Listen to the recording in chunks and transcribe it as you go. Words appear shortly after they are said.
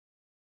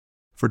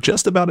for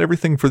just about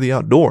everything for the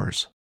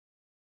outdoors.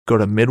 Go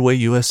to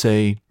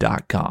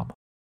MidwayUSA.com.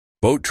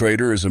 Boat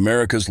Trader is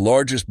America's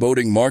largest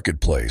boating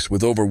marketplace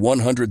with over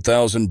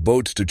 100,000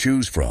 boats to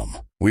choose from.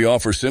 We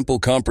offer simple,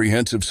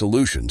 comprehensive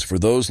solutions for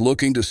those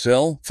looking to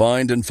sell,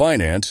 find, and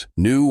finance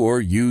new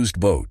or used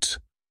boats.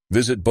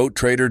 Visit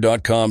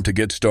BoatTrader.com to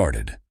get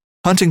started.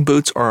 Hunting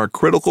boots are a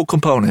critical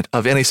component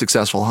of any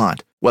successful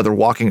hunt. Whether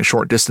walking a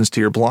short distance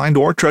to your blind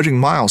or trudging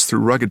miles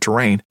through rugged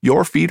terrain,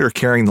 your feet are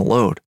carrying the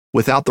load.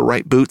 Without the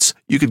right boots,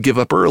 you could give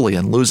up early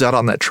and lose out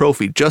on that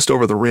trophy just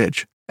over the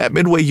ridge. At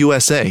Midway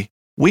USA,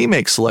 we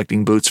make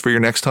selecting boots for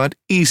your next hunt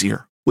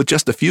easier. With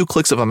just a few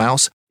clicks of a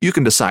mouse, you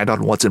can decide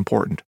on what's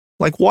important,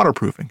 like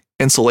waterproofing,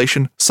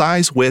 insulation,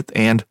 size, width,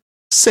 and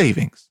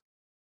savings.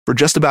 For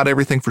just about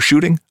everything for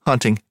shooting,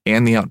 hunting,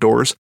 and the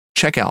outdoors,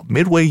 check out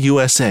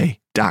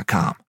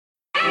MidwayUSA.com.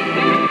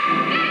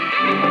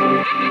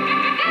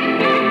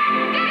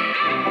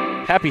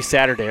 Happy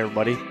Saturday,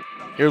 everybody.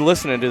 You're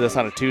listening to this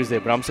on a Tuesday,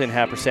 but I'm saying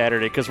happy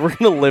Saturday because we're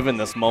going to live in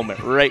this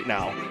moment right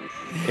now.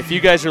 If you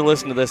guys are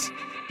listening to this,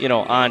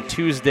 on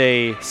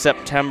Tuesday,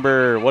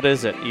 September, what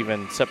is it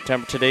even?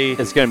 September today?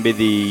 It's going to be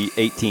the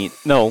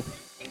 18th. No.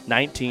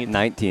 19th.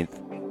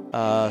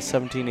 19th.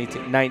 17,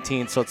 18,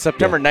 19th. So it's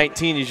September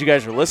 19th as you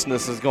guys are listening.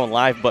 This is going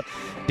live, but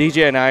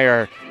DJ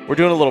and we're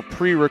doing a little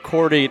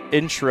pre-recorded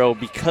intro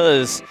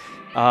because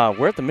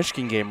we're at the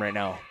Michigan game right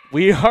now.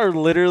 We are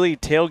literally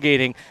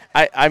tailgating.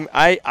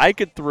 I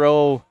could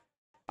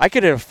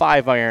hit a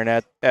 5-iron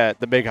at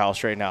the big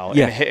house right now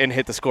and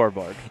hit the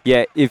scoreboard.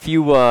 Yeah, if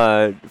you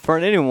for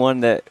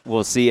anyone that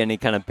will see any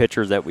kind of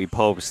pictures that we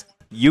post,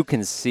 you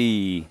can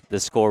see the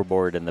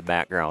scoreboard in the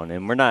background,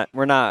 and we're not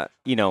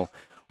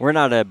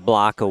a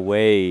block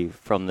away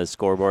from the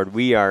scoreboard.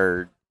 We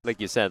are,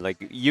 like you said, like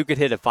you could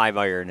hit a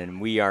 5-iron,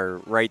 and we are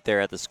right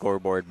there at the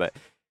scoreboard. But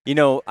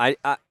I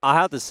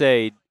have to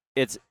say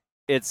it's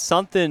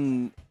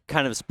something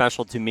kind of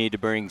special to me to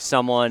bring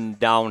someone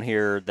down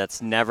here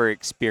that's never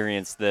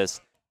experienced this,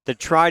 to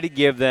try to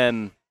give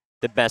them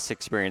the best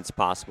experience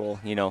possible,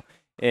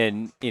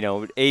 and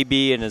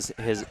AB and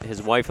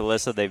his wife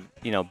Alyssa, they've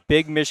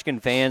big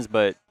Michigan fans,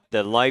 but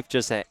the life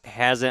just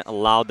hasn't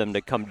allowed them to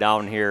come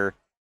down here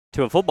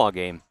to a football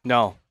game.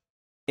 No.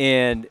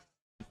 And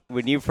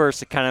when you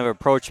first kind of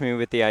approached me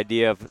with the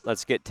idea of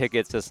let's get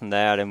tickets, this and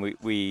that, and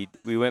we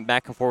went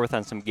back and forth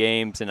on some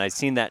games, and I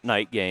seen that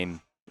night game.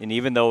 And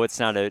even though it's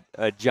not a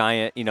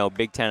giant,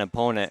 Big Ten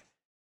opponent,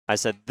 I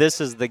said, this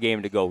is the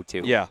game to go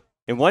to. Yeah.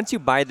 And once you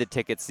buy the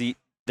tickets, the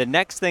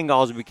next thing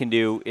all we can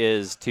do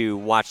is to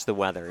watch the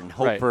weather and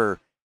hope for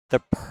the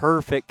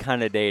perfect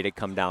kind of day to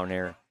come down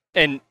here.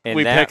 And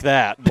we pick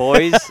that.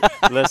 Boys,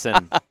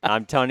 listen,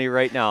 I'm telling you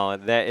right now,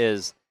 that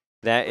is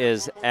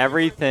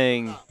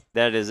everything.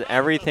 That is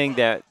everything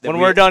that when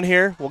we're done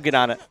here, we'll get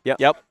on it.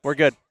 Yep, we're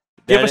good.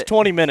 Give us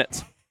 20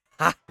 minutes.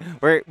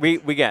 We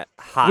got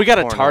hot. We got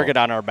a target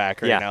on our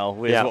back right now.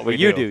 Yeah, well,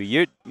 you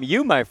do.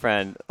 You, my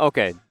friend.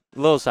 Okay,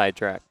 little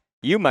sidetrack.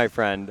 You, my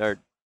friend, are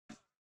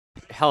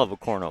hell of a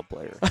cornhole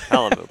player.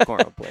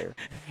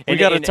 We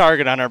got a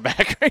target on our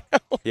back right now.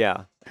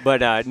 Yeah,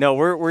 but no,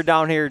 we're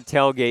down here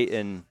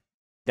tailgating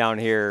down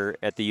here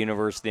at the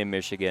University of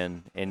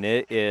Michigan, and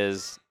it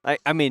is.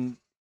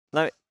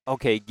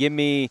 Give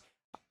me.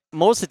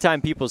 Most of the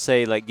time people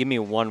say, give me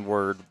one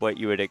word, what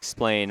you would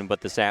explain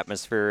what this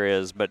atmosphere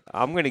is. But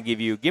I'm going to give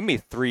me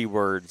 3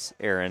 words,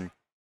 Aaron,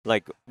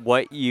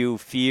 what you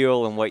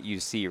feel and what you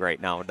see right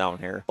now down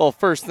here. Well,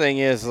 first thing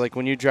is,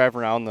 when you drive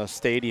around the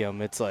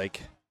stadium, it's the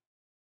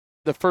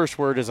first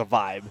word is a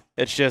vibe.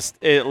 It's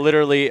just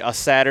literally a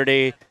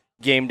Saturday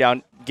game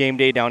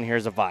day down here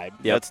is a vibe.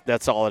 Yep.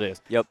 That's all it is.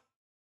 Yep.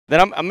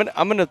 Then I'm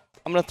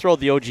gonna throw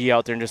the OG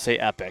out there and just say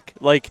epic.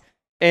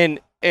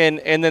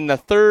 And then the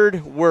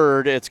third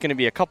word, it's going to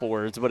be a couple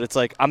words, but it's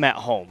I'm at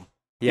home.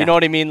 Yeah. You know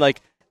what I mean?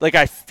 Like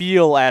I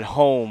feel at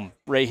home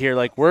right here.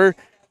 We're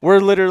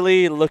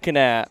literally looking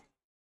at.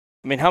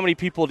 I mean, how many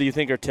people do you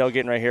think are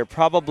tailgating right here?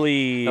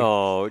 Probably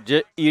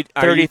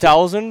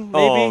 30,000, maybe.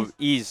 Oh,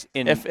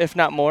 if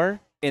not more.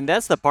 And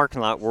that's the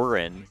parking lot we're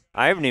in.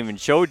 I haven't even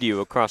showed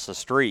you across the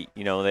street.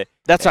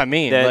 That's what I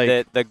mean.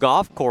 The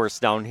golf course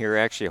down here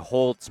actually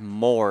holds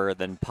more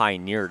than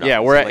Pioneer does. Yeah,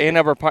 we're at Ann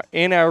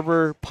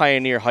Arbor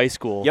Pioneer High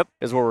School. Yep.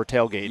 Is where we're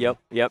tailgating.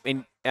 Yep.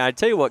 And I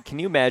tell you what, can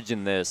you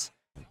imagine this?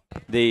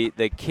 The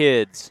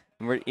kids,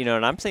 and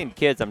I'm saying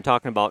kids, I'm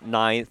talking about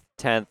 9th,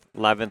 10th,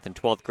 11th, and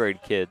 12th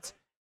grade kids.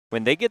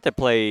 When they get to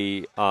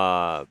play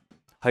high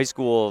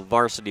school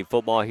varsity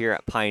football here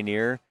at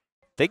Pioneer,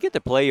 they get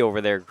to play over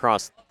there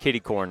across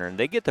Kitty Corner, and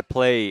they get to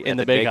play in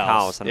the big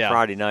house on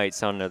Friday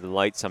nights under the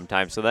lights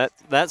sometimes. So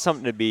that's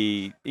something to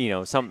be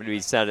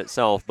said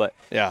itself. But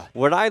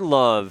what I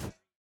love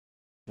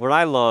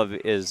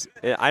is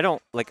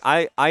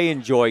I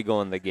enjoy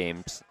going to the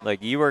games.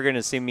 You are going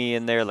to see me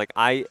in there.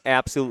 I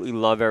absolutely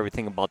love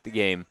everything about the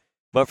game.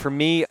 But for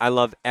me, I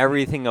love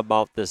everything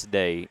about this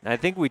day. And I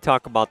think we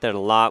talk about that a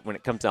lot when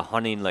it comes to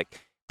hunting,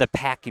 the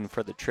packing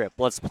for the trip.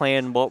 Let's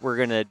plan what we're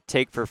going to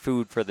take for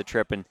food for the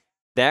trip. And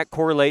that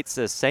correlates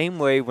the same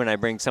way when I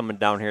bring someone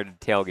down here to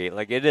tailgate.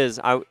 Like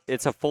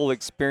it's a full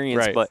experience.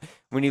 Right. But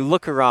when you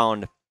look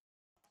around,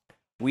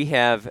 we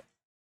have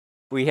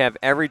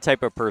every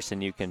type of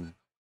person you can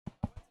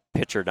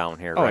picture down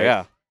here. Oh right?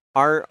 yeah.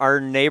 Our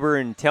neighbor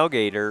and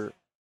tailgater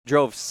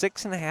drove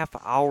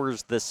 6.5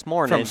 hours this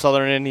morning From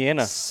Southern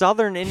Indiana.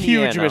 Southern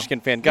Indiana. Huge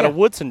Michigan fan. Got a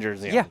Woodson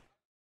jersey on.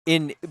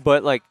 Yeah.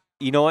 But like,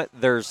 you know what?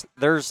 There's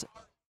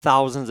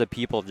thousands of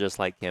people just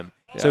like him.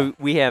 Yeah. So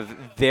we have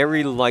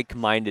very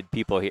like-minded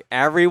people here.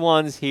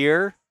 Everyone's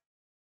here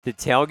to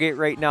tailgate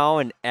right now,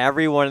 and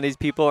every one of these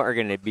people are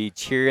going to be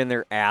cheering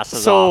their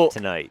asses off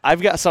tonight.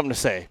 I've got something to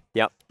say.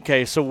 Yep.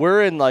 Okay, so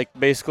we're in like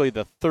basically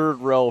the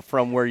third row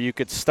from where you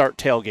could start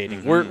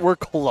tailgating. Mm-hmm. We're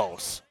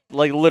close,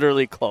 like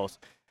literally close.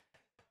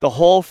 The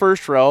whole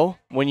first row,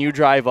 when you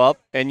drive up,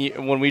 and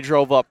when we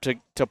drove up to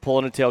pull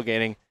into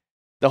tailgating,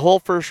 the whole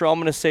first row, I'm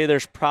going to say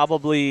there's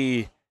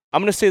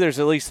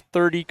at least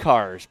 30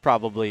 cars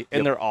probably,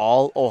 and they're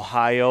all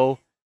Ohio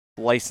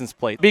license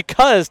plate.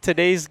 Because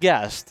today's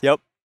guest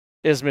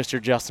is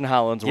Mr. Justin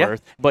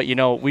Hollandsworth. Yep.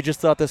 But, we just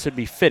thought this would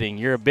be fitting.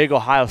 You're a big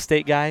Ohio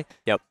State guy.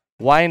 Yep.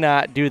 Why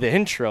not do the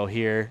intro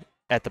here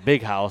at the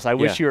big house? I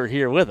wish you were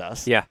here with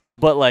us. Yeah.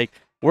 But,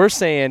 we're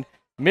saying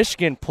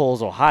Michigan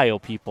pulls Ohio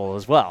people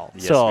as well.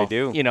 Yes, so, we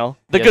do.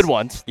 The good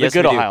ones. Yes, the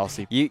good we do. Ohio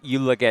State. You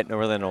look at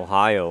Northern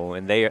Ohio,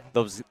 and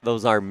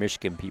those are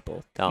Michigan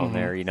people down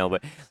there,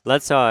 But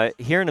let's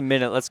here in a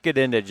minute, let's get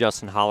into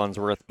Justin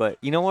Hollandsworth. But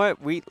you know what?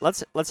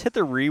 Let's hit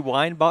the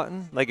rewind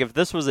button. Like if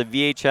this was a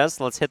VHS,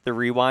 let's hit the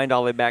rewind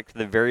all the way back to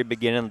the very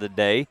beginning of the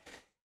day.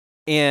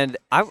 And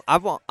I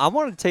want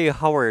to tell you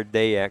how our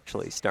day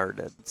actually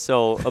started.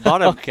 So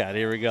about Oh God,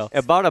 here we go.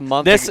 About a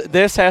month.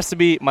 This has to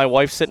be my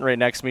wife sitting right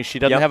next to me. She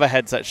doesn't have a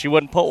headset. She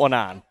wouldn't put one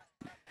on.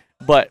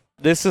 But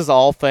this is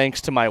all thanks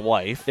to my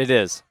wife. It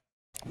is.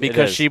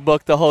 Because she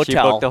booked the hotel.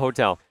 She booked the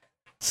hotel.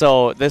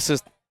 So this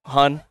is,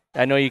 hun,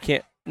 I know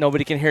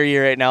nobody can hear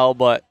you right now,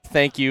 but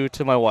thank you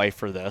to my wife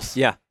for this.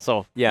 Yeah.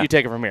 So you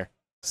take it from here.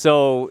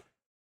 So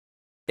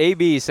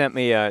AB sent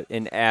me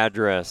an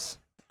address.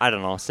 I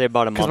don't know, say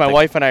about a month ago. Because my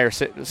wife and I are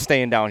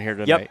staying down here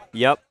tonight.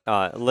 Yep.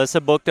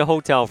 Alyssa booked a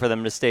hotel for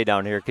them to stay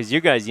down here because you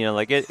guys,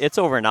 it's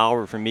over an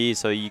hour for me,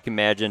 so you can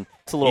imagine,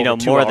 it's a little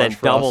more than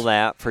double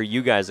that for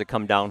you guys to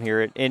come down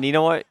here. And you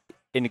know what?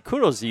 And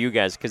kudos to you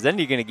guys because then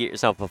you're going to get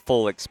yourself a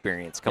full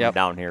experience coming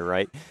down here,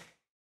 right?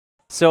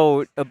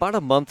 So about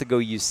a month ago,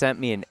 you sent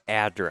me an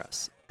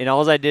address. And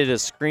all I did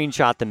is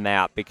screenshot the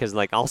map because,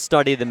 I'll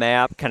study the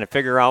map, kind of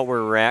figure out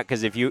where we're at.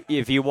 Because if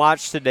you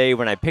watch today,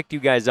 when I picked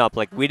you guys up,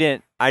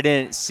 I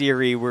didn't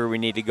Siri where we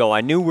need to go. I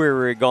knew where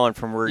we were going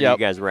from where you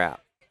guys were at.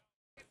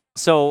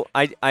 So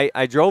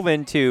I drove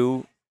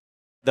into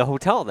the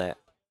hotel that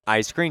I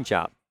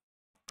screenshot.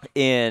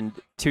 And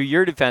to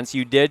your defense,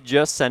 you did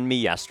just send me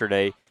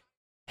yesterday,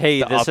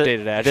 hey,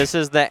 this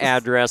is the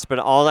address. But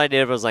all I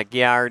did was I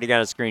already got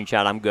a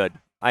screenshot. I'm good.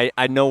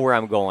 I know where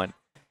I'm going.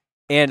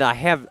 And I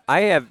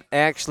have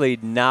actually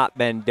not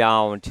been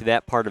down to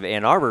that part of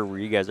Ann Arbor where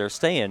you guys are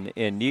staying,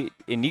 and you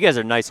guys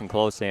are nice and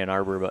close to Ann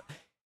Arbor. But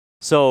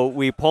so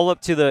we pull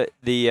up to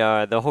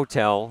the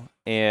hotel,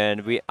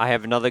 and I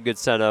have another good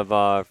set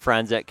of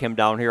friends that came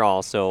down here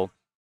also,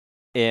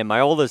 and my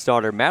oldest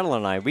daughter Madeline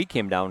and I, we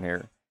came down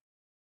here,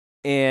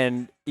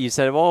 and you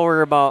said, well,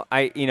 we're about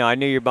I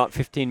knew you're about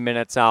 15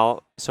 minutes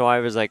out, so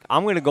I was like,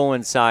 I'm gonna go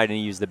inside and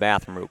use the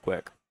bathroom real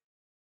quick.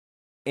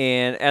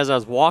 And as I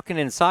was walking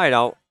inside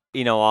out.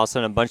 All of a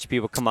sudden a bunch of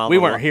people come out. We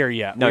weren't here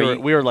yet. No,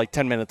 we were like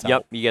 10 minutes out.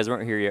 Yep, you guys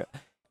weren't here yet.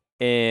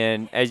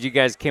 And as you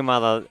guys came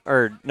out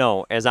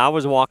as I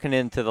was walking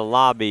into the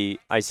lobby,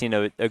 I seen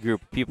a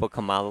group of people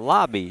come out of the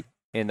lobby.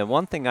 And the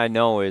one thing I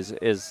know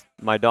is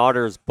my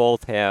daughters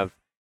both have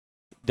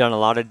done a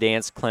lot of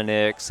dance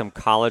clinics, some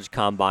college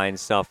combine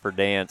stuff for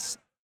dance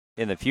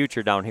in the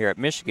future down here at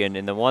Michigan.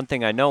 And the one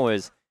thing I know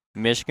is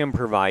Michigan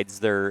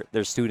provides their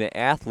student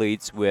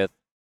athletes with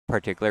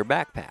particular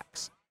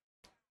backpacks.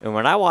 And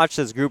when I watched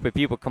this group of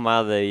people come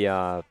out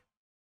of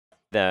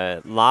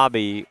the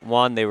lobby,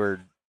 one, they were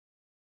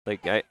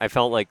like, I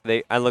felt like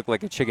I looked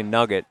like a chicken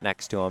nugget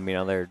next to them. They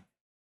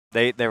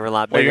were a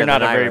lot bigger. Well, you're not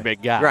than a very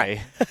big guy, right?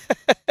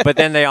 But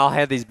then they all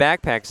had these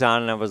backpacks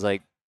on, and I was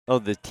like, oh,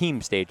 the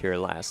team stayed here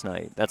last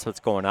night. That's what's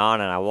going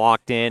on. And I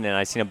walked in, and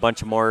I seen a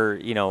bunch of more.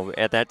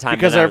 At that time,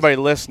 because everybody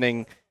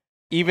listening,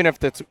 even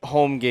if it's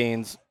home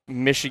games.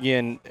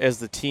 Michigan, as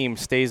the team,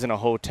 stays in a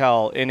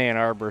hotel in Ann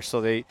Arbor,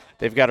 so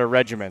they've got a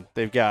regimen.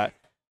 They've got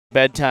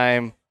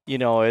bedtime,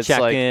 it's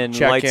check-in,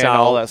 check-in, lights out,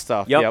 all that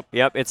stuff. Yep.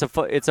 It's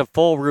a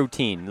full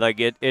routine. Like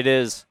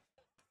it's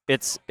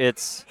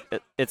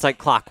like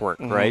clockwork,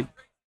 right?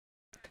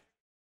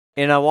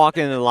 And I walk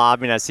into the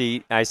lobby and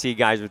I see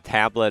guys with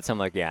tablets. I'm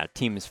like, yeah,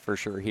 team is for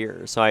sure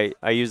here. So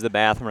I use the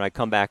bathroom and I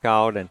come back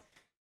out and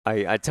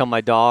I tell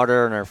my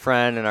daughter and our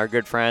friend and our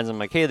good friends, I'm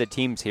like, hey, the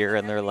team's here,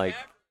 and they're like,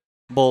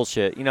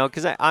 bullshit,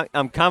 because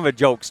I'm kind of a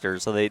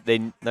jokester, so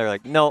they're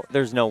like, no,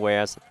 there's no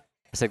way. I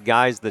said,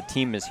 guys, the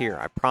team is here,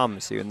 I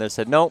promise you. And they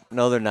said, no,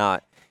 they're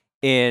not.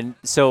 And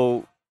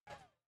so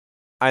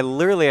I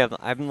literally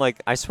I'm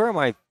like, I swear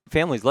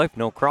family's life,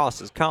 no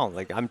crosses count.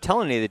 Like, I'm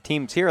telling you, the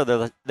teams here,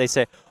 they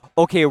say,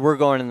 okay, we're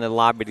going in the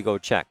lobby to go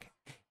check.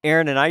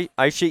 Aaron and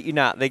I shit you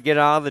not, they get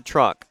out of the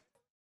truck,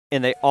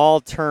 and they all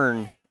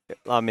turn,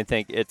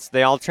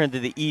 they all turn to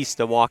the east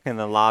to walk in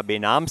the lobby,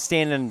 and I'm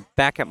standing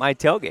back at my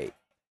tailgate.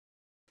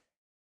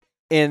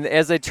 And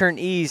as I turn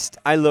east,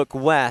 I look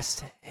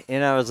west,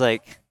 and I was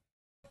like,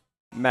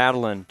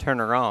 Madeline, turn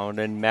around.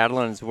 And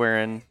Madeline's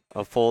wearing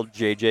a full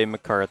J.J.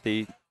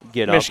 McCarthy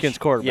get-up. Michigan's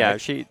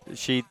quarterback. Yeah,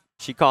 she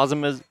calls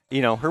him as,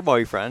 her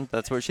boyfriend.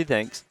 That's what she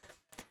thinks.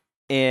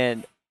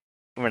 And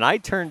when I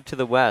turned to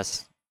the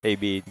west,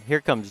 AB,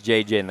 here comes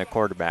J.J. in the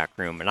quarterback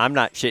room, and I'm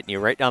not shitting you,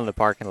 right down the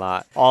parking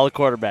lot. All the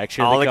quarterbacks.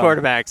 Here All they the come.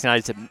 quarterbacks.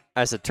 And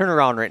I said, turn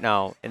around right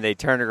now. And they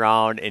turned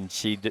around, and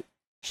she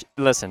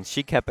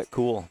kept it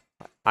cool.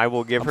 I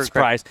will give her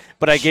surprised,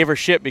 but I gave her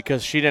shit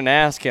because she didn't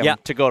ask him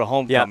to go to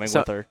homecoming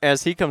with her.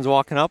 As he comes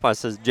walking up, I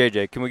says,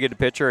 JJ, can we get a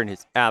picture? And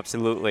he's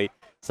absolutely.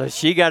 So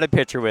she got a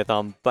picture with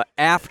him, but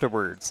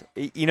afterwards,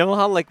 you know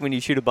how like when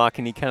you shoot a buck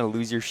and you kind of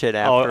lose your shit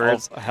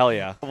afterwards? Oh, hell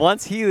yeah.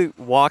 Once he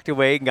walked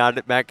away and got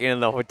it back into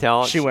the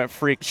hotel, she went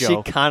freak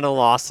Joe. She kind of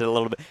lost it a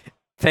little bit.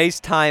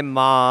 FaceTime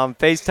mom,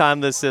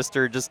 FaceTime the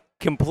sister, just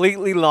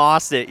completely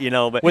lost it,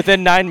 But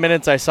within 9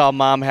 minutes, I saw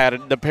mom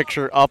had the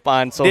picture up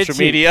on social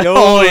media.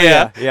 Oh,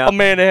 yeah.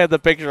 Amanda had the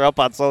picture up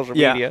on social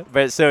media.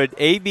 But so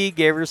AB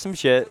gave her some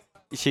shit.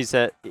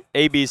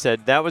 AB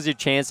said, that was your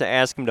chance to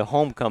ask him to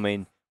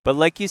homecoming. But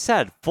like you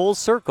said, full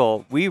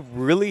circle, we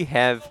really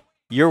have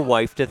your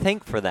wife to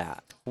thank for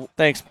that.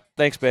 Thanks,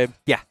 babe.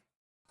 Yeah.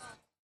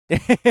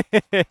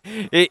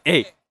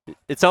 Hey,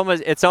 it's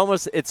almost.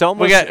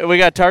 We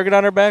got Target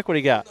on our back. What do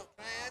you got?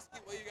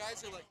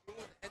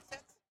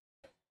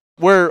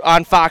 We're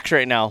on Fox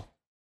right now.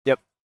 Yep.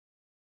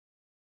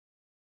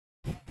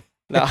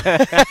 No.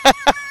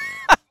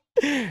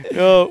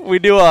 No, we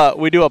do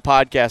a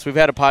podcast. We've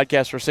had a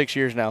podcast for 6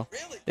 years now.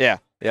 Really? Yeah.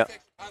 Yep.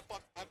 I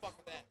fuck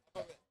with that.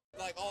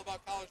 Like all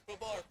about college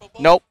football or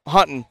football? Nope,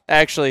 hunting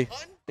actually.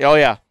 Hunting? Oh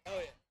yeah. Oh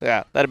yeah.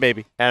 Yeah, that a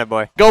baby.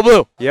 Attaboy. Go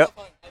Blue. Yep.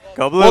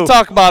 Go Blue. We'll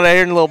talk about it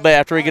here in a little bit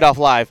after we get off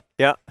live.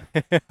 Yep.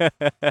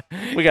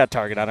 We got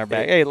Target on our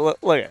back. Hey, look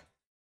at her.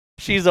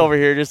 She's over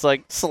here just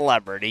like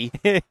celebrity,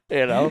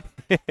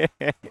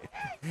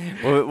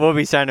 We'll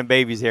be signing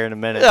babies here in a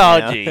minute. Oh,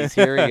 jeez.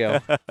 Here we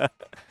go.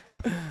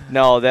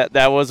 No,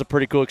 that was a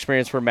pretty cool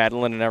experience for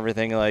Madeline and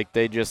everything. Like,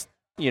 they just,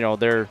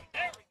 that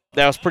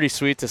was pretty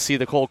sweet to see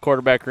the whole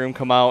quarterback room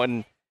come out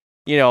and,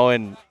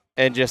 and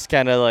just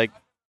kind of, like,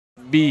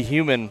 be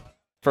human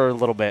for a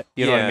little bit.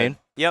 You know what I mean?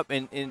 Yep,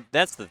 and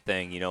that's the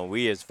thing.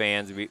 We as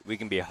fans, we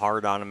can be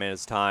hard on them at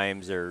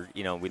times, or,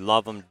 we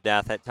love them to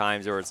death at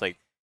times, or it's like,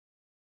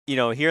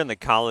 here in the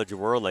college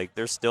world, like,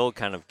 they're still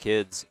kind of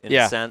kids in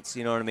a sense.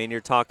 You know what I mean? You're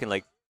talking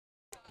like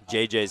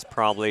JJ's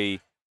probably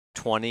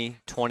 20,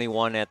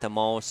 21 at the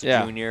most,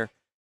 junior.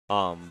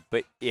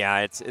 But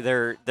yeah,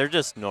 they're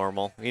just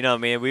normal. You know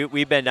what I mean?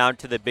 We've been down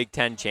to the Big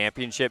Ten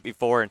championship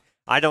before, and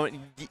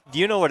do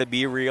you know what a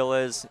Be Real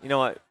is? You know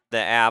what the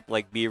app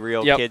like Be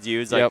Real kids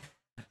use? Like,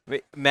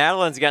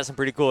 Madeline's got some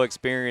pretty cool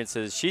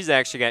experiences. She's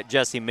actually got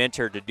Jesse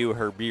Minter to do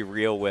her Be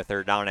Real with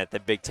her down at the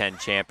Big Ten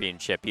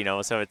championship.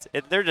 So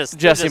they're just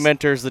Jesse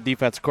Minter's the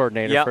defense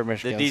coordinator for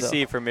Michigan. The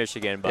DC for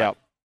Michigan.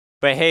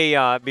 But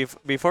hey,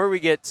 before we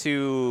get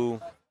to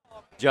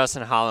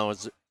Justin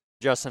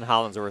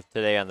Hollandsworth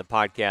today on the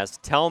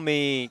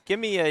podcast, give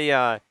me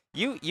a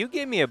you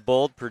gave me a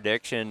bold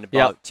prediction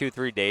about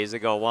 2-3 days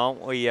ago.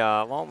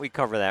 Why don't we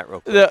cover that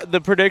real quick?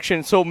 The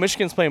prediction. So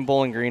Michigan's playing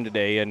Bowling Green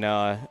today,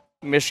 and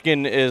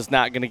Michigan is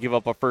not going to give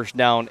up a first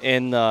down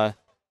in the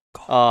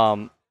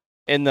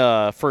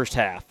first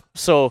half.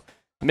 So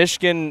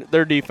Michigan,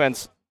 their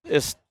defense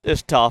is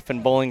tough,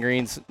 and Bowling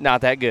Green's not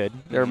that good.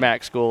 They're a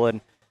MAC school,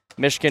 and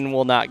Michigan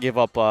will not give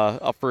up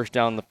a first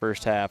down in the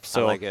first half.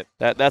 So I like it.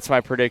 That's my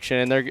prediction.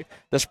 And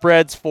the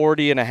spread's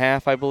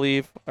 40.5, I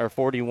believe, or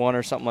 41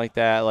 or something like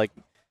that. Like,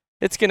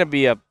 it's gonna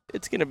be a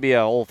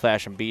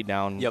old-fashioned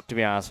beatdown. To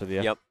be honest with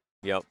you.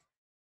 Yep.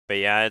 But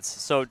yeah, it's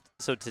so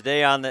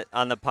today on the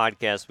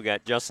podcast we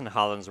got Justin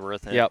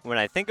Hollandsworth, and when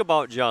I think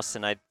about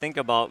Justin, I think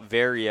about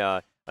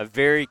a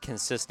very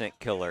consistent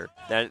killer.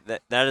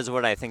 That is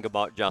what I think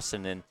about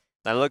Justin. And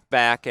I look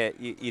back at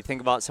you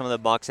think about some of the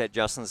bucks that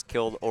Justin's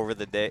killed over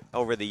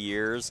the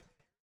years.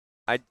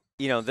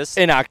 This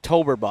in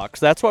October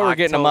bucks. That's why we're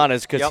getting him on,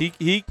 is because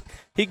he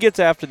gets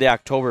after the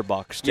October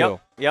bucks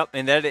too. Yep.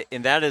 And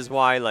that is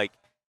why, like,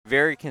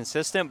 very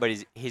consistent, but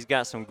he's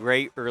got some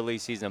great early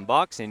season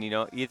bucks. And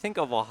you think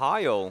of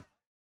Ohio,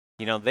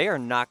 they are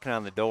knocking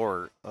on the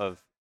door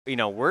of,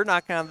 we're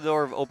knocking on the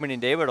door of opening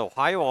day, but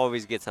Ohio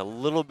always gets a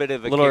little bit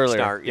of a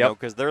kickstart,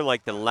 because they're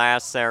like the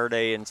last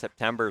Saturday in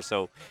September.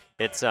 So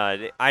it's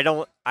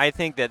I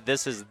think that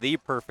this is the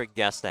perfect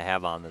guest to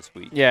have on this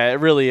week. Yeah, it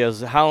really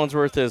is.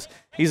 Hollandsworth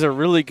he's a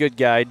really good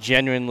guy,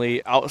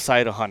 genuinely,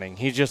 outside of hunting.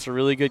 He's just a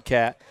really good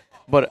cat.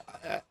 But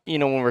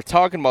when we're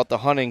talking about the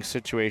hunting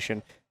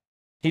situation,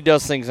 he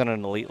does things on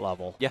an elite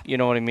level. Yeah. You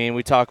know what I mean?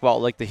 We talk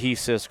about like the Heath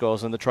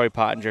Siskos and the Troy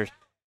Pottingers.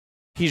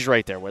 he's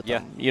right there with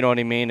them. You know what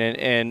I mean?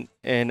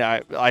 And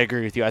I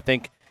agree with you. I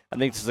think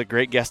this is a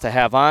great guest to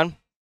have on.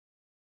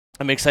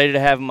 I'm excited to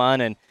have him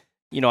on, and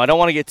I don't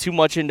want to get too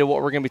much into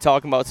what we're going to be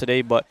talking about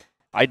today, but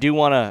I do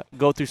want to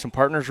go through some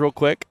partners real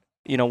quick.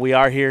 We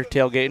are here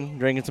tailgating,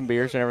 drinking some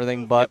beers and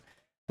everything, but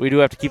we do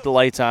have to keep the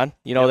lights on.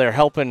 They're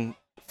helping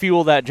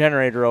fuel that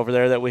generator over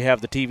there that we have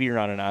the TV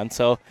running on.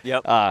 So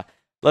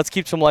let's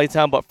keep some lights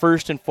on. But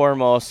first and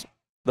foremost,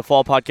 the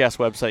Fall Podcast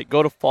website.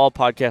 Go to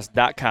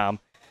fallpodcast.com.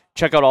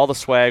 Check out all the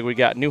swag. We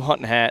got new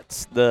hunting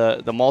hats,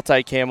 the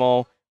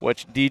multi-camo,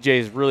 which DJ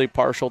is really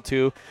partial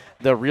to,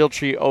 the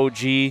Realtree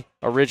OG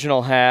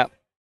original hat.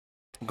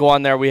 Go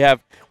on there. We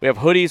have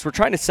hoodies. We're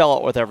trying to sell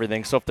out with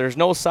everything. So if there's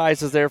no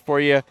sizes there for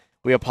you,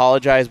 we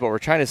apologize, but we're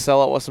trying to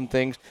sell out with some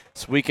things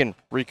so we can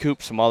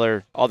recoup some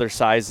other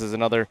sizes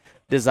and other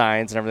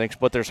designs and everything.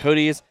 But there's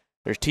hoodies,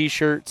 there's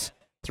T-shirts,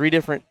 3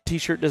 different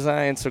T-shirt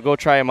designs. So go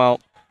try them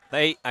out.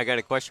 Hey, I got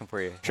a question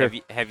for you. Sure.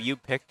 Have you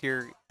picked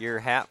your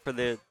hat for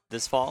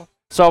this fall?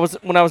 So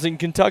when I was in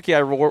Kentucky,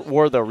 I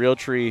wore the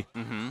Realtree,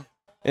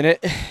 and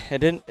it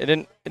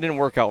didn't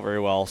work out very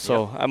well.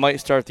 So I might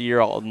start the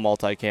year out with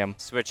multicam.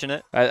 Switching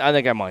it? I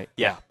think I might.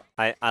 Yeah.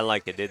 I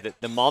like it.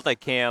 The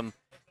multicam.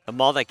 The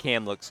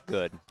multicam looks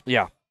good.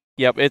 Yeah.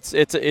 Yep.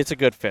 It's a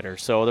good fitter.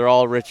 So they're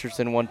all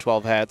Richardson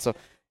 112 hats. So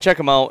check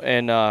them out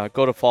and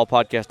go to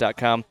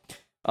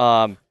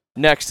fallpodcast.com.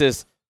 Next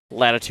is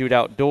Latitude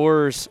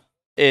Outdoors.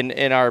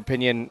 In our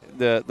opinion,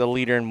 the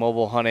leader in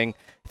mobile hunting.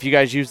 If you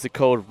guys use the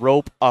code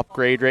Rope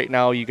Upgrade right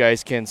now, you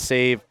guys can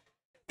save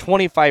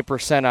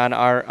 25% on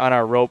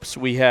our ropes.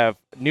 We have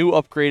new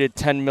upgraded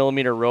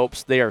 10mm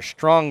ropes. They are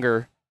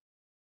stronger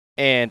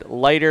and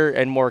lighter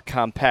and more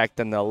compact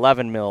than the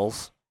 11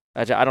 mils.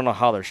 I don't know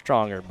how they're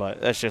stronger,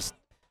 but that's just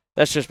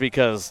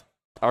because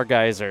our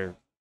guys they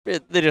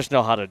just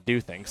know how to do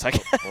things.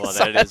 Well,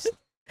 that is,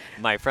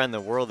 my friend,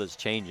 the world is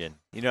changing.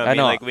 You know what I mean?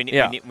 Know. Like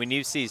when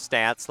you see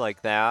stats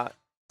like that,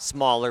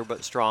 smaller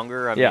but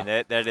stronger, I mean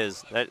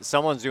that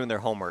someone's doing their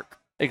homework.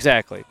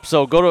 Exactly.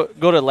 So go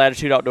to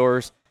Latitude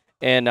Outdoors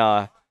and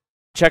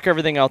check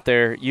everything out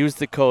there. Use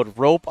the code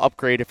Rope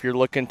Upgrade if you're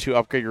looking to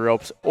upgrade your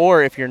ropes,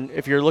 or if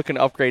you're looking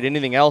to upgrade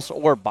anything else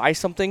or buy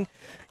something.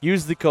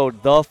 Use the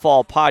code The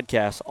Fall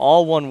Podcast,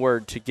 all one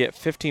word, to get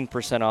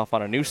 15% off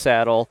on a new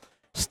saddle,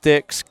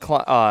 sticks,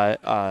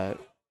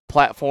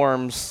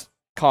 platforms,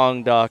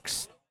 Kong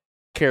ducks,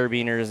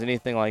 carabiners,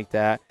 anything like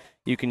that.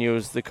 You can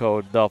use the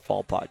code The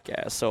Fall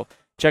Podcast. So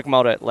check them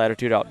out at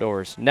Latitude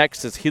Outdoors.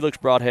 Next is Helix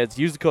Broadheads.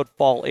 Use the code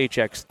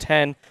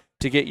FALLHX10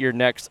 to get your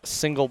next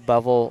single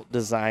bevel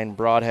design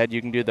broadhead.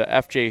 You can do the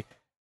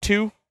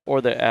FJ2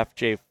 or the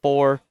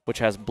FJ4, which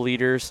has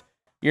bleeders.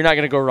 You're not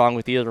going to go wrong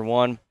with either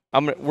one.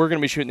 We're going to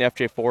be shooting the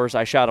FJ4s.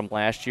 I shot them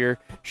last year.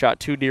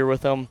 Shot 2 deer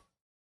with them.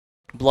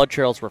 Blood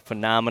trails were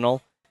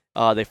phenomenal.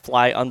 They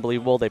fly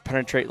unbelievable. They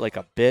penetrate like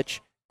a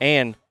bitch,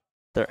 and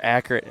they're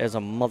accurate as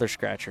a mother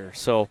scratcher.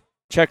 So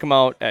check them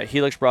out at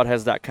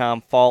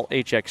helixbroadheads.com.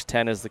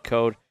 FALLHX10 is the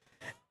code.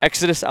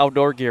 Exodus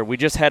Outdoor Gear. We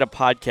just had a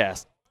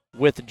podcast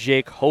with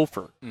Jake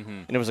Hofer,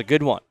 and it was a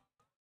good one.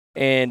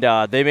 And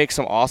they make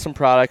some awesome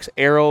products.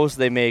 Arrows.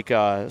 They make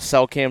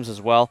cell cams as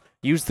well.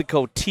 Use the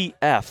code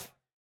TF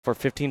for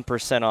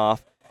 15%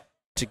 off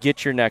to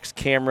get your next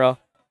camera.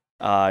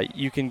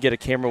 You can get a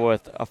camera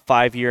with a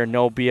 5-year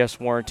no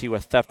BS warranty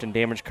with theft and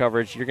damage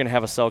coverage. You're going to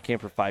have a cell cam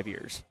for 5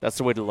 years. That's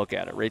the way to look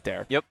at it right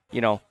there. Yep.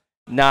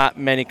 Not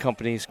many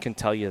companies can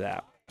tell you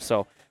that.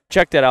 So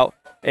check that out.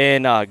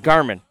 And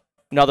Garmin,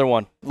 another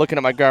one. Looking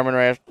at my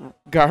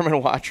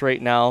Garmin watch right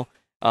now.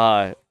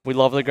 We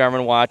love the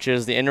Garmin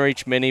watches, the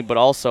InReach Mini, but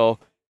also,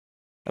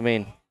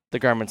 the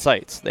Garmin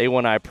sights. The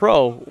A1i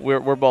Pro,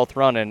 we're both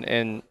running.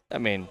 And,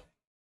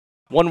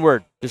 one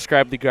word,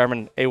 describe the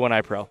Garmin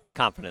A1i Pro.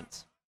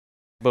 Confidence.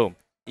 Boom.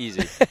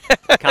 Easy.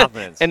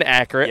 Confidence. And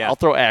accurate. Yeah. I'll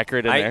throw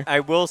accurate in there.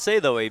 I will say,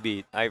 though,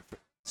 AB, I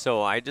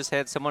just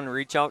had someone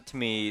reach out to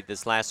me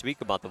this last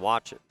week about the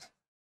watches,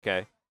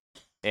 okay?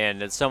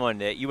 And it's someone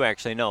that you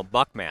actually know,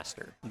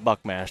 Buckmaster.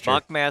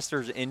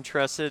 Buckmaster's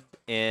interested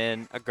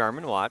in a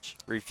Garmin watch,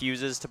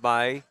 refuses to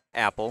buy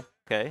Apple,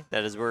 okay?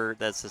 That's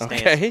the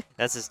stance. Okay.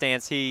 That's the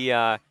stance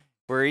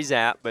where he's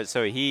at. But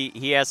so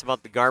he asked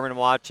about the Garmin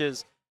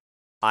watches.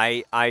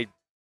 I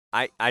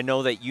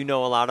know that you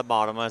know a lot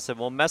about them. I said,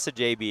 well, message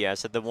AB. I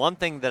said, the one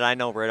thing that I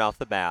know right off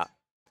the bat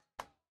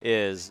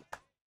is,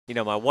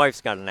 my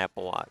wife's got an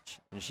Apple Watch,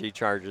 and she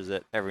charges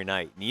it every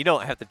night. And you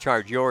don't have to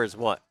charge yours,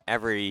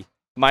 every...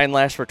 Mine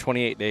lasts for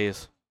 28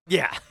 days.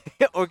 Yeah.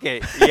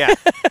 Okay, yeah.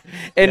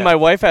 And my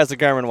wife has a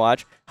Garmin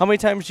watch. How many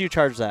times do you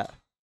charge that?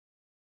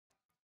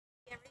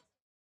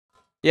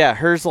 Yeah,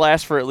 hers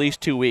lasts for at least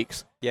 2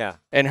 weeks. Yeah.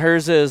 And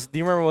hers is, do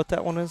you remember what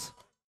that one is?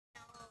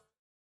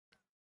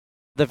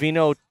 The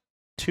Vino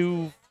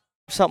 2,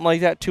 something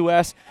like that,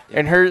 2S.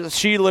 And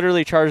she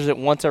literally charges it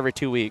once every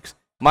 2 weeks.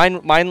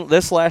 Mine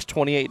this lasts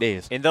 28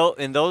 days.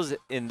 And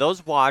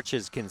those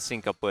watches can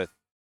sync up with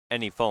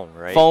any phone,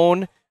 right?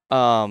 Phone,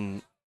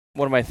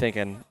 what am I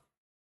thinking?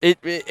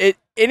 It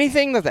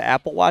anything that the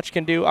Apple Watch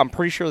can do, I'm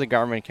pretty sure the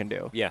Garmin can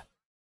do. Yeah.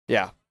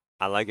 Yeah.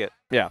 I like it.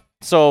 Yeah.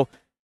 So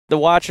The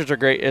watchers are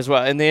great as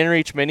well. And the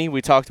InReach Mini,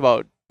 we talked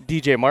about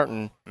DJ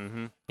Martin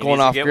going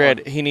off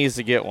grid. He needs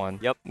to get one.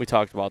 Yep. We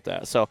talked about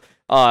that. So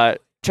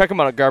check him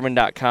out at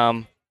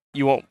Garmin.com.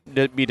 You won't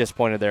be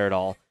disappointed there at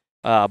all.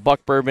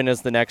 Buck Bourbon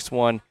is the next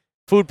one.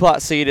 Food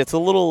plot seed, it's a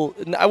little,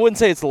 I wouldn't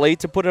say it's late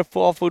to put a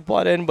fall food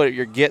plot in, but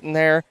you're getting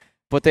there.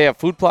 But they have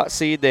food plot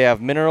seed. They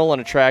have mineral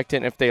and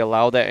attractant if they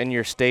allow that in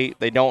your state.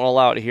 They don't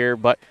allow it here,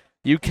 but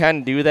you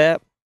can do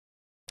that.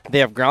 They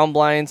have ground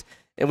blinds,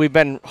 and we've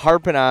been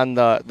harping on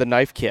the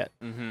knife kit.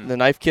 The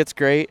knife kit's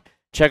great.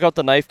 Check out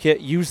the knife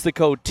kit. Use the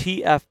code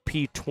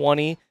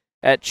TFP20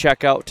 at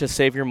checkout to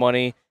save your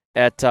money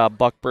at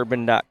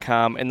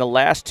buckbourbon.com. And the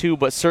last two,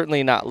 but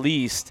certainly not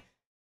least,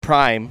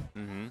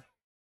 Prime.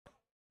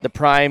 The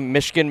Prime,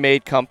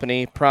 Michigan-made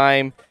company.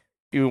 Prime,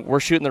 we're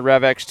shooting the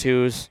Rev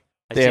X2s.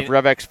 They have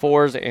Rev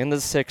X4s and the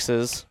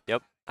 6s.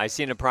 Yep. I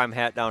seen a Prime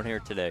hat down here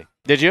today.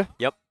 Did you?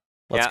 Yep.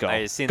 Let's go.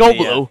 I seen go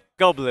Blue.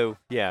 Go Blue.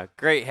 Yeah,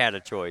 great hat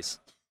of choice.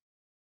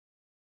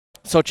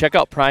 So check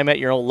out Prime at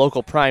your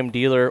local Prime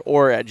dealer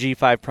or at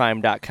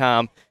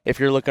g5prime.com if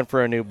you're looking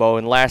for a new bow.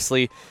 And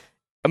lastly,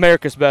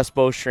 America's Best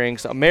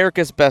Bowstrings.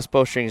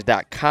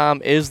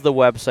 AmericasBestBowstrings.com is the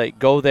website.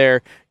 Go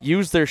there.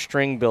 Use their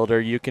string builder.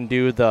 You can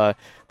do the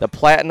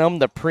Platinum,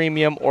 the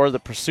Premium, or the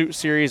Pursuit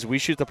Series. We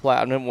shoot the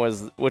Platinum,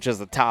 which is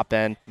the top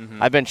end.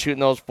 I've been shooting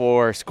those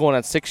for going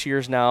on 6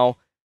 years now.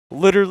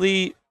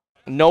 Literally,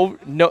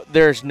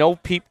 there's no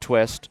peep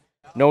twist,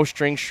 no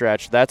string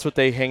stretch. That's what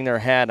they hang their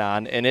hat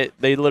on, and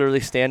they literally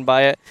stand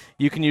by it.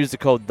 You can use the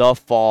code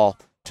THEFALL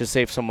to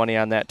save some money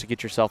on that to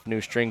get yourself a new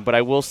string. But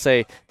I will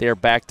say they are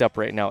backed up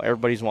right now.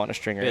 Everybody's wanting a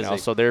string right now,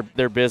 so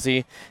they're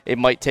busy. It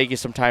might take you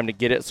some time to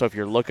get it. So if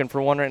you're looking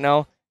for one right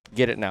now,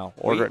 get it now.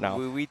 Order it now.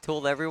 We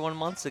told everyone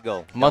months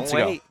ago.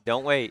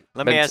 Don't wait.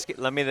 Let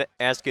me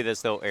ask you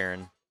this though,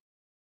 Aaron.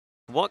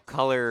 What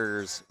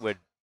colors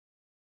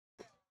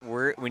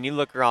when you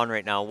look around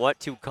right now, what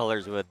two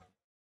colors would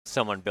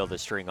someone build a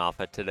string off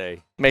of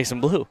today?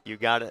 Mason Blue. You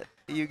got it.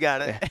 You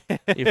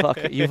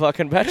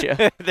fucking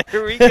betcha.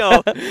 There we go.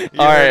 All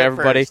right,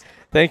 everybody.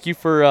 Thank you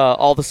for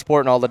all the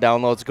support and all the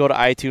downloads. Go to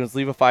iTunes,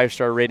 leave a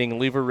 5-star rating,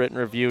 leave a written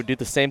review. Do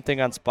the same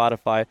thing on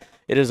Spotify.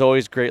 It is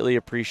always greatly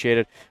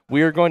appreciated.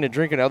 We are going to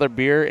drink another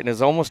beer, and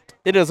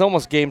it is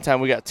almost game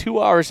time. We got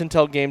 2 hours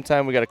until game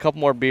time. We got a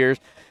couple more beers,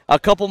 a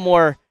couple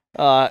more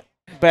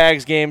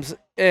bags games,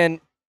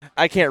 and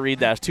I can't read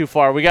that. It's too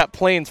far. We got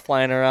planes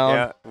flying around.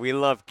 Yeah, we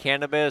love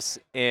cannabis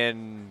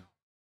in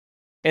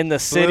the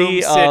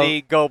city.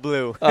 Go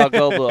Blue. Oh,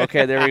 Go Blue.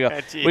 Okay, there we go.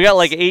 We got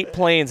like 8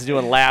 planes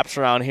doing laps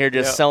around here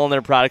just selling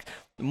their product.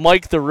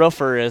 Mike the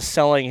roofer is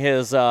selling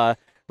his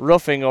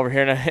roofing over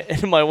here,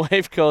 and my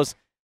wife goes,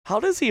 how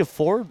does he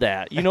afford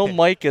that? You know,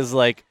 Mike is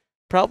like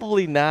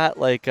probably not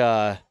like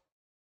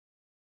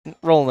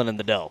rolling in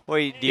the dough.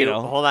 Wait,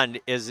 hold on.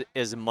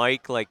 Is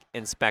Mike like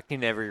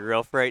inspecting every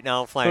roof right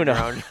now, flying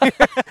around? I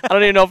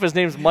don't even know if his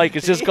name's Mike.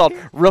 It's just called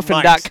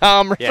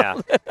roofing.com. Yeah.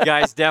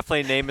 Guy's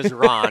definitely name is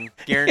Ron.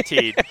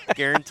 Guaranteed.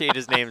 Guaranteed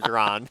his name's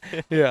Ron.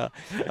 Yeah.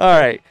 All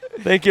right.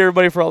 Thank you,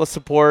 everybody, for all the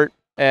support.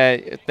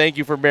 Thank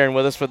you for bearing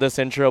with us for this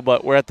intro,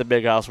 but we're at the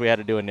big house. We had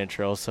to do an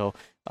intro. So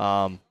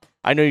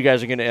I know you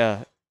guys are going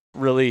to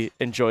really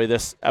enjoy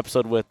this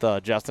episode with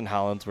Justin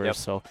Hollandsworth. Yep.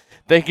 So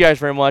thank you guys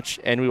very much,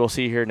 and we will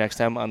see you here next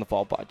time on the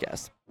Fall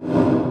Podcast.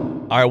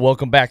 All right,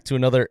 welcome back to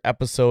another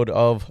episode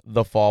of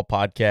the Fall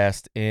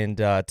Podcast, and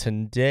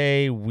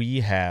today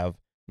we have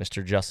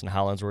Mr. Justin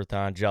Hollandsworth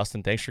on.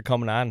 Justin, thanks for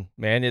coming on,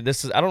 man.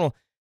 This is, I don't know,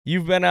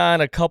 you've been on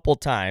a couple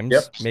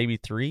times, maybe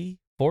 3-4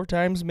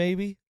 times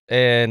maybe,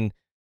 and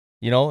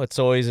you know, it's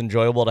always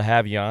enjoyable to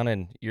have you on,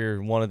 and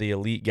you're one of the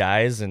elite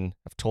guys, and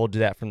I've told you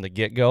that from the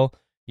get-go.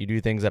 You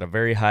do things at a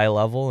very high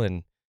level,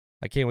 and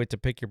I can't wait to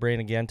pick your brain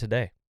again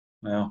today.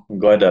 Well, I'm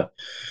glad to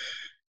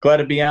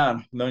be on.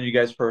 I've known you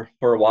guys for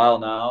a while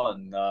now,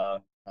 and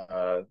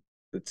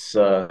it's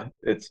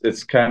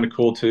kind of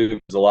cool too,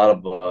 because a lot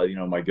of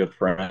my good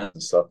friends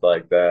and stuff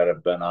like that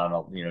have been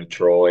on,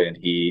 Troy and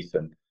Heath,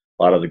 and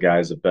a lot of the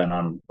guys have been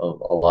on a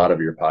lot of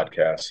your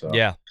podcasts. So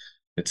yeah,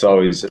 it's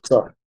always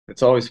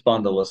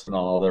fun to listen to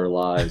all their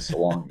lies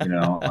along,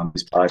 on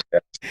these podcasts.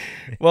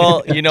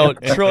 Well,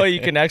 Troy, you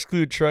can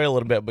exclude Troy a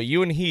little bit, but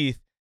you and Heath,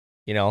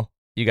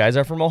 you guys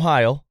are from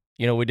Ohio.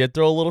 We did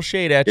throw a little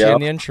shade at you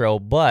in the intro,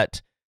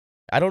 but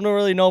I don't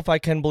really know if I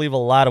can believe a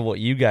lot of what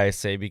you guys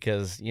say,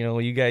 because,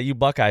 you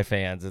Buckeye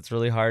fans, it's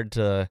really hard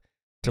to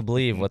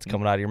believe what's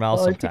coming out of your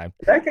mouth sometimes.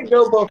 That can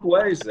go both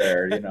ways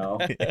there, You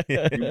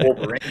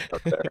Wolverine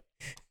up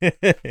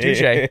there.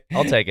 Touche.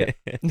 I'll take it.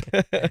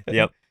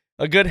 Yep.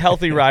 A good,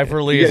 healthy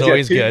rivalry is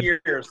always good.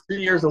 2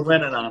 years of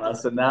winning on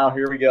us, and now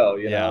here we go.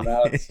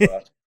 Now it's,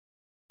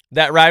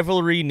 that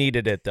rivalry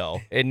needed it,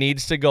 though. It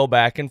needs to go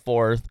back and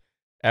forth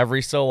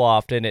every so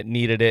often. It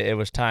needed it. It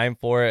was time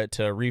for it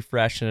to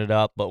refreshen it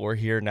up, but we're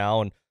here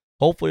now, and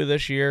hopefully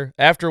this year,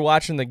 after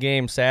watching the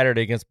game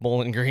Saturday against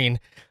Bowling Green,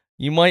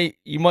 you might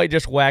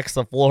just wax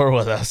the floor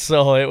with us.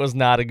 So it was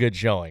not a good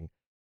showing.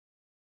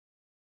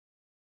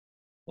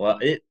 Well,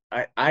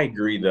 I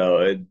agree,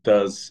 though.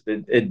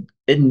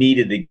 It it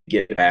needed to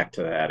get back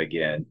to that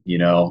again.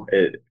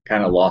 It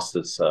kind of lost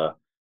its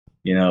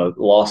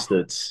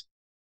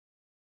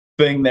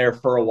thing there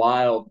for a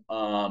while.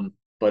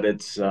 But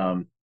it's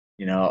one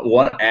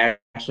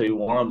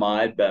of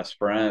my best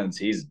friends.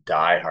 He's a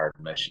diehard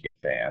Michigan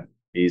fan.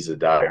 He's a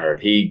diehard.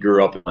 He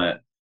grew up in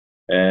it,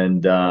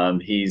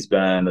 and he's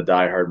been a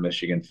diehard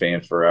Michigan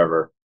fan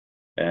forever.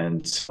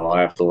 And so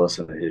I have to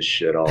listen to his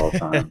shit all the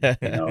time.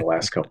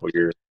 Last couple of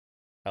years.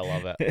 I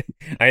love it.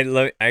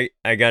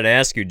 I got to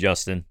ask you,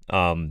 Justin.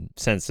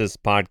 Since this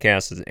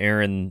podcast is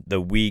airing the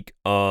week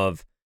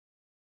of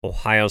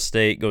Ohio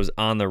State goes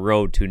on the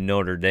road to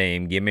Notre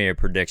Dame, give me a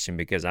prediction,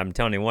 because I'm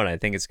telling you what, I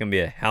think it's going to be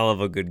a hell of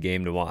a good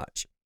game to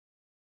watch.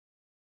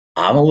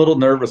 I'm a little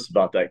nervous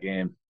about that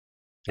game.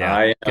 Yeah,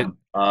 I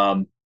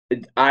am.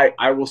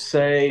 I will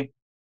say,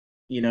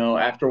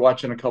 after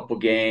watching a couple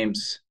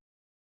games,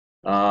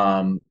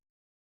 I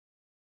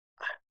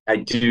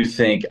do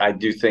think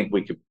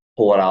we could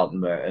pull it out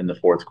in the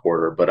fourth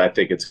quarter, but I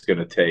think it's going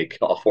to take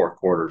all four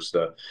quarters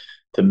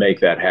to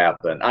make that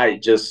happen.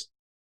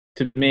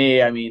 To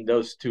me, I mean,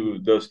 those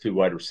two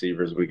wide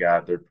receivers we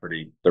got, they're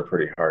pretty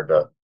hard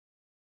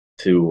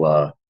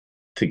to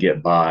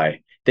get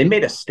by. They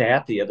made a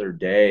stat the other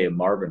day,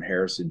 Marvin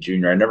Harrison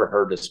Jr. I never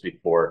heard this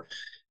before.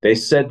 They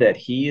said that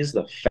he's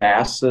the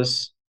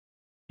fastest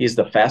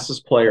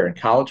player in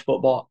college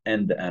football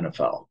and the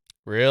NFL.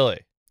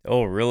 Really?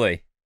 Oh,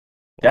 really?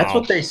 That's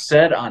what they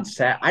said on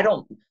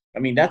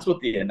that's what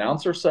the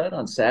announcer said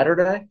on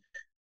Saturday.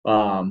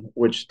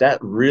 Which that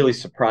really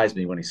surprised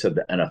me when he said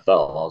the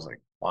NFL. I was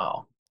like,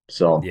 wow.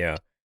 So yeah,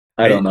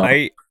 I don't know.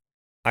 I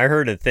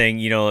heard a thing,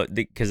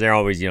 because they're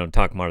always,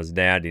 talking about his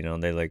dad.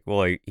 They're like,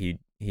 well, he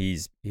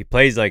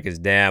plays like his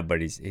dad, but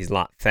he's a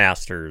lot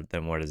faster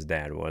than what his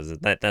dad was.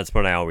 That's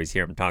what I always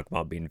hear him talk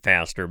about, being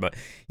faster. But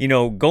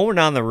going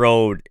on the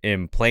road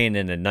and playing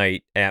in a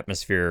night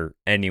atmosphere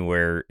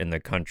anywhere in the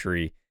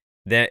country,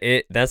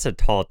 that's a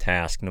tall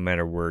task no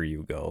matter where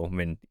you go. I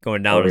mean,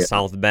 going down to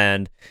South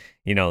Bend,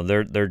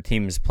 their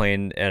team's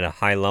playing at a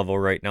high level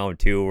right now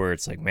too, where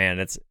it's like, man,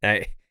 it's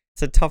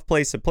a tough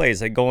place to play.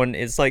 It's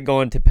like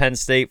going to Penn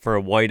State for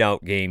a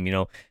whiteout game.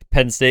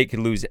 Penn State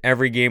could lose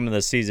every game of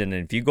the season,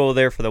 and if you go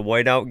there for the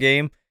whiteout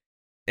game,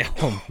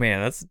 oh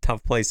man, that's a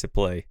tough place to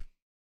play.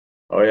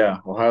 Oh yeah,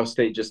 Ohio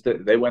State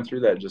they went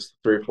through that just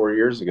 3 or 4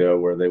 years ago,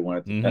 where they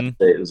went to Penn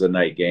State. It was a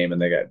night game and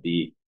they got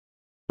beat.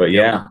 But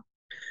yeah,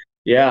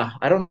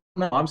 I don't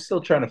know. I'm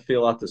still trying to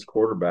feel out this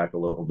quarterback a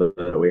little bit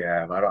that we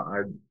have.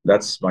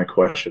 That's my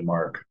question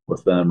mark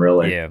with them,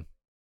 really.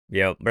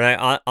 Yeah.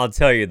 But I'll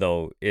tell you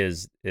though,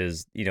 is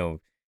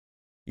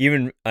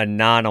even a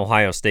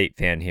non-Ohio State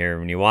fan here,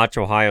 when you watch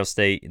Ohio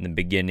State in the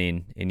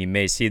beginning and you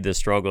may see the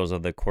struggles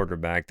of the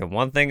quarterback, the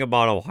one thing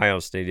about Ohio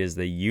State is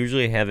they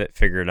usually have it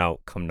figured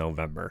out come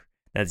November.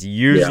 That's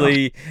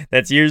usually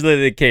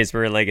the case,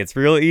 where like it's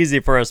real easy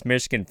for us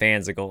Michigan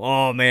fans to go,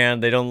 oh man,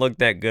 they don't look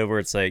that good, where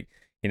it's like,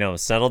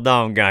 settle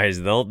down,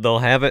 guys. They'll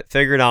have it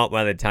figured out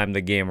by the time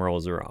the game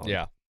rolls around.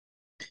 Yeah.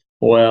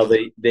 Well,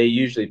 they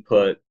usually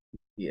put,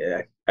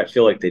 I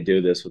feel like they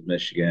do this with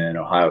Michigan,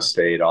 Ohio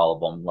State, all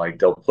of them. Like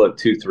they'll put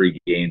 2-3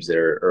 games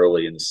there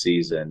early in the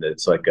season.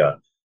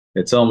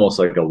 It's almost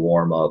like a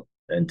warm up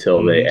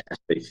until they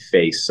actually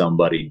face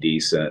somebody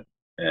decent,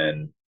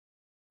 and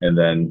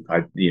then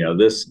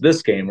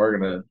this game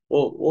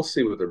we'll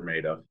see what they're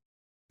made of.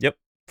 Yep,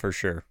 for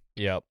sure.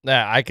 Yep.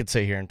 Yeah, I could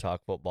sit here and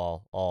talk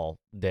football all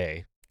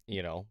day,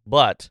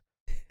 but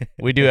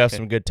we do have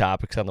some good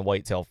topics on the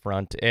whitetail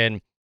front,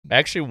 and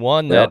actually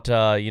one that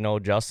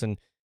Justin,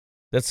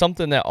 that's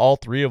something that all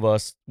three of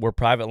us were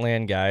private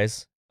land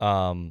guys,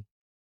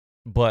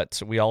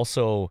 but we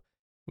also,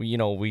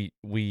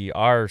 we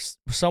are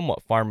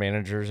somewhat farm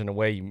managers in a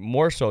way,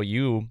 more so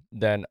you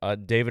than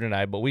David and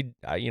I, but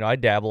I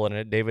dabble in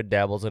it. David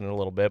dabbles in it a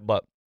little bit,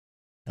 but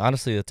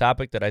honestly, the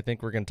topic that I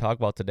think we're going to talk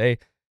about today,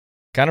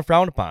 kind of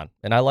frowned upon,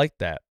 and I like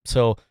that.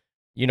 So,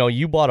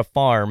 you bought a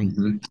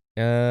farm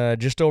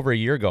just over a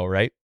year ago,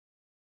 right?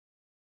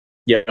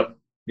 Yep.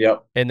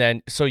 And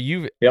then, so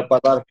I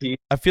bought a piece.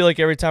 I feel like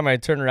every time I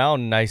turn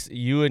around,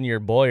 you and your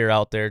boy are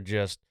out there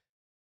just,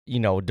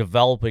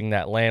 developing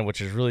that land,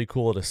 which is really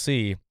cool to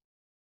see.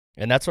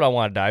 And that's what I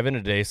want to dive into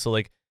today. So,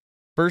 like,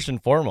 first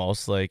and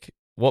foremost, like,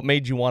 what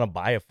made you want to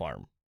buy a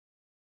farm?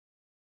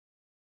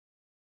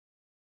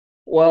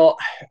 Well,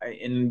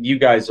 and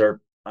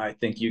I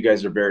think you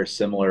guys are very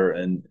similar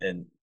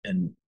in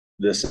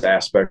this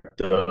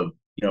aspect of,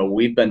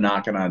 we've been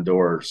knocking on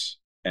doors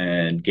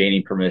and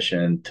gaining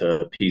permission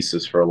to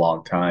pieces for a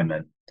long time,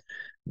 and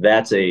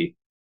that's an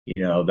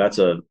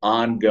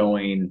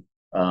ongoing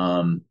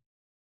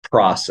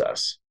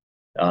process,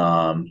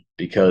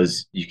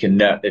 because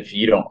if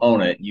you don't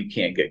own it, you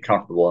can't get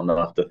comfortable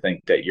enough to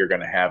think that you're going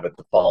to have it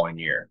the following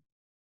year.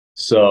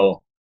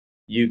 So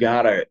you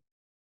gotta,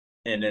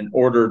 and in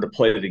order to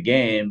play the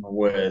game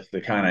with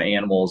the kind of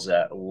animals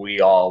that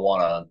we all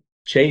want to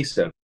chase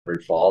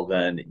every fall,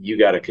 then you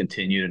got to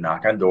continue to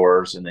knock on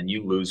doors, and then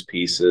you lose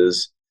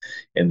pieces,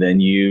 and then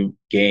you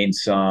gain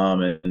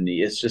some, and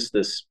it's just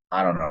this,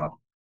 I don't know.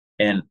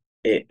 And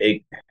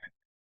it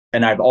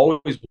and I've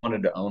always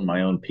wanted to own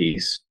my own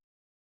piece,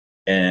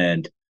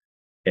 and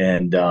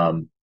and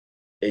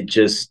it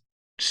just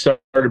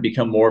started to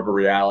become more of a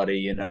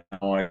reality.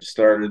 I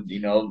started,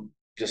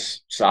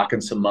 just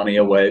socking some money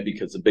away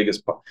because the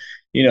biggest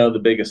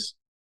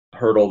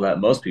hurdle that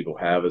most people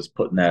have is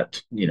putting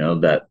that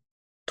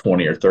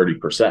 20 or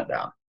 30%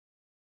 down.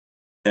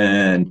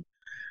 And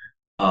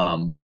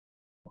um,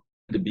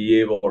 to be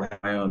able to have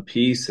my own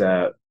piece,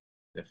 that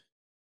if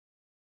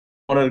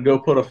I wanted to go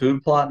put a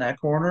food plot in that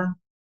corner,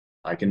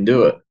 I can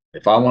do it.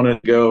 If I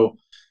wanted to go,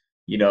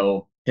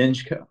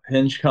 hinge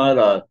cut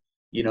a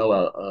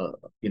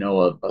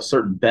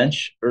certain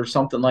bench or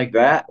something like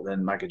that,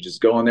 then I could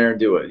just go in there and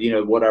do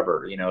it.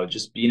 Whatever.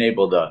 Just being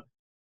able to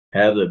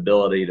have the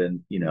ability to,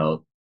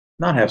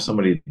 not have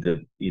somebody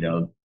that,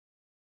 yeah,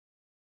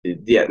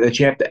 that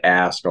you have to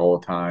ask all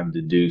the time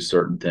to do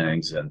certain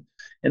things. And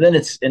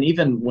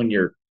even when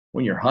you're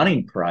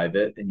hunting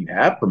private and you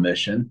have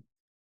permission,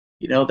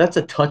 that's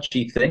a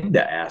touchy thing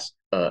to ask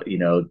a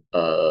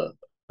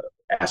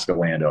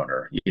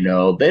landowner.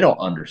 They don't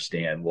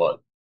understand what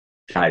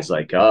guys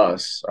like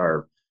us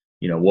are,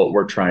 what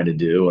we're trying to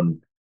do,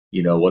 and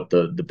what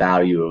the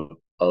value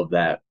of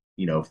that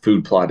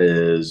food plot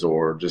is,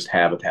 or just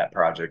habitat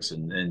projects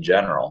in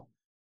general.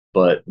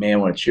 But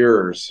man, when it's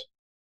yours,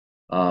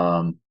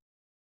 um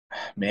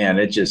man,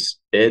 that gets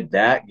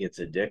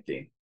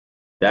addicting.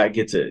 That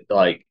gets it.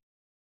 Like,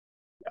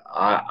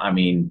 I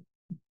mean,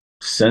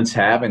 since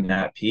having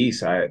that piece,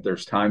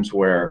 there's times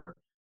where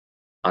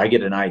I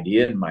get an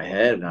idea in my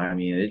head, and I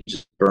mean, it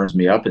just burns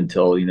me up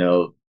until,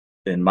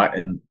 and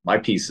my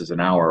piece is an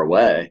hour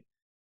away.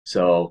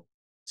 So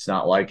it's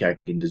not like I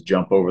can just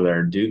jump over there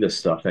and do this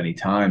stuff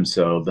anytime.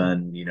 So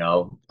then,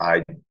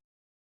 I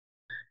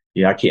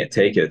can't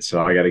take it.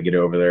 So I got to get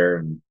over there,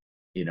 and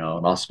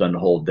I'll spend the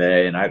whole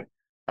day. And I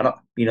don't,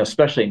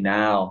 especially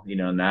now,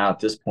 now at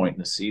this point in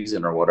the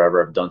season or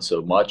whatever, I've done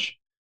so much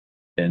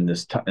in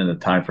the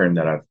time frame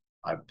that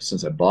I've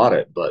since I bought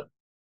it. But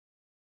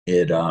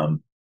it, now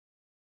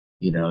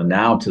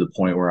to the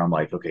point where I'm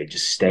like, okay,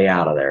 just stay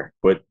out of there.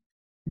 Quit.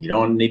 You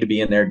don't need to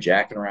be in there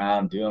jacking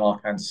around, doing all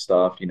kinds of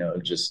stuff.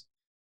 Just,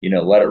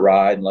 let it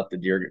ride and let the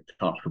deer get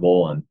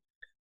comfortable. And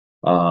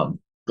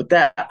but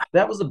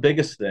that was the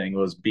biggest thing,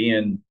 was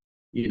being,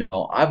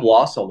 I've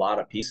lost a lot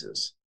of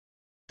pieces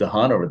to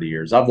hunt over the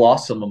years. I've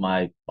lost some of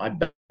my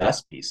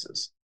best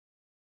pieces.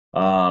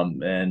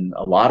 And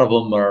a lot of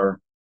them are,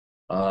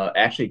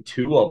 actually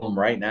two of them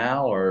right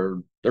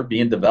now they're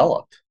being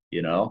developed.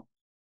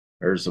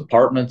 There's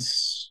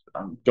apartments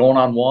going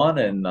on one,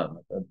 and a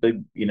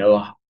big,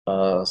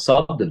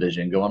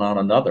 subdivision going on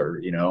another,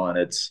 and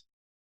it's,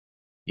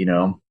 you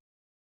know,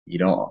 you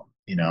don't,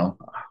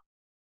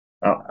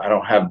 I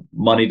don't have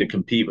money to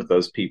compete with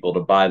those people to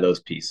buy those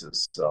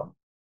pieces. So,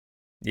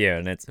 Yeah,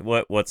 and it's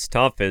what's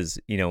tough is,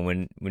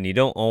 when you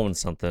don't own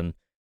something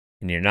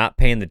and you're not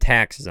paying the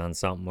taxes on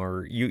something,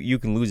 or you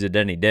can lose it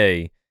any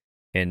day,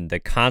 and the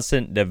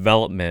constant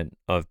development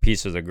of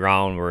pieces of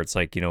ground where it's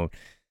like,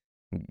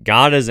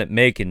 God isn't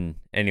making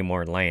any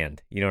more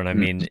land. You know what I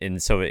mean?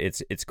 And so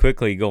it's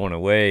quickly going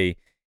away.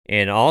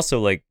 And also,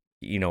 like,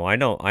 I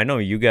know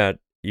you got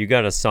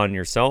a son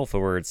yourself,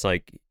 where it's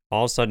like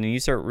all of a sudden you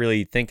start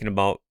really thinking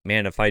about,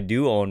 man, if I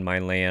do own my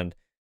land,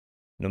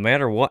 no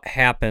matter what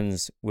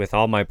happens with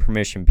all my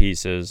permission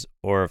pieces,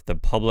 or if the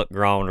public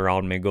ground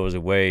around me goes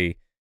away,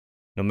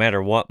 no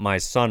matter what, my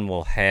son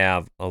will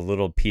have a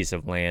little piece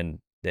of land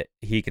that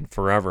he can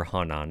forever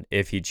hunt on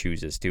if he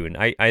chooses to. And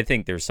I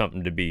think there's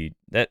something to be,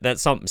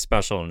 that's something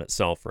special in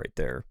itself right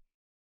there.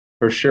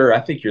 for sure, I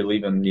think you're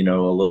leaving,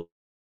 a little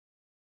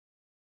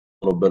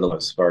bit of,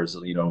 as far as,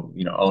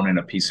 owning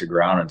a piece of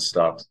ground and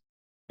stuff.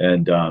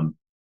 And I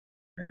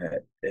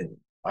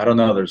don't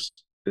know.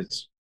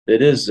 It's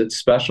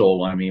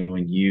special. I mean,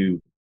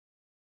 when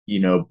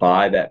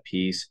buy that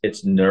piece,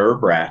 it's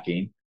nerve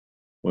wracking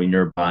when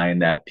you're buying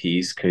that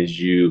piece, because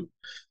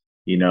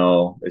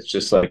it's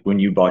just like when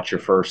you bought your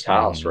first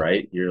house,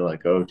 right? You're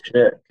like, oh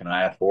shit, can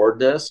I afford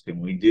this? Can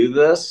we do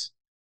this?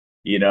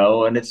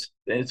 And it's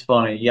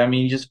funny. Yeah, I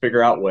mean, you just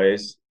figure out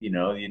ways.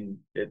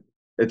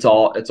 It's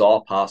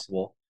all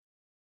possible.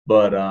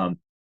 But I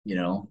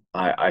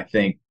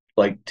think,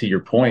 like, to your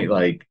point,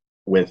 like,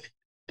 with,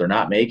 they're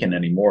not making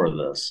any more of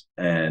this,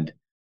 and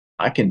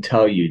I can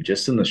tell you,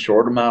 just in the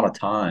short amount of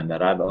time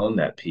that I've owned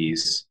that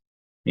piece,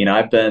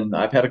 I've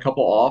had a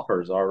couple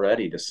offers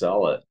already to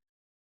sell it.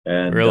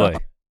 And Really?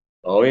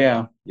 oh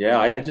yeah,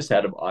 I just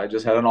had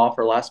an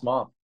offer last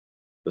month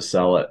to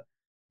sell it,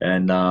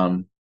 and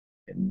I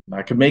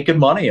could make good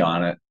money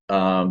on it.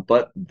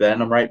 But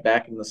then I'm right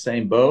back in the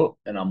same boat,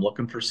 and I'm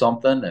looking for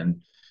something.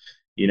 And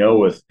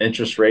with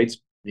interest rates,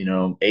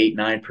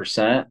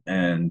 8-9%,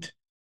 and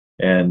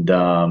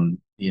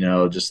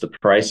just the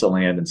price of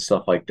land and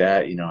stuff like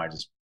that,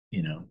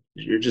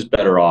 you're just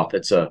better off.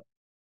 You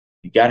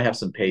got to have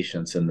some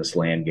patience in this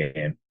land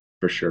game,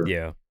 for sure.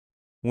 Yeah.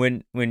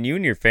 When you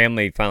and your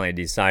family finally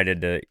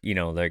decided to,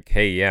 like,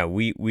 hey, yeah,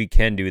 we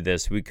can do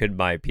this, we could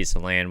buy a piece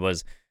of land,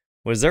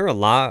 Was there a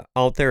lot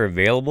out there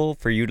available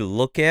for you to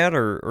look at,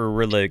 or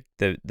were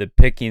the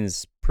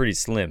pickings pretty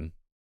slim?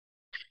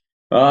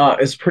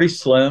 It's pretty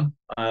slim.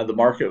 The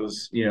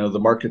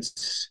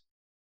market's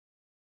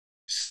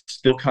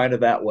still kind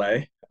of that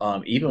way.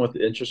 Even with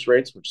the interest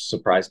rates, which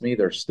surprised me,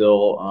 I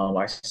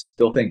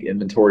still think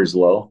inventory is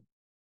low.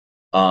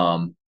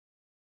 Um,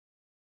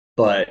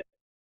 but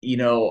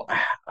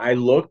I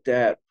looked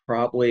at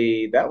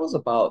that was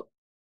about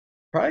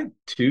probably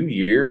 2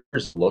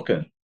 years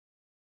looking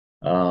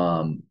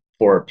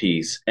for a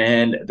piece,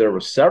 and there were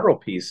several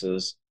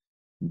pieces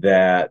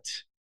that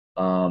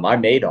I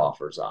made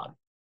offers on.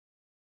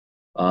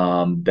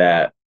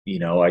 That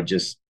I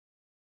just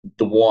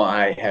the one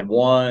I had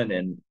one,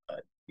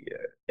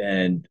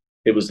 and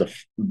it was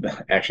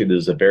actually this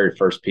was the very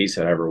first piece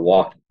that I ever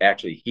walked.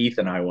 Actually, Heath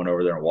and I went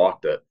over there and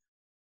walked it,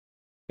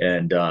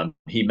 and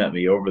he met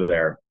me over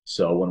there.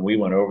 So when we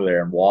went over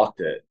there and walked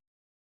it,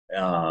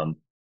 um,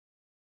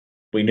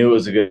 we knew it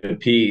was a good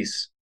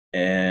piece,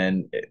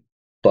 and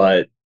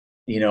but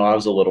I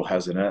was a little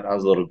hesitant. I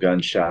was a little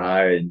gun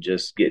shy and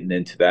just getting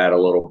into that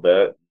a little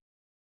bit,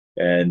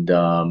 and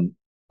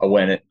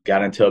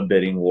got into a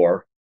bidding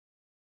war.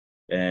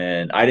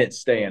 And I didn't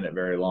stay in it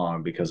very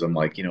long because I'm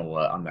like, you know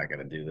what, I'm not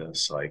going to do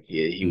this. Like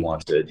he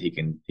wants it, he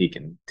can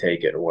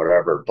take it or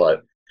whatever.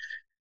 But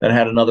then I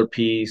had another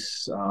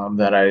piece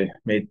that I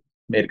made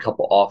a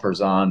couple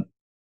offers on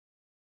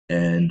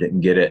and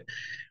didn't get it.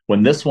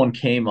 When this one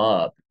came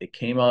up, it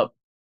came up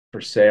for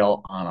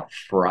sale on a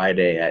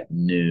Friday at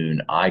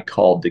noon. I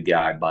called the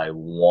guy by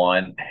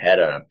one, had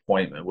an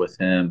appointment with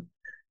him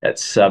at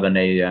 7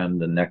 a.m.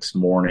 the next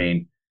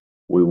morning.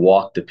 We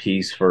walked the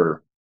piece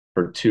for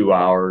 2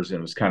 hours, and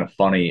it was kind of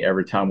funny.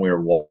 Every time we were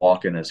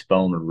walking, his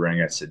phone would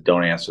ring. I said,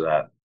 "Don't answer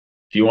that.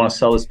 If you want to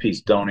sell this piece,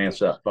 don't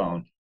answer that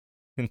phone."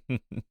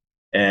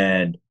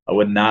 And I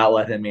would not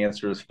let him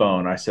answer his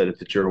phone. I said,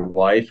 "If it's your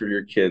wife or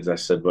your kids," I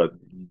said, "but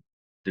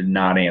they're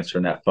not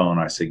answering that phone."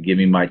 I said, "Give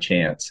me my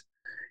chance."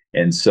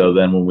 And so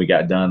then when we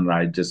got done,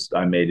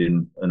 I made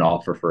him an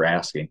offer for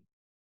asking.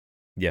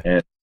 Yeah.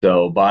 And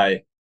so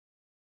by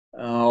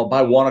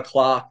 1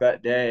 o'clock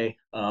that day,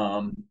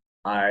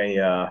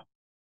 I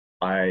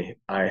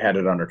had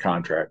it under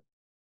contract.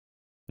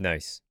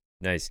 Nice.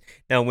 Nice.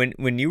 Now,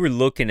 when you were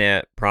looking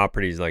at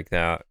properties like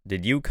that,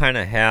 did you kind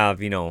of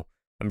have,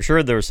 I'm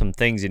sure there were some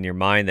things in your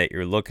mind that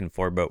you're looking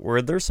for, but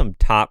were there some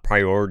top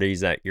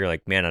priorities that you're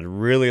like, man, I'd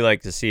really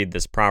like to see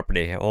this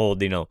property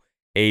hold,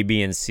 A,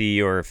 B, and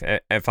C, or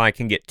if I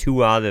can get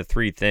two out of the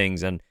three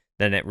things, and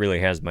then it really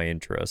has my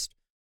interest.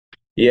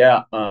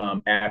 Yeah,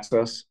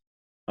 access.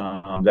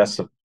 That's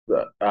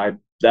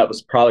that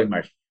was probably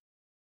my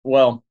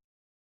well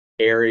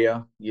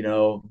area.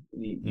 You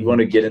want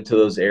to get into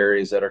those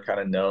areas that are kind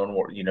of known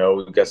where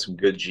we've got some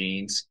good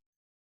genes.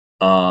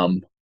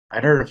 I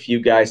heard a few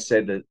guys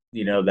say that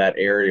that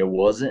area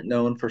wasn't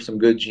known for some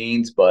good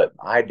genes, but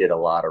I did a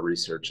lot of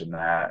research in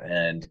that,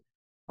 and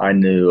I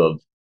knew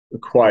of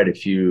quite a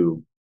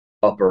few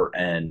upper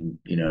end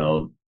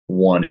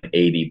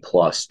 180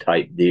 plus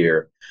type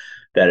deer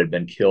that had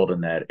been killed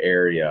in that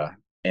area.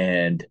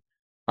 And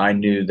I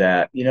knew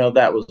that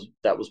that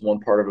was one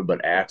part of it.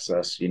 But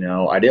access,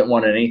 I didn't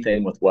want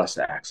anything with west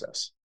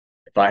access.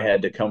 If I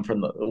had to come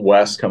from the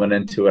west coming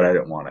into it, I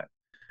didn't want it.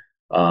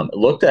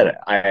 Looked at it.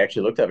 I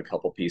actually looked at a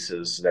couple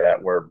pieces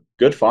that were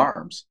good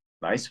farms,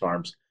 nice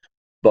farms,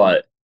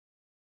 but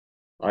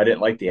I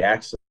didn't like the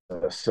access.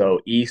 So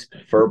east,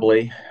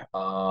 preferably,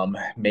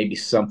 maybe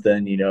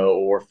something,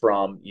 or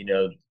from,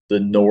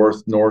 the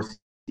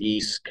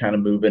northeast, kind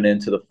of moving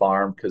into the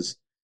farm. Because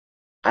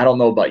I don't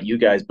know about you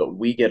guys, but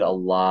we get a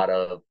lot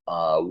of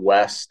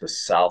west, the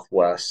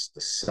southwest,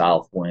 the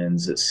south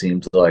winds. It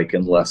seems like,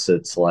 unless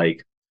it's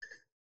like,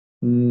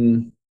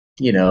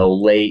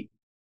 late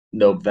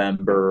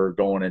November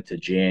going into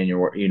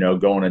January,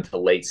 going into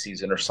late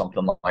season or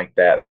something like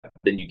that,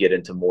 then you get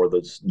into more of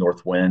those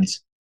north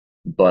winds.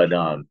 But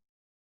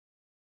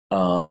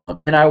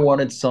and I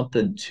wanted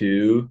something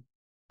too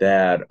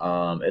that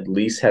at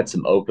least had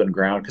some open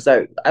ground, because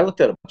I looked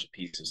at a bunch of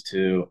pieces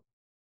too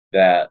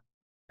that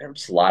there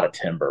was a lot of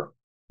timber.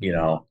 It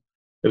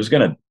was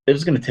gonna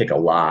take a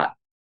lot.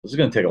 It was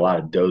gonna take a lot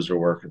of dozer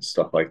work and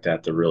stuff like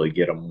that to really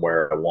get them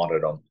where I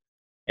wanted them.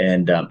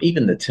 And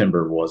even the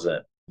timber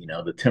wasn't.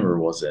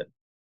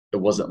 It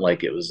wasn't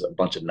like it was a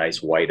bunch of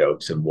nice white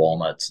oaks and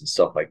walnuts and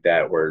stuff like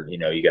that, where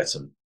you got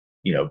some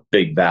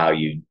big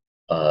value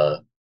uh,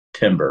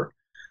 timber.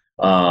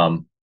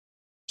 Um,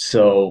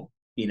 so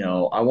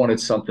I wanted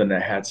something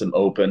that had some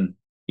open.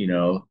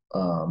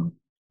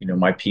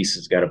 My piece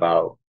has got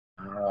about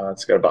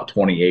it's got about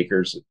 20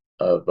 acres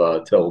of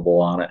tillable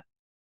on it.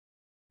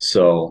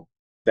 So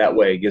that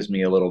way it gives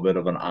me a little bit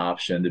of an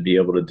option to be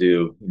able to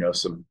do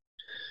some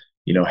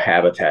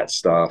habitat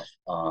stuff,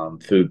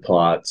 food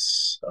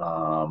plots.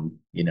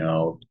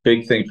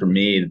 Big thing for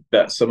me,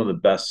 that some of the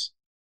best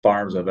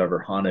farms I've ever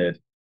hunted.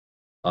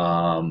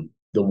 The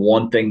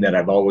one thing that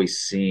I've always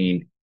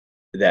seen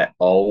that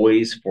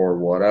always, for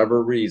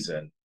whatever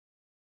reason,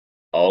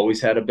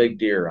 always had a big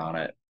deer on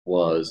it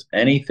was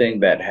anything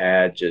that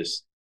had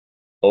just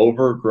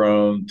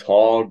overgrown,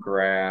 tall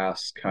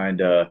grass,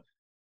 kind of,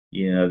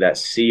 that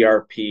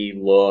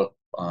CRP look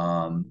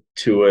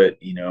to it.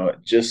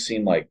 It just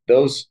seemed like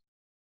those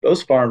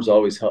farms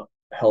always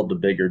held the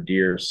bigger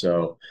deer.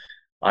 So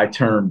I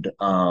turned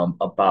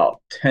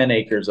about 10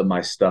 acres of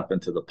my stuff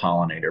into the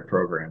pollinator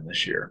program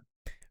this year.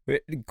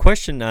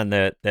 Question on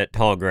that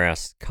tall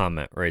grass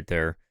comment right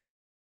there.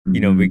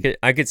 Mhm.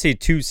 I could see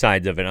two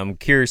sides of it. I'm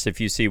curious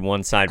if you see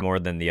one side more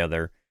than the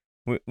other.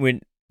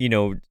 When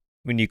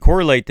when you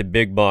correlate the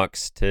big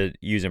bucks to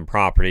using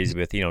properties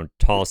with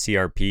tall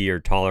CRP or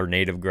taller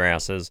native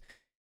grasses,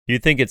 do you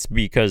think it's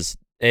because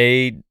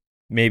maybe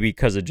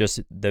because of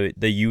just the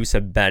use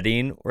of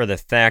bedding, or the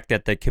fact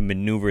that they can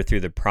maneuver through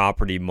the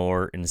property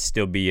more and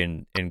still be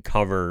in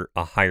cover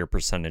a higher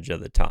percentage of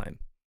the time?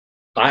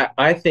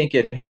 I think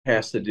it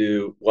has to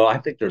do, well, I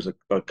think there's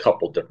a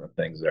couple different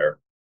things there.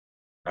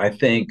 I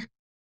think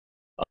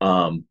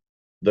um,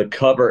 the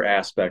cover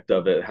aspect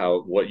of it,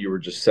 how what you were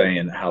just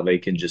saying, how they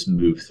can just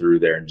move through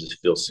there and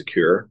just feel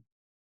secure.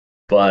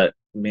 But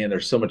man,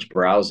 there's so much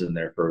browse in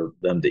there for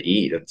them to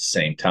eat at the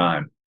same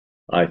time.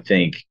 I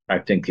think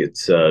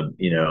it's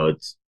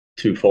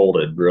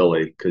two-folded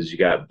really, because you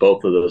got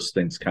both of those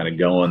things kind of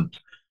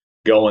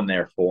going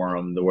there for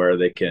them, to where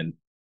they can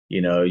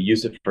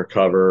use it for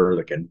cover.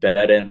 They can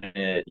bed in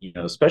it,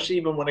 especially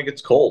even when it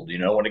gets cold.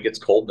 When it gets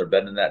cold, they're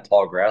bedding in that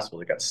tall grass.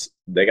 Well,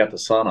 they got the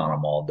sun on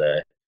them all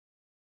day,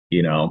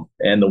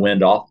 and the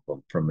wind off of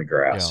them from the Yeah.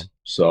 grass.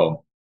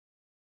 So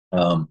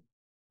um,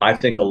 I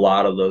think a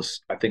lot of those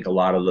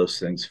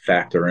things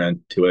factor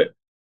into it,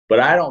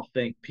 but I don't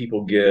think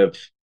people give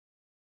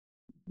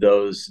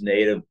those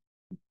native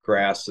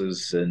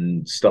grasses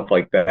and stuff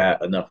like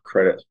that enough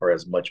credit for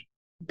as much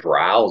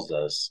browse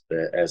as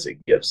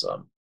it gives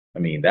them. I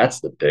mean,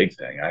 that's the big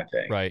thing, I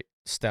think. Right.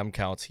 Stem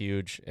count's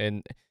huge.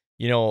 And,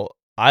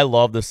 I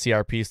love the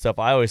CRP stuff.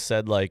 I always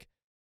said, like,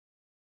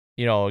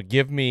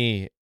 give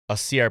me a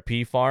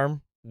CRP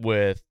farm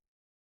with,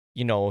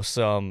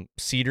 some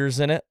cedars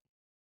in it,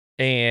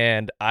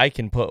 and I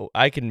can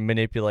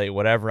manipulate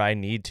whatever I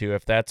need to,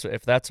 if that's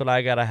what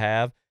I gotta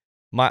have.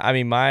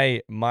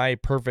 My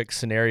perfect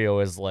scenario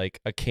is like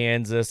a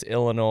Kansas,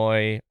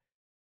 Illinois,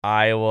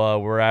 Iowa,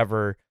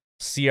 wherever,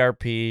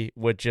 CRP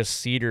with just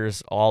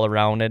cedars all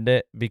around in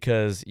it,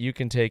 because you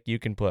can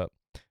put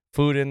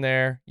food in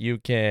there. You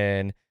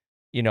can,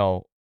 you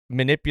know,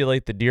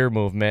 manipulate the deer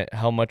movement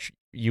how much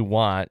you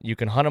want. You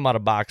can hunt them out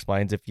of box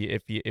blinds if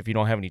you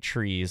don't have any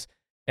trees.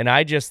 And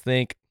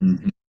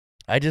Mhm.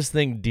 I just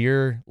think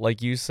deer,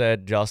 like you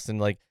said, Justin,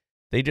 like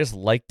they just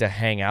like to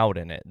hang out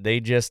in it.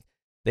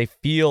 They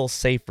feel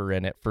safer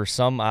in it for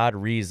some odd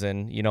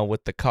reason,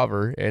 with the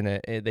cover, and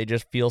they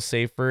just feel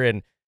safer.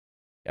 And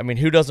I mean,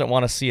 who doesn't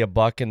want to see a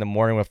buck in the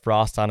morning with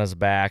frost on his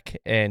back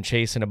and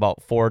chasing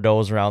about four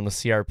does around the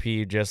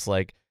CRP, just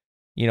like,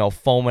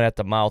 foaming at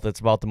the mouth?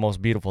 It's about the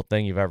most beautiful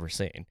thing you've ever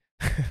seen.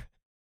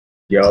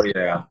 Yeah, oh,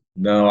 yeah.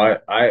 No,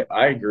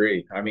 I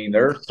agree. I mean,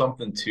 there's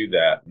something to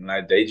that, and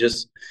I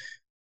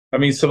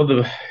mean, some of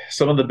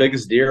the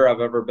biggest deer I've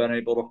ever been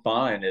able to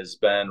find has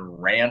been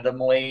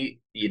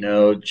randomly,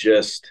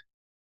 just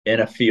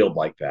in a field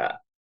like that.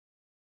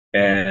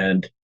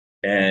 And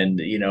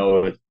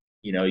if,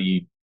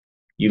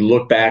 you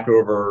look back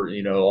over,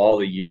 all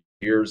the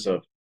years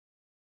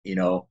you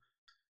know,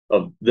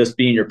 of this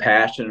being your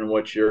passion and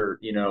what you're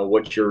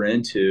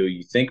into.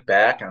 You think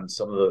back on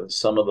some of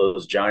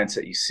those giants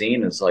that you've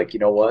seen. It's like, you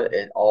know what?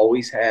 It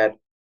always had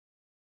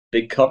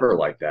big cover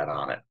like that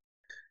on it.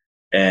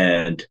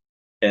 And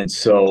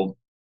so,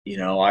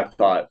 I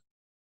thought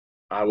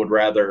I would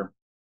rather,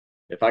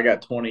 if I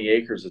got 20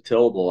 acres of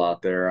tillable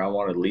out there, I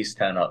want at least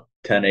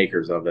 10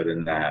 acres of it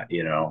in that,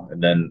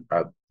 and then,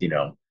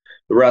 the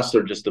rest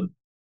are just a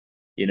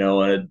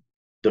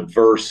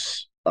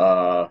diverse,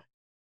 amount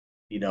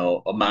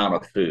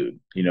of food,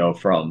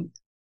 from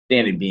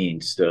standing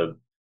beans to,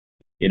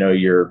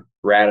 your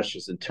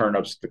radishes and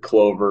turnips to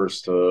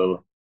clovers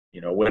to,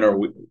 winter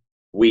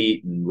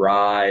wheat and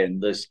rye,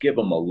 and just give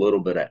them a little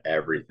bit of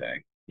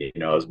everything,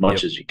 as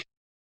much Yep. as you can.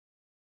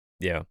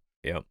 Yeah.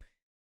 Yeah.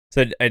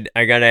 So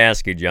I gotta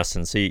ask you,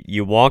 Justin. See,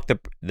 you walked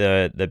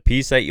the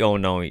piece that you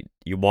own now.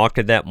 You walked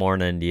it that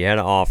morning. You had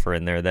an offer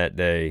in there that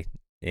day,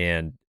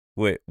 and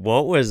what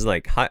was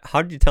like?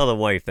 How did you tell the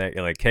wife that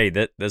you're like, hey,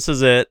 this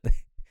is it?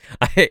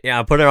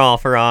 I put an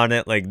offer on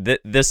it. Like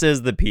this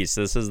is the piece.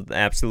 This is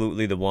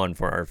absolutely the one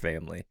for our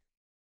family.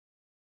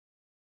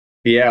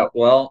 Yeah,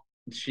 well,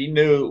 she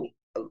knew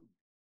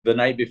the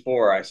night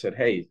before. I said,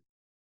 hey,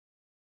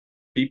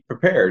 be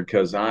prepared,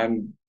 because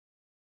I'm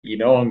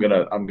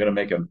gonna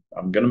make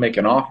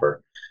an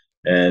offer,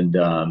 and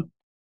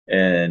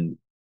and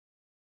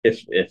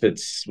if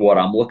it's what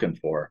I'm looking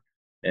for.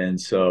 And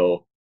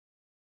so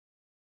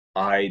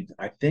I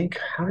think,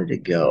 how did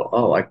it go?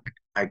 Oh,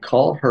 I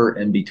called her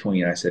in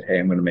between. I said, hey,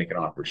 I'm gonna make an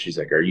offer. She's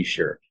like, are you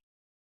sure?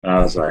 And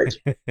I was like,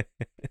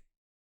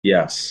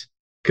 yes.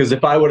 Because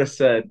if I would have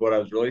said what I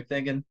was really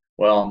thinking,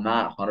 well, I'm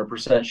not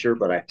 100% sure,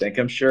 but I think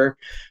I'm sure.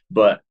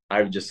 But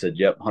I've just said,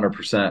 yep,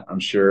 100%, I'm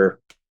sure,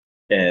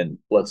 and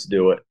let's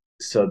do it.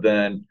 So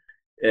then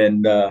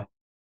and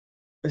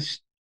sh-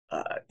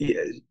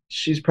 yeah,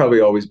 she's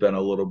probably always been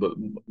a little bit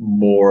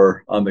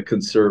more on the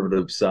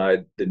conservative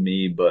side than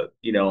me, but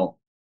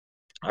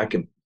I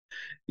can,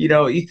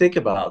 you think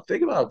about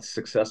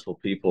successful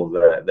people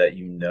that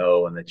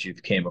and that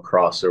you've came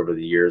across over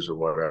the years or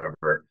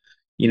whatever.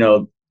 You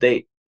know,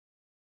 they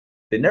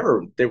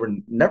were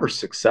never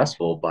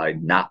successful by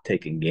not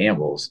taking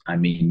gambles. I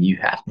mean, you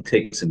have to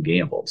take some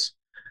gambles.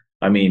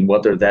 I mean,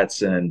 whether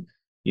that's in,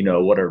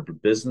 whatever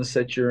business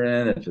that you're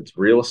in, if it's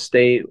real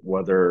estate,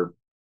 whether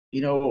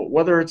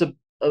it's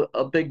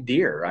a big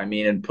deer. I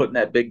mean, and putting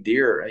that big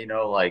deer, I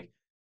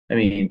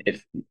mean,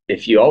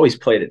 if you always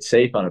played it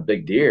safe on a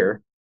big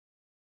deer,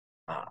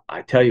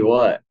 I tell you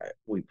what,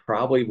 we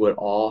probably would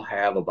all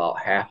have about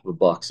half the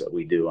bucks that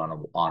we do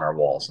on our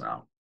walls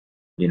now.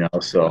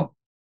 So,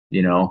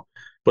 you know,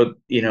 but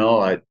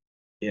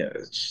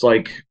it's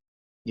like,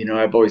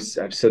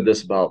 I've said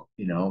this about,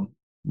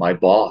 my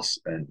boss,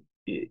 and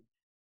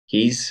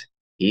he's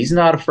he's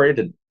not afraid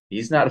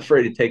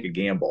to take a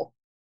gamble,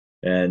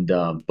 and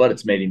but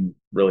it's made him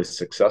really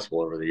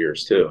successful over the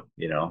years too.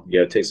 You got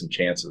to take some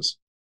chances.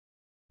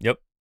 Yep,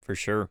 for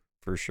sure,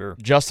 for sure.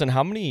 Justin,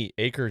 how many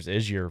acres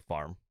is your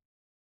farm?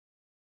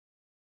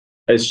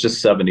 It's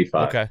just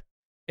 75. Okay.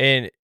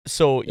 And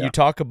so Yeah. you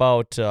talk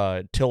about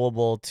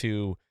tillable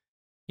to,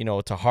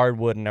 to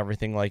hardwood and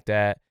everything like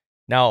that.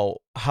 Now,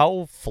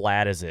 how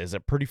flat is it? Is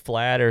it pretty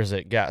flat, or has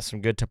it got some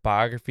good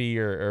topography,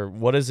 or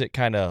what is it?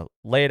 Kind of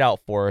lay it out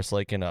for us,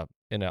 like in an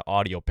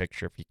audio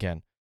picture, if you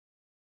can.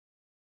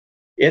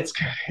 It's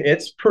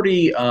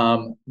pretty.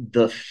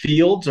 The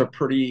fields are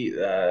pretty.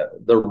 They're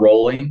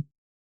rolling.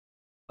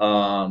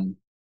 Um,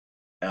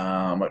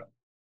 a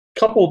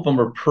couple of them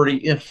are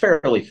pretty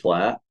fairly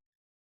flat.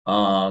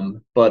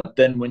 But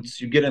then once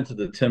you get into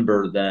the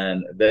timber,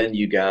 then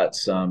you got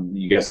some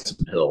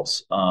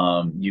hills.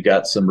 You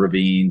got some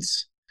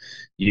ravines.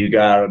 You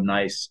got a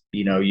nice,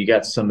 you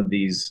got some of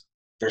these.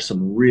 There's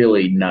some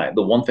really nice.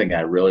 The one thing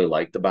I really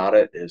liked about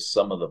it is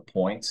some of the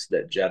points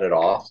that jetted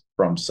off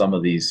from some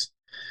of these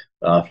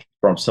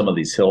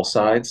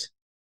hillsides.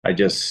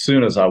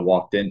 Soon as I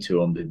walked into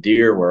them, the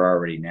deer were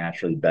already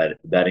naturally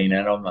bedding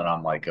in them, and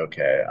I'm like,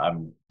 okay,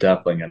 I'm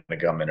definitely going to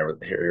come in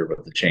here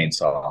with the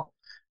chainsaw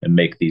and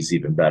make these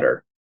even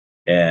better.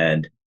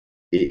 And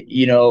the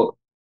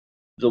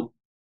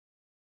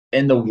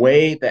the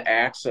way the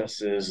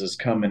access is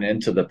coming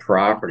into the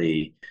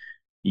property,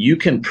 you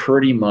can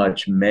pretty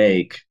much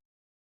make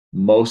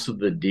most of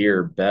the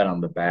deer bed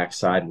on the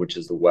backside, which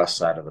is the west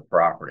side of the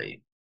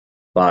property,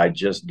 by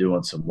just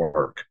doing some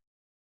work.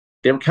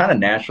 They were kind of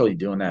naturally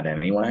doing that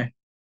anyway.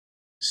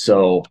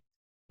 So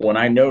when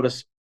I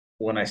noticed,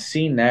 when I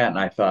seen that, and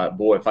I thought,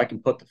 boy, if I can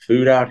put the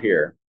food out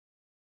here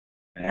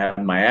and have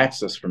my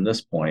access from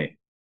this point,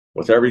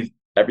 with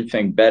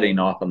everything bedding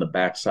off on the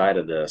backside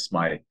of this,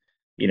 my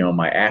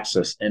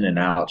access in and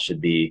out should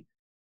be,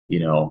 you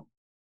know,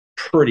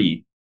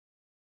 pretty,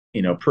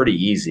 pretty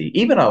easy.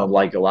 Even on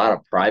like a lot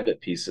of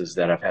private pieces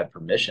that I've had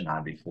permission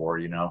on before,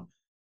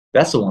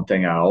 that's the one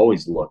thing I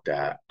always looked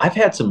at. I've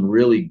had some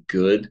really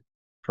good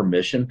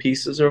permission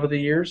pieces over the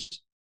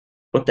years,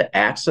 but the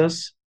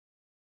access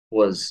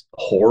was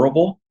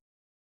horrible,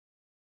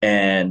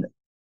 and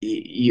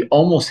you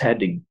almost had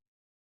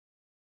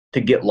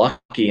to get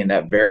lucky, and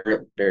that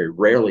very very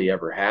rarely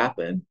ever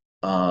happened,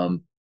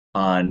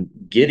 on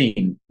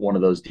getting one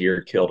of those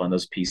deer killed on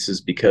those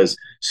pieces, because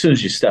as soon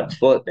as you stepped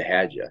foot, they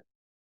had you.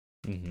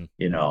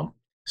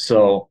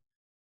 So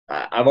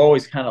I've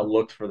always kind of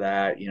looked for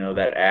that.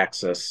 That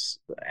access,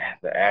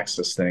 the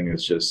access thing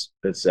is just,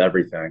 it's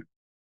everything.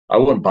 I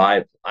would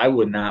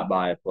not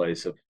buy a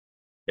place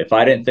if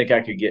I didn't think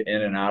I could get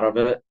in and out of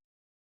it,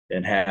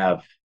 and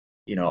have,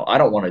 I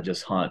don't want to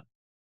just hunt,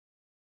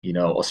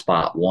 a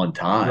spot one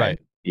time. Right.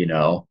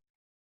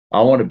 I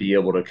want to be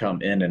able to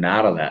come in and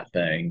out of that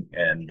thing,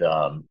 and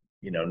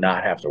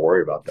not have to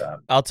worry about that.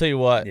 I'll tell you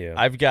what, Yeah.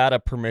 I've got a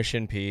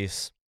permission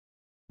piece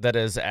that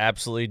is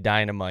absolutely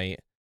dynamite,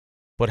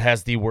 but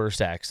has the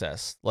worst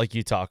access, like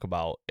you talk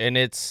about. And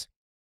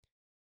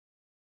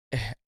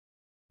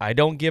I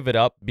don't give it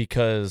up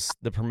because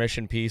the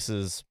permission piece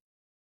is,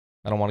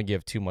 I don't want to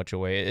give too much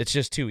away. It's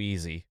just too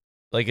easy.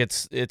 Like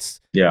it's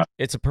Yeah.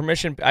 it's a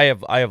permission. I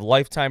have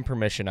lifetime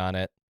permission on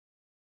it,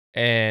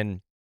 and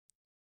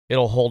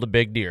it'll hold a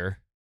big deer,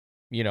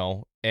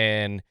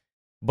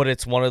 but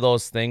it's one of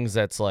those things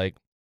that's like,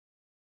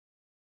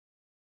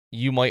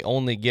 you might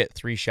only get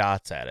 3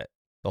 shots at it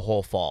the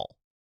whole fall.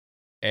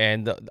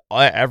 And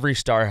every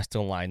star has to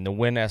align. The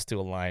wind has to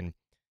align.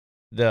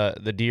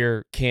 The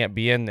deer can't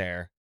be in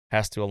there,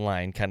 has to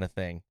align, kind of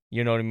thing.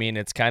 You know what I mean?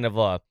 It's kind of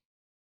a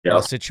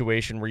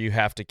situation where you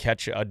have to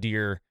catch a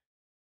deer,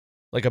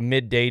 like a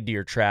midday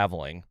deer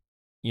traveling.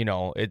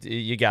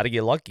 You got to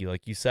get lucky,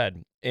 like you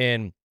said.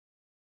 And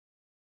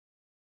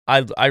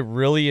I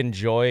really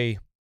enjoy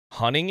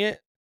hunting it,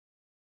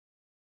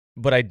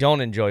 but I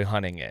don't enjoy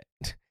hunting it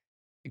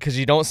because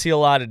you don't see a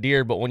lot of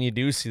deer. But when you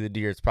do see the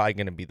deer, it's probably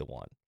going to be the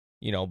one.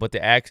 But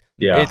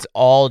it's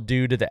all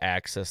due to the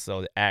access,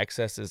 though. The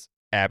access is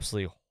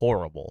absolutely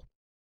horrible.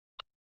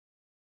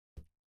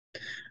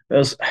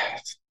 those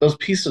those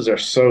pieces are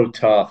so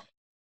tough.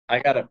 I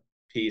got a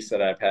piece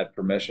that I've had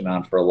permission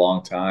on for a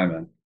long time,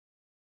 and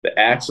the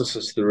axis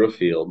is through a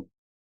field.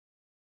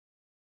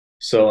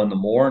 So in the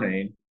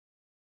morning,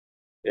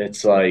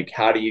 it's like,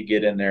 how do you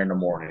get in there in the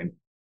morning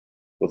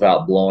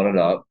without blowing it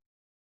up?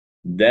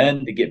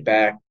 Then to get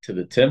back to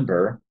the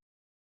timber,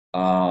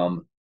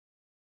 um,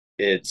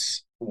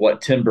 it's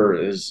what timber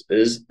is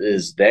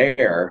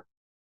there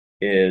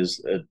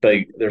is a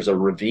big. There's a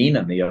ravine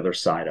on the other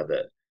side of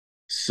it.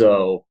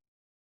 So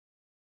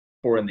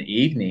for in the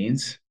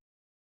evenings,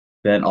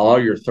 then all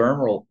your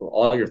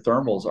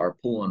thermals are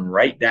pulling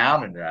right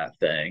down into that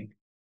thing.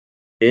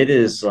 It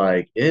is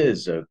a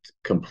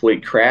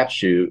complete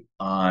crapshoot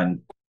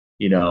on,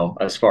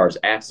 as far as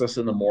access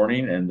in the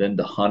morning and then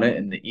to hunt it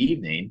in the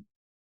evening,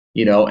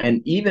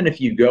 and even if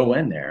you go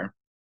in there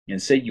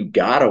and say you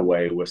got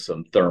away with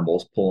some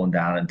thermals pulling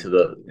down into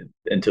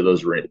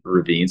those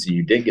ravines and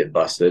you did get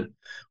busted,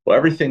 well,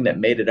 everything that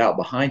made it out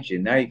behind you,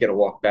 now you got to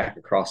walk back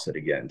across it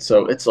again.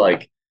 So it's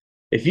like,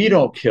 if you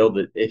don't kill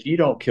the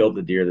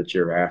deer that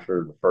you're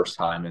after the first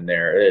time in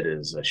there, it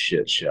is a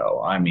shit show.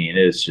 I mean,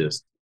 it's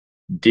just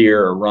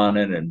deer are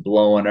running and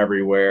blowing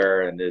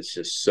everywhere, and it's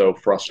just so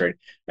frustrating.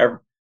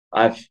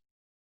 I've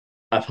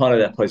I've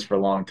hunted that place for a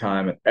long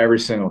time, and every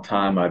single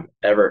time I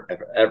ever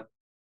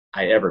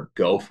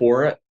go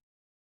for it,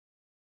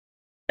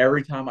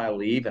 every time I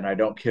leave and I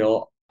don't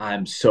kill,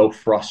 I'm so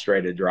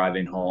frustrated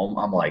driving home.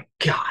 I'm like,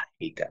 God, I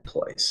hate that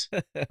place.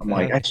 I'm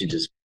like, I should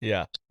just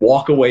Yeah.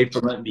 walk away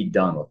from it and be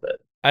done with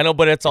it. I know,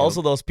 but it's Yep.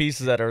 also those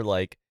pieces that are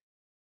like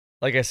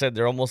I said,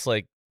 they're almost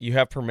like you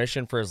have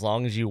permission for as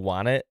long as you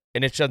want it,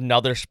 and it's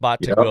another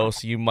spot to Yep. go,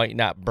 so you might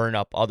not burn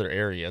up other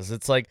areas.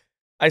 It's like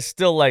I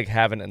still like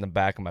having it in the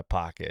back of my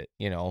pocket,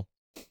 you know?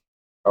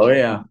 Oh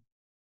yeah.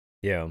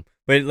 Yeah.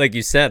 But like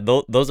you said,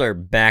 those are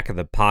back of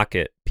the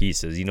pocket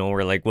pieces,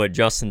 where like what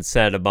Justin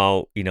said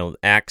about,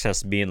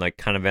 access being like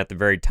kind of at the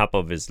very top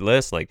of his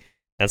list. Like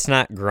that's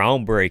not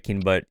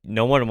groundbreaking, but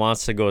no one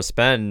wants to go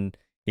spend,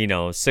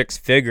 six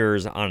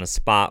figures on a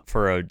spot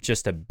for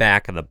just a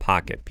back of the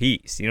pocket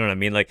piece. You know what I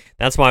mean? Like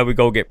that's why we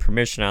go get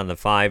permission on the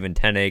 5 and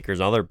 10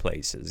 acres other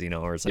places,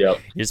 or it's like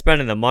Yep. you're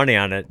spending the money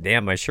on it.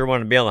 Damn, I sure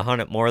want to be able to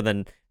hunt it more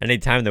than any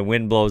time the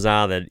wind blows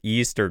out of the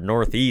east or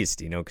northeast,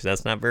 because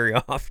that's not very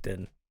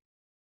often.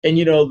 And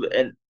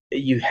and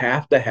you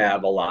have to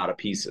have a lot of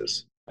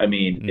pieces. I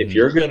mean, if Mhm.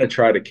 you're going to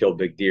try to kill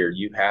big deer,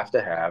 you have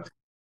to have,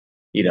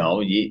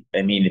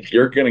 I mean, if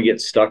you're going to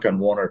get stuck on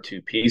one or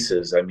two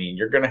pieces, I mean,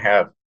 you're going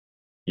to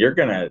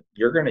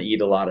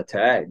eat a lot of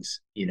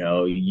tags.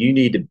 You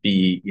need to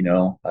be,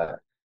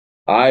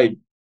 I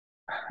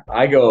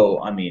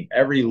I mean,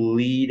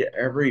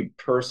 every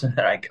person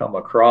that I come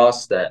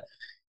across that,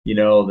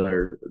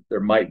 there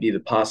might be the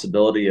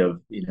possibility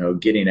of,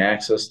 getting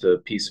access to a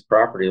piece of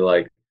property,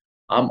 like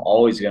I'm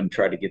always going to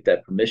try to get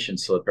that permission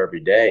slip every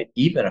day,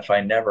 even if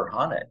I never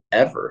hunt it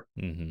ever.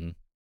 Mm-hmm.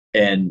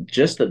 And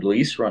just at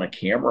least run a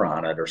camera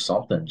on it or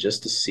something,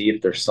 just to see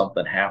if there's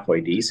something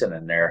halfway decent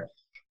in there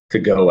to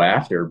go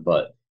after.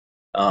 But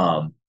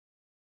um,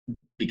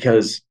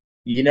 because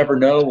you never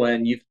know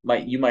when you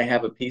might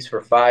have a piece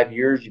for 5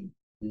 years, you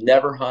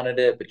never hunted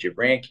it, but you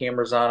ran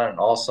cameras on it, and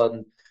all of a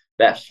sudden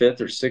that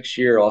fifth or sixth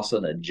year, all of a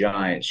sudden a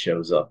giant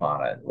shows up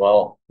on it.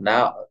 Well,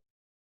 now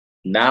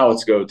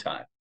it's go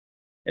time.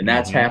 And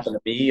that's Mm-hmm. happened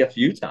to me a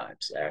few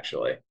times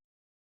actually.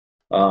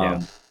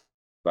 Yeah.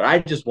 But I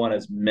just want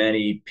as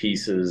many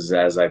pieces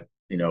as I,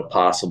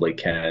 possibly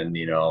can,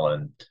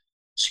 and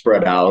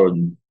spread out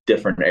in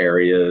different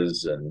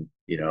areas, and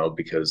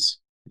because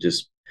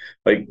just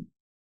like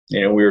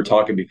we were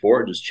talking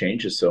before, it just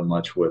changes so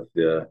much with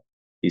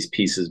these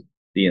pieces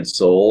being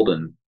sold,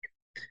 and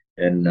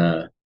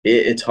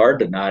it's hard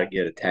to not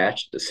get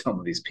attached to some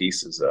of these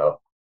pieces though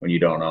when you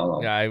don't own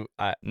them. Yeah,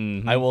 I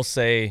Mm-hmm. will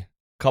say a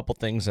couple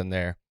things in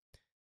there.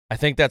 I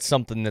think that's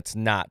something that's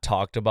not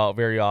talked about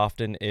very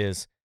often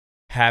is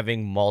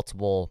having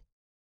multiple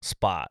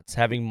spots,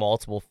 having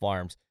multiple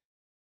farms.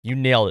 You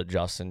nailed it,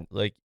 Justin.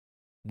 Like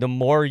the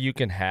more you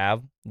can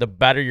have, the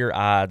better your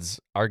odds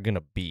are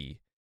gonna be.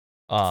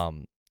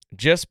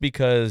 Just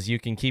because you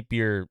can keep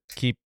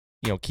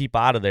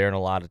out of there in a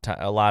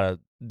lot of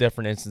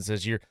different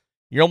instances.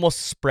 You're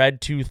almost spread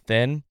too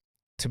thin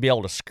to be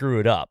able to screw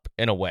it up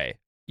in a way,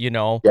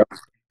 Yep.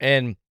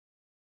 And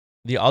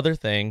the other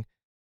thing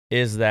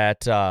is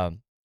that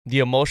the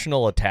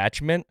emotional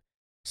attachment.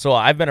 So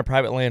I've been a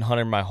private land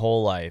hunter my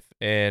whole life,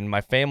 and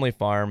my family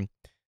farm,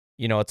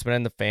 it's been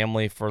in the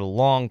family for a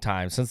long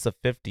time, since the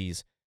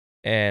 50s.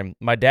 And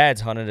my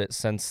dad's hunted it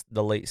since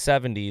the late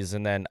 70s,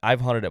 and then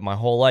I've hunted it my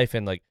whole life.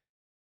 And like,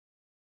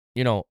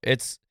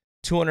 it's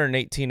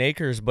 218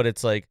 acres, but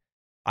it's like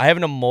I have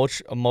an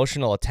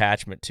emotional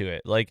attachment to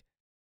it. Like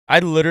I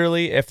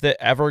literally, if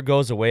that ever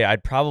goes away,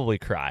 I'd probably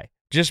cry,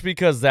 just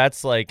because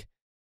that's like,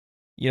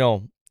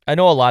 I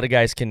know a lot of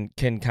guys can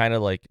kind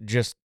of like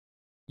just,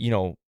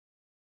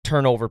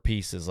 turn over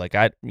pieces. Like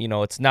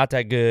it's not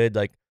that good.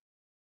 Like,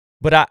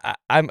 but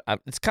I'm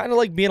it's kind of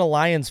like being a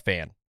Lions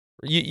fan,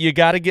 You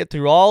got to get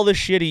through all the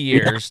shitty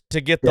years to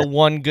get the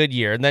one good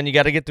year, and then you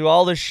got to get through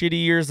all the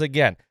shitty years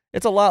again.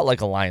 It's a lot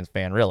like a Lions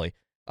fan, really.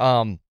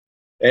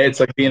 It's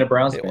like being a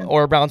Browns fan.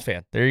 Or a Browns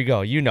fan. There you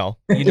go. You know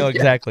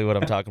exactly what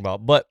I'm talking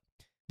about. But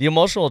the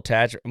emotional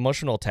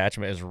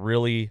attachment is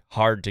really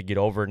hard to get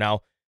over.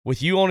 Now,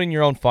 with you owning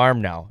your own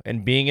farm now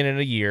and being in it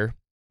a year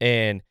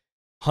and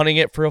hunting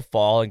it for a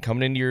fall and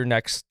coming into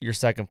your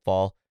second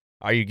fall,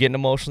 are you getting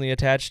emotionally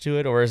attached to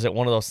it, or is it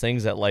one of those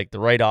things that like the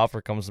right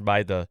offer comes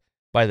by the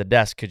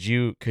desk? Could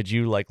you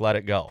like let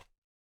it go?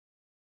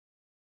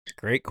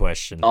 Great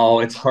question. Oh,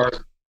 it's hard.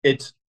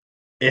 It's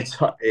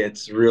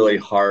really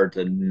hard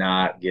to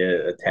not get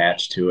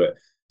attached to it,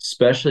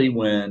 especially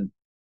when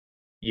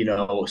you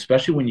go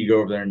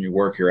over there and you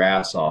work your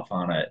ass off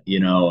on it,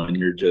 and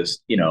you're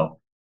just, yeah,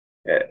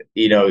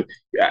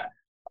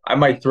 I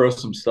might throw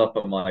some stuff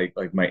on like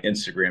my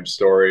Instagram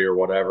story or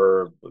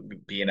whatever,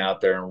 being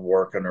out there and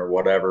working or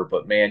whatever.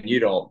 But man, you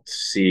don't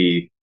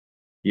see,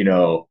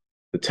 the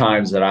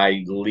times that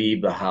I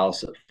leave the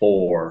house at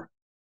 4,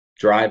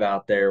 drive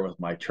out there with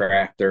my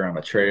tractor and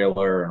a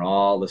trailer and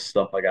all the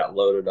stuff I got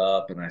loaded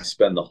up, and I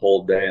spend the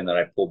whole day, and then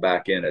I pull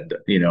back in at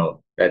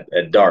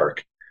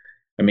dark.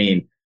 I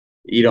mean,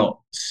 you don't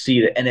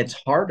see that, and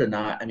it's hard to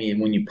not. I mean,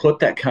 when you put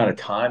that kind of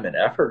time and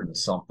effort into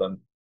something,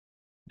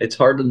 it's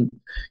hard to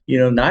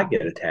not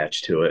get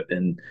attached to it,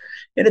 and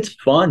it's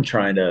fun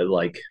trying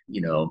to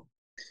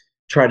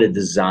try to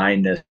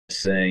design this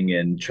thing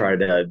and try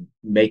to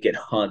make it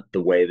hunt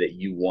the way that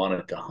you want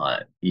it to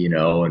hunt,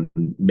 and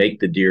make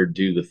the deer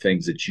do the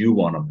things that you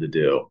want them to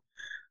do.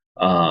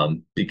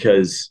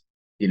 Because,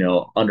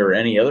 under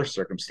any other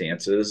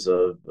circumstances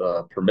of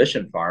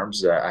permission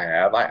farms that I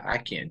have, I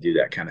can't do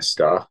that kind of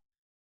stuff.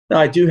 Now,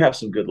 I do have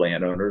some good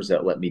landowners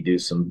that let me do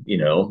some,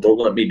 they'll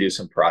let me do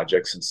some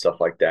projects and stuff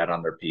like that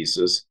on their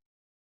pieces.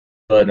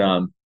 But,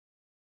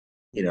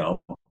 you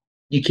know,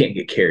 you can't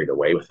get carried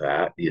away with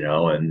that,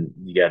 and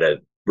you got to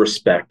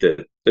respect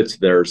it. It's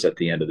theirs at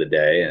the end of the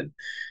day. And,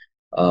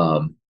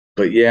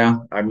 but yeah,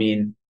 I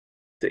mean,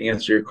 to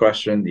answer your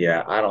question,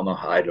 yeah, I don't know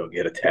how I don't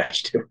get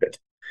attached to it.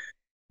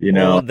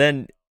 Well,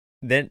 then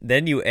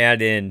you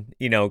add in,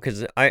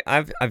 because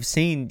I've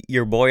seen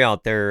your boy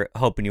out there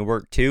helping you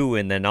work too,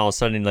 and then all of a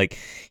sudden, like,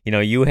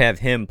 you have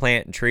him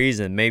planting trees,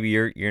 and maybe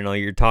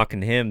you're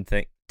talking to him,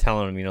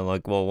 telling him,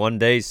 like, well, one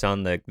day,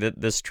 son,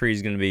 this tree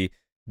is going to be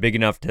big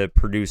enough to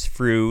produce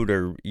fruit,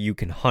 or you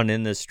can hunt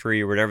in this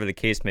tree, or whatever the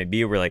case may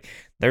be. We're like,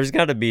 there's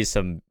got to be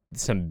some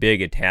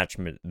big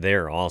attachment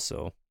there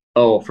also.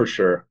 Oh, for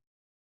sure.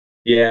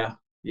 Yeah,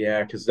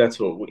 yeah, because that's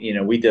what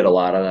we did a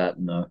lot of that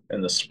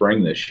in the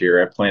spring this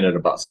year. I planted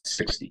about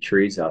 60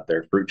 trees out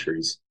there, fruit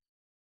trees,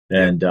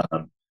 and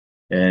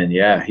and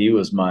yeah, he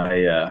was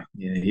my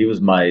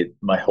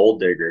hole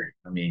digger.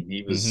 I mean,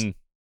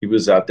 he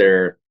was out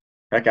there.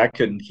 Heck, I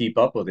couldn't keep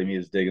up with him. He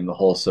was digging the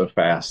hole so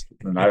fast,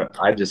 and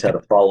I just had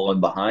to follow in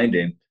behind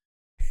him.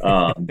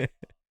 Um,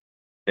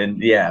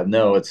 and yeah,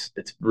 no, it's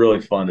really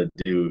fun to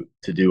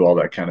do all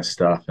that kind of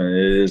stuff,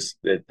 and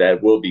that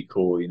will be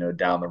cool,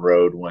 down the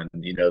road when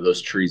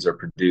those trees are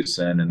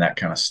producing and that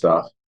kind of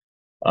stuff.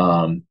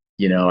 I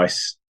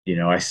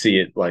see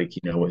it like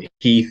with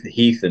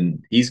Heath,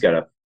 and he's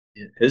got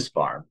his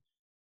farm,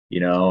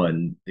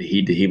 and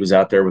he was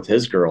out there with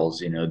his girls,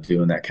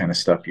 doing that kind of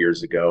stuff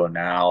years ago, and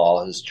now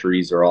all his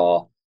trees are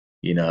all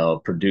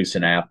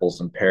producing apples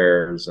and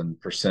pears and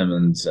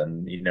persimmons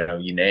and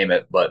you name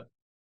it, but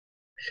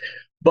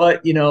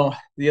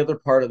the other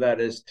part of that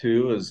is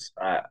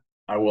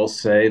I will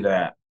say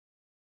that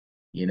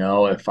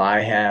if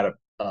I had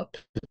a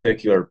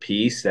particular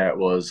piece that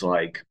was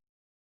like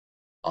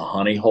a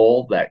honey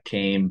hole that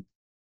came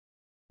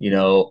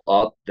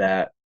up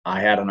that I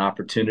had an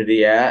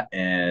opportunity at,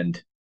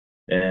 and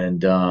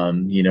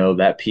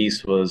that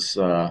piece was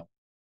I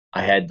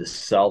had to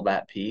sell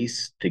that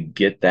piece to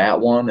get that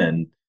one,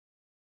 and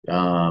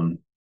I'd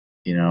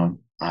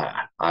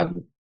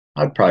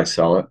probably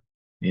sell it.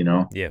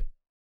 Yeah.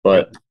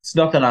 But it's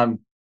nothing I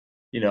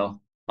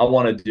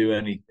want to do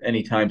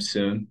anytime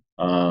soon.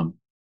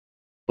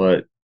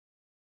 But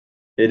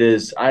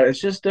it's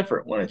just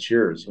different when it's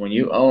yours. When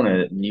you own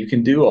it and you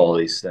can do all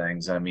these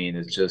things. I mean,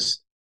 it's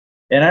just,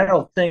 and I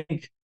don't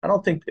think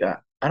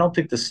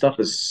this stuff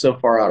is so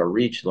far out of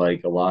reach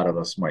like a lot of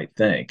us might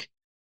think.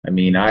 I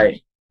mean,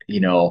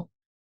 you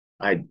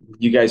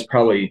guys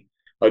probably,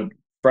 a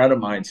friend of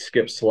mine,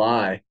 Skip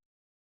Sly.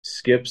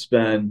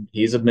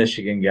 He's a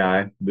Michigan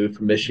guy, moved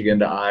from Michigan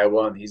to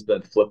Iowa, and he's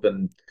been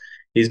flipping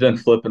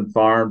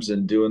farms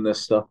and doing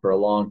this stuff for a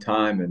long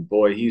time. And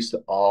boy, he used to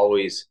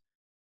always,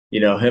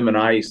 him and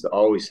I used to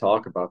always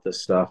talk about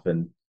this stuff.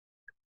 And,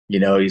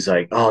 he's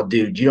like, "Oh,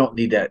 dude, you don't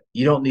need that.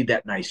 You don't need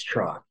that nice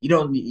truck.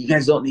 You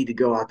guys don't need to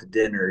go out to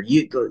dinner.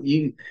 You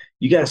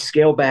got to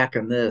scale back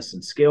on this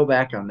and scale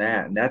back on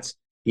that." And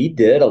he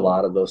did a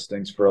lot of those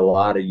things for a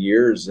lot of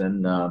years,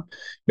 and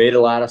made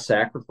a lot of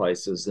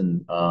sacrifices,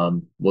 and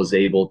was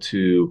able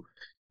to,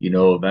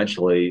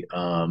 eventually,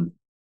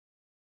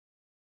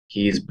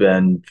 he's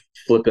been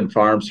flipping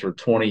farms for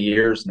 20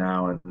 years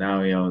now, and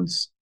now he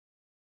owns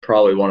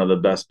probably one of the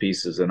best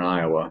pieces in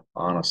Iowa,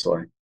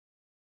 honestly.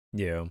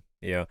 Yeah,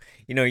 yeah.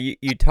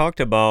 You talked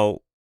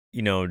about,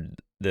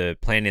 the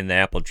planting the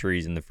apple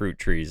trees and the fruit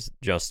trees,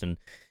 Justin.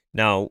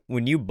 Now,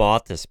 when you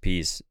bought this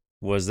piece,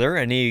 was there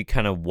any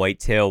kind of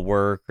whitetail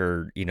work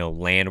or,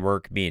 land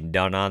work being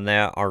done on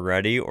that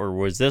already? Or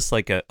was this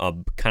like a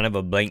kind of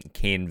a blank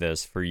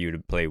canvas for you to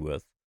play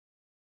with?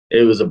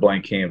 It was a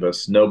blank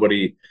canvas.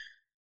 Nobody,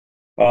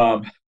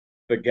 um,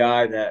 the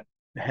guy that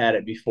had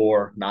it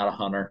before, not a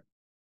hunter,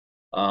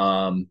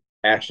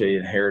 actually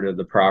inherited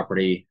the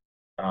property.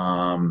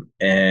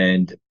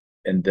 And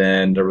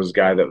then there was a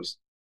guy that was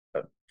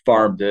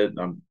farmed it.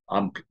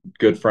 I'm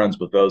good friends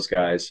with those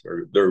guys,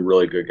 or they're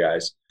really good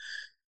guys,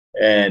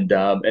 and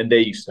they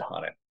used to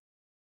hunt it,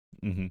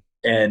 Mm-hmm.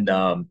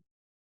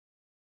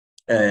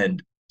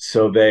 and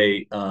so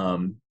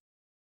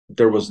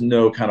there was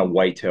no kind of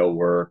whitetail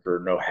work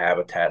or no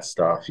habitat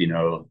stuff,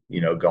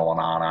 going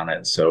on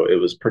it. So it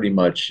was pretty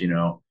much, it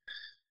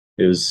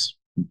was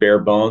bare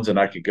bones, and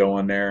I could go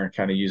in there and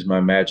kind of use my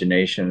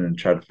imagination and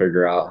try to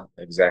figure out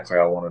exactly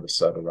how I wanted to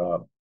set it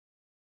up.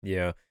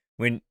 Yeah.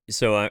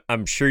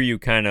 I'm sure you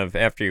kind of,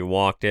 after you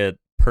walked it,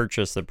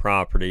 purchased the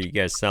property, you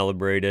guys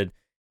celebrated,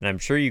 and I'm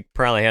sure you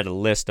probably had a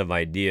list of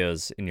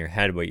ideas in your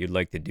head what you'd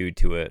like to do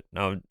to it.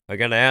 Now, I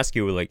got to ask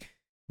you, like,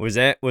 was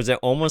that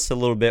almost a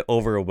little bit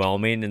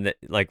overwhelming, and that,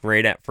 like,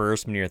 right at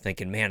first when you're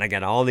thinking, man, I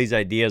got all these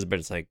ideas, but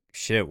it's like,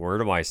 shit, where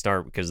do I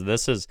start? Because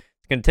it's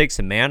going to take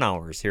some man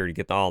hours here to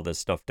get all this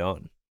stuff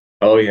done.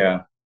 Oh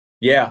yeah.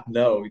 Yeah,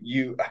 no,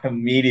 you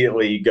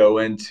immediately go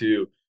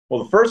into,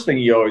 well, the first thing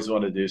you always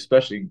want to do,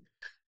 especially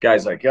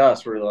guys like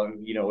us, we're like,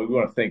 we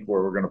want to think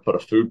where we're going to put a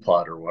food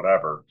plot or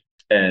whatever.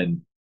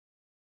 And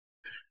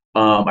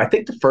I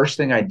think the first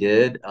thing I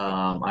did,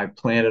 I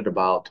planted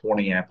about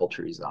 20 apple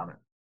trees on it.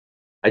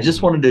 I just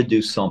Mm-hmm. wanted to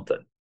do something.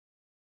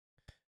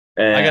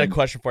 I got a And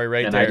question for you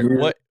right and I there.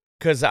 knew,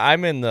 Because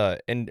I'm in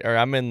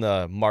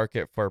the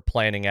market for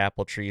planting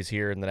apple trees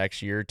here in the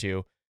next year or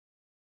two.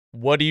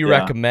 What do you yeah,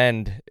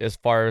 recommend as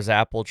far as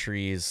apple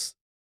trees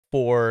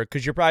for?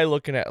 Because you're probably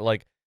looking at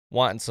like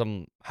wanting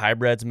some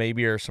hybrids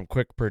maybe or some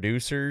quick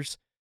producers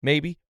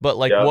maybe. But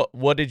like, yeah.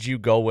 what did you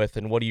go with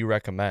and what do you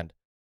recommend?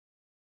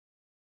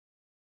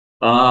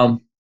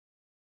 Um,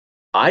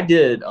 I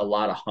did a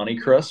lot of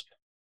Honeycrisp.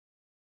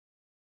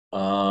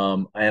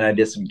 And I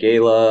did some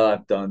Gala.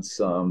 I've done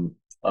some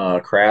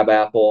crab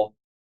apple.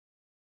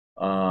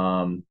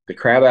 The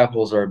crab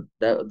apples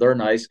they're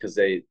nice because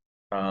they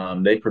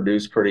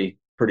produce pretty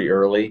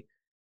early,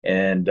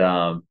 and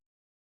uh,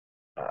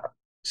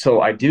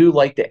 so I do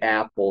like the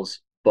apples.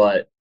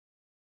 But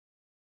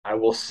I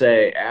will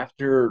say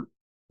after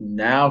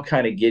now,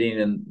 kind of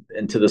getting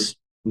into this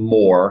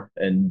more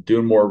and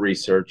doing more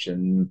research,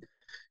 and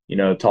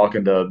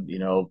talking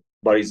to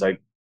buddies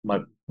like my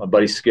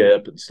buddy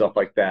Skip and stuff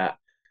like that.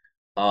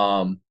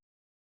 Um,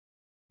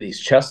 these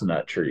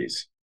chestnut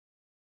trees.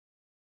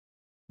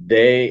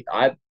 They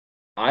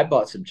I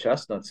bought some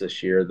chestnuts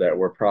this year that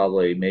were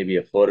probably maybe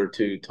a foot or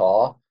two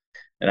tall,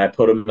 and I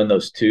put them in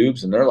those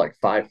tubes, and they're like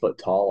 5 foot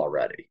tall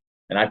already.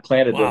 And I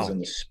planted those Wow, in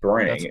the that's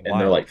spring, and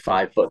they're wild. like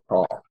 5 foot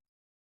tall.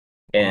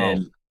 Wow,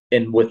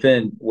 And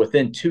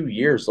within 2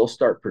 years, they'll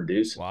start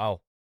producing.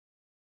 wow.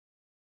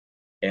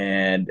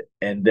 And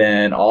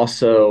then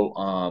also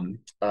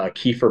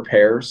kefir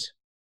pears.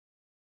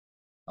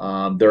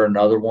 They're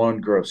another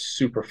one, grows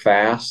super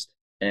fast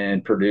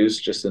and produce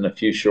just in a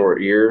few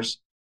short years.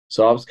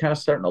 So I was kind of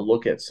starting to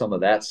look at some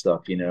of that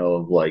stuff,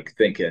 of like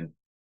thinking,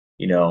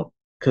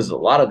 because a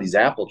lot of these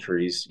apple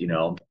trees,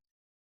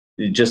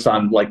 just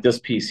on like this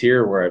piece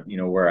here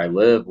where I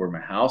live, where my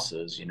house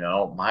is,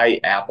 my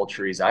apple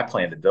trees, I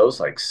planted those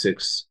like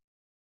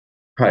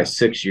probably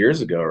 6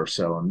 years ago or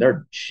so, and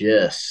they're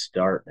just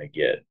starting to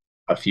get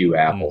a few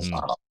apples Mm-hmm.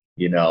 on them,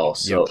 Yep.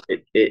 so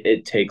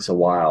it takes a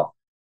while.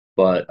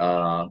 But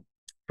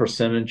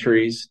persimmon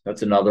trees,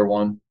 that's another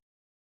one.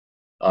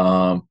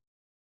 Um,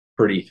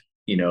 Pretty,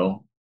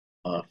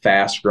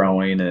 fast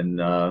growing, and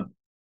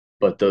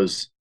but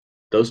those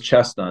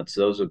chestnuts,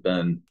 those have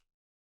been,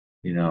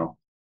 you know,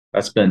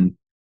 that's been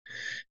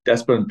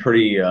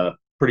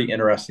pretty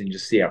interesting to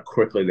see how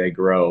quickly they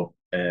grow.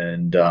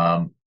 And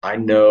I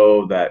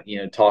know that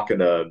talking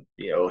to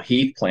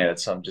Heath planted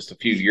some just a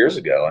few years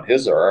ago, and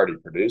his are already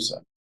producing.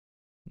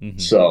 Mm-hmm.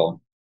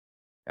 So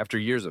After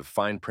years of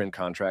fine print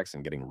contracts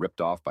and getting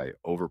ripped off by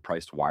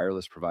overpriced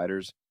wireless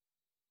providers,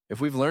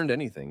 if we've learned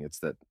anything, it's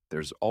that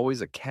there's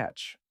always a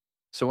catch.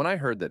 So when I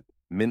heard that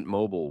Mint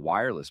Mobile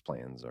wireless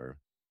plans are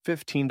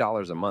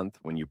 $15 a month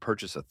when you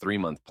purchase a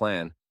 3-month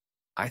plan,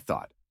 I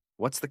thought,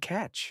 what's the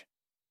catch?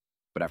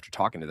 But after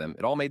talking to them,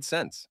 it all made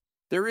sense.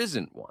 There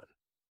isn't one.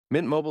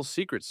 Mint Mobile's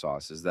secret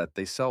sauce is that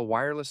they sell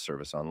wireless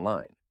service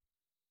online.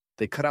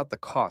 They cut out the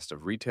cost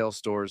of retail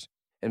stores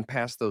and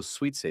pass those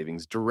sweet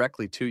savings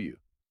directly to you.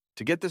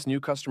 To get this new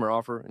customer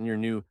offer and your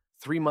new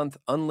 3-month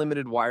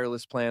unlimited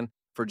wireless plan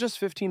for just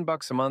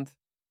 $15 a month,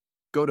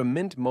 go to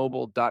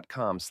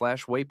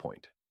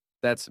mintmobile.com/waypoint.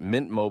 That's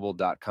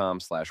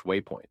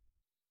mintmobile.com/waypoint.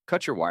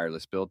 Cut your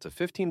wireless bill to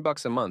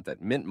 $15 a month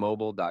at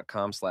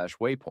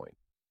mintmobile.com/waypoint.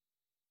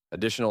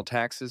 Additional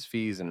taxes,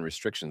 fees, and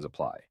restrictions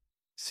apply.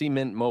 See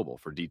Mint Mobile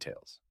for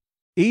details.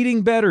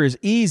 Eating better is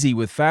easy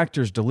with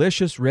Factor's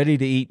delicious,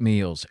 ready-to-eat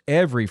meals.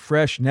 Every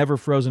fresh,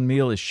 never-frozen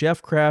meal is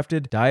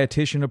chef-crafted,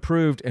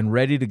 dietitian-approved, and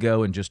ready to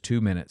go in just 2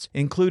 minutes,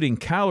 including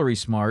Calorie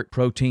Smart,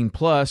 Protein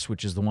Plus,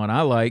 which is the one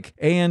I like,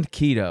 and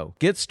Keto.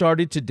 Get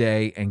started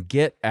today and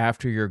get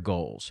after your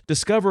goals.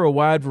 Discover a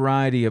wide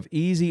variety of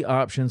easy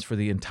options for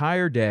the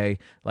entire day,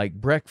 like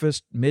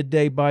breakfast,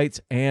 midday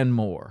bites, and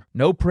more.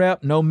 No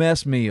prep, no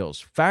mess meals.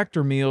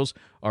 Factor meals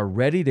are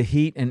ready to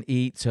heat and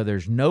eat, so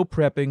there's no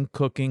prepping,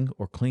 cooking,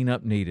 or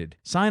cleanup needed.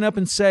 Sign up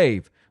and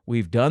save.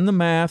 We've done the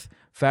math.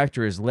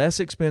 Factor is less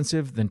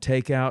expensive than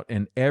takeout,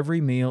 and every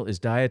meal is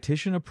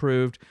dietitian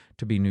approved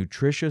to be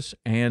nutritious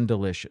and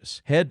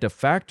delicious. Head to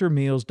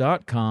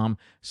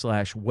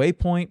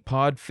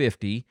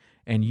factormeals.com/waypointpod50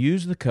 and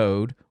use the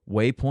code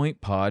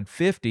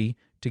waypointpod50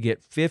 to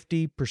get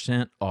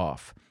 50%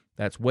 off.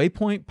 That's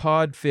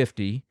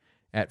waypointpod50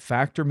 at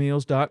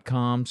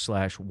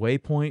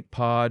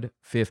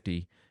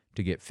factormeals.com/waypointpod50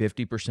 to get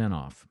 50%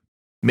 off.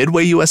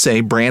 Midway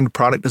USA brand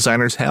product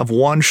designers have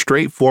one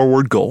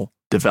straightforward goal: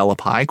 develop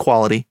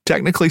high-quality,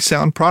 technically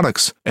sound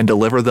products and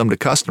deliver them to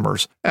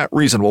customers at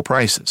reasonable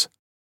prices.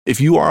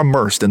 If you are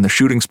immersed in the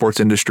shooting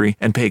sports industry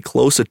and pay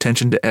close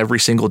attention to every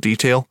single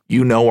detail,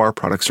 you know our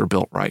products are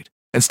built right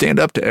and stand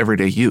up to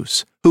everyday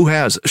use. Who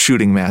has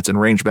shooting mats and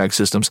range bag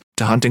systems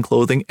to hunting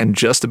clothing and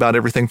just about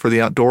everything for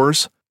the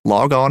outdoors?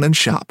 Log on and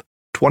shop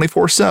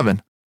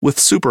 24/7 with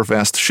super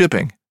fast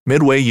shipping.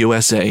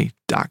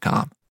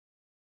 MidwayUSA.com.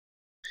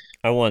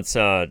 I once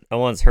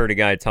heard a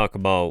guy talk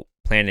about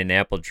planting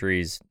apple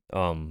trees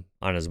on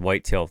his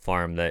whitetail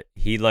farm, that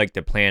he liked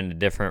to plant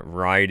different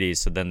varieties,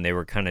 so then they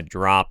were kind of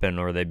dropping,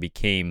 or they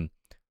became,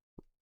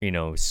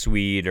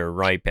 sweet or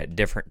ripe at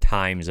different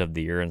times of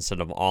the year instead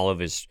of all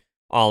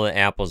the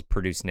apples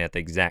producing at the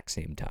exact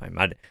same time.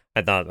 I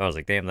was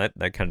like, damn, that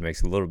kind of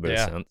makes a little bit of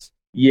sense.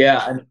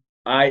 Yeah, and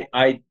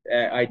I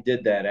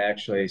did that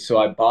actually. So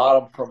I bought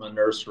them from a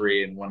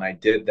nursery, and when I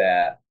did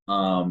that,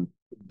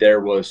 there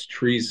was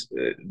trees.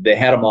 They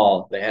had them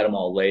all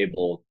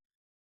labeled,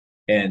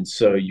 and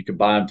so you could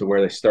buy them to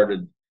where they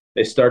started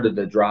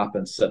to drop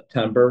in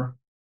September.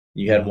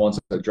 You had ones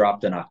that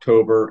dropped in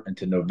October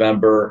into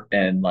November,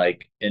 and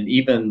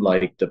even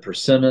the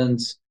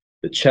persimmons,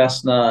 the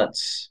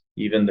chestnuts,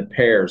 even the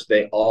pears,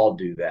 they all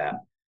do that.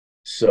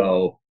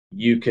 So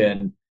you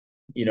can,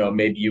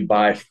 maybe you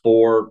buy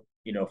four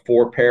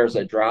pairs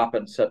that drop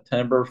in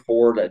September,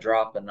 4 that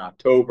drop in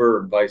October,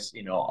 and vice,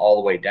 all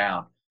the way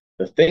down.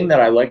 The thing that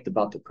I liked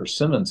about the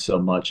persimmons so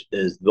much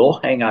is they'll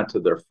hang on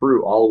to their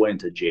fruit all the way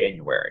into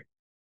January,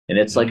 and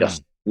it's like a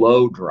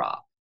slow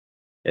drop.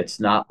 It's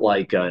not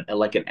like an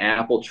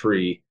apple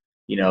tree,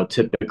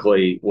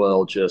 typically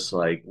will just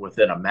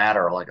within a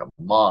matter of a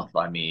month.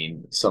 I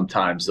mean,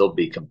 sometimes they'll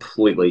be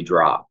completely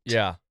dropped.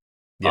 Yeah.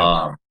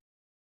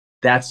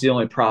 That's the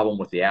only problem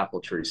with the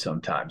apple tree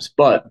sometimes.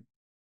 But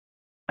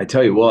I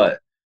tell you what,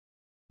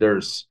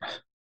 there's,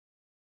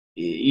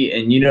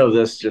 and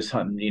this just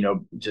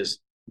hunting,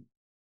 just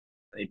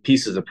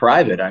pieces of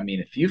private. I mean,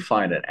 if you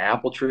find an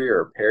apple tree or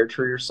a pear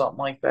tree or something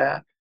like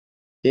that,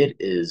 it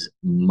is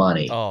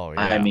money. Oh,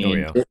 yeah.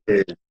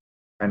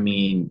 I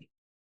mean,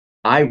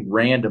 I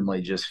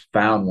randomly just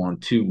found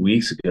one 2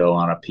 weeks ago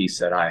on a piece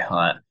that I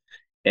hunt,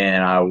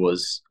 and I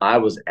was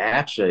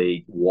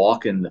actually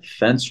walking the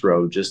fence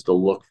road just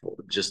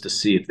to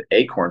see if the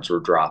acorns were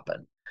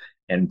dropping,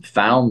 and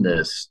found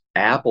this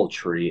apple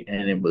tree,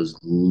 and it was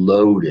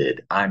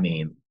loaded. I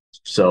mean,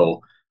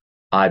 so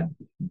I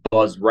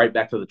buzzed right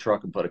back to the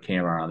truck and put a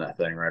camera on that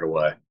thing right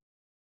away.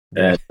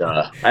 And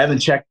I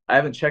haven't checked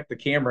the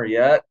camera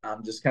yet.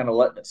 I'm just kind of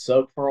letting it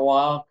soak for a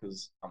while,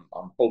 because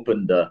I'm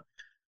hoping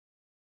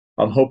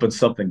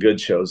something good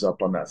shows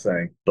up on that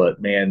thing.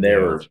 But man,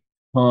 there were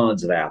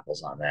tons of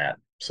apples on that.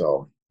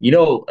 So,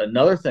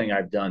 another thing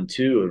I've done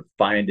too, of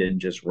finding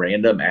just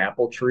random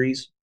apple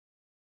trees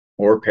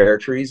or pear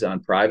trees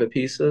on private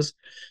pieces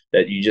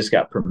that you just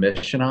got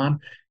permission on.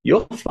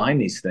 You'll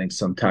find these things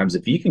sometimes.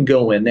 If you can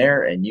go in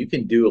there and you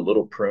can do a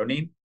little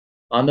pruning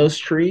on those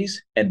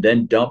trees and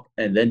then dump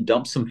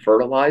some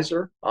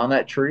fertilizer on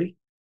that tree,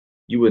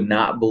 you would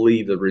not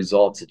believe the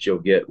results that you'll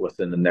get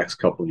within the next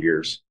couple of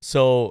years.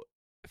 So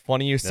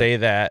funny you say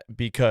that,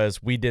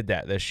 because we did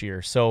that this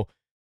year. So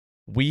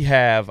we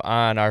have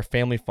on our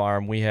family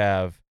farm,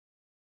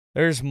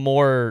 there's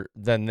more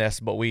than this,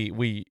 but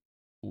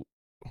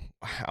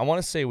I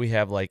want to say we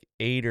have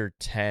 8 or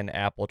 10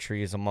 apple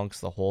trees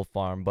amongst the whole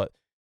farm, but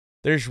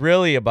there's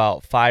really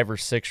about 5 or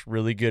 6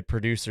 really good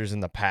producers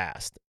in the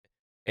past,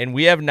 and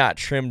we have not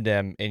trimmed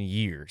them in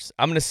years.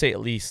 I'm going to say at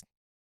least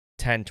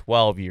 10,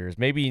 12 years,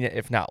 maybe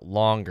if not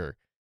longer.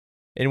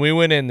 And we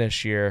went in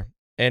this year,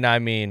 and I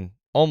mean,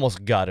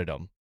 almost gutted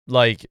them.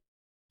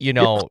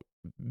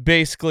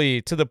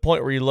 Basically to the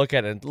point where you look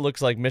at it, it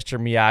looks like Mr.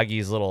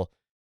 Miyagi's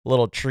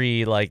little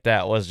tree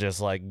that was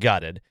just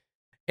gutted.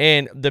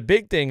 And the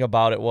big thing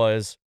about it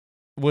was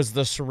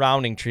the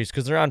surrounding trees,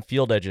 because they're on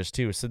field edges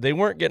too, so they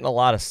weren't getting a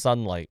lot of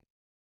sunlight.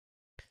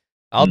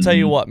 I'll tell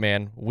you what,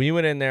 man. We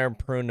went in there and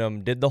pruned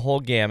them, did the whole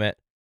gamut.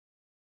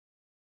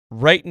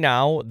 Right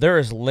now, there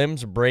is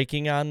limbs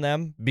breaking on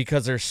them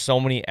because there's so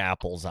many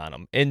apples on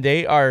them. And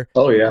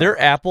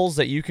they're apples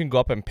that you can go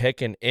up and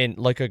pick and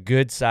like a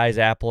good size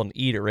apple and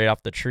eat it right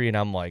off the tree. And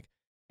I'm like,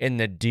 and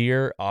the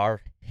deer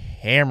are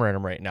hammering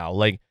them right now.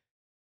 Like,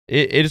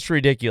 it is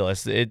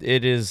ridiculous. It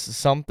is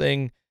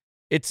something,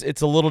 it's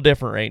a little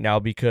different right now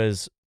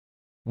because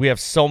we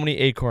have so many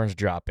acorns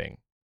dropping,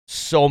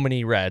 so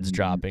many reds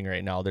dropping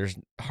right now. There's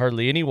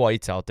hardly any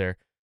whites out there,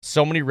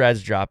 so many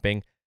reds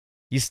dropping.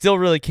 You still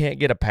really can't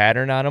get a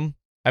pattern on them.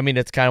 I mean,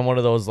 it's kind of one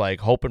of those like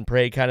hope and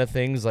pray kind of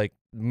things. Like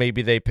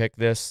maybe they pick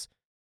this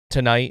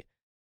tonight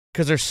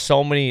because there's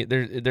so many.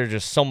 There's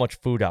just so much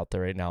food out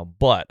there right now.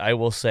 But I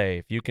will say,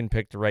 if you can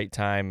pick the right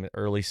time,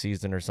 early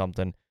season or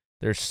something,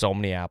 there's so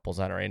many apples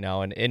on it right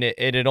now. And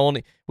it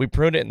only we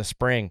pruned it in the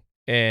spring,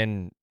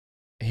 and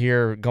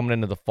here coming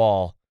into the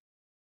fall,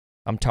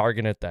 I'm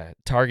targeting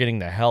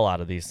the hell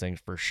out of these things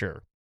for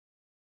sure.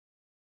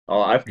 Oh,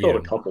 I've killed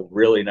a couple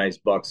really nice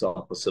bucks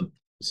off of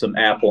some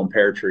apple and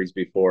pear trees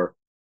before.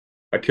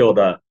 I killed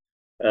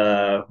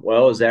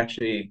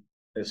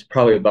it's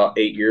probably about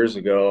 8 years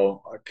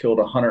ago. I killed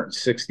a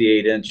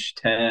 168-inch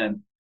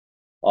 10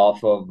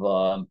 off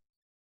of,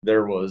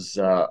 there was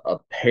a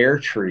pear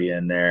tree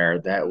in there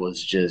that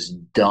was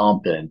just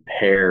dumping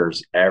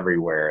pears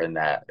everywhere. And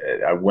that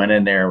I went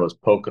in there and was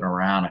poking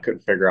around. I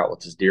couldn't figure out what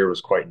this deer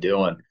was quite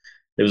doing.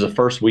 It was the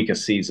first week of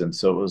season.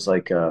 So it was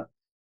like, I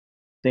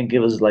think it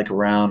was like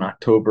around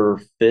October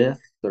 5th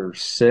or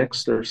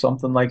 6th or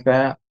something like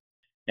that.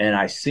 And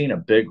I seen a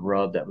big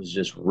rub that was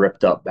just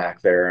ripped up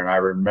back there. And I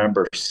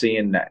remember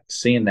seeing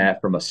that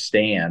from a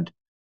stand.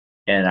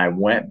 And I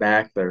went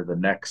back there the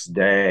next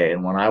day.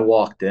 And when I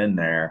walked in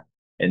there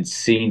and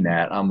seen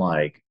that, I'm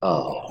like,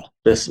 oh,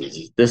 this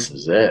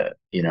is it,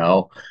 you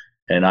know?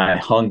 And I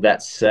hung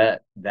that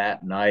set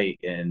that night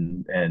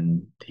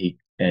and he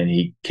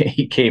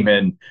came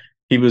in.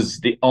 He was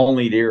the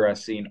only deer I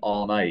seen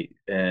all night,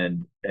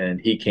 and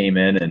he came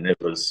in and it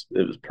was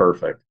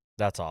perfect.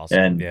 That's awesome.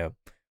 And yeah,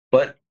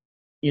 but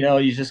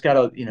you just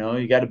gotta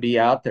you gotta be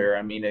out there.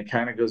 I mean, it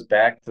kind of goes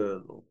back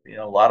to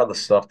a lot of the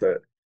stuff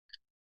that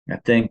I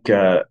think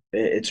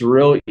it's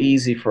real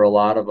easy for a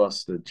lot of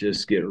us to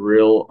just get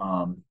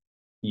real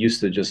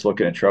used to just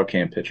looking at trail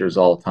cam pictures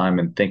all the time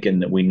and thinking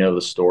that we know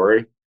the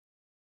story.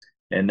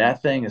 And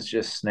that thing is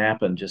just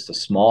snapping just a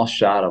small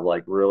shot of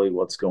like really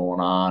what's going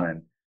on.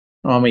 And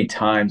how many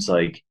times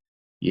like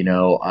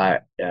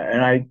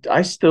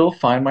I still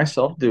find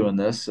myself doing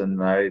this,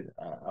 and I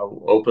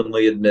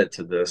openly admit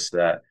to this,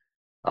 that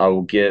I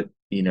will get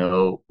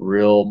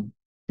real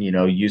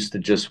used to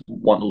just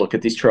wanting to look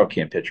at these trail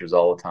cam pictures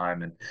all the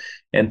time,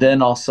 and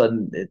then all of a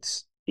sudden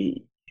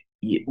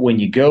when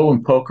you go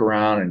and poke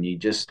around and you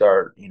just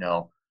start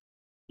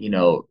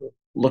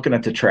looking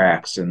at the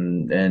tracks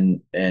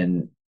and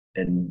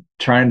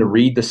trying to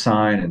read the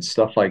sign and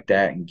stuff like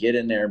that, and get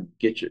in there,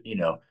 get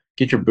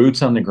your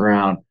boots on the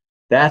ground.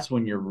 That's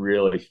when you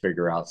really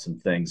figure out some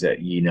things that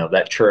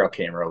that trail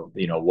camera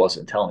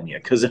wasn't telling you.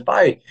 Because if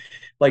I,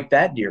 like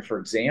that deer for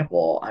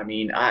example, I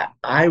mean, I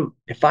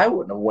if I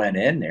wouldn't have went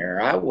in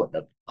there, I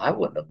wouldn't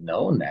have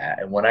known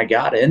that. And when I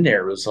got in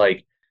there, it was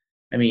like,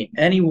 I mean,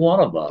 any one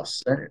of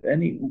us,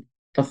 any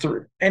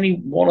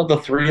one of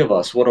the three of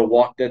us would have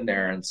walked in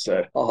there and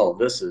said, "Oh,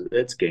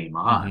 it's game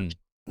on,"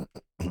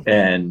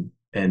 and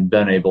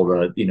been able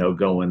to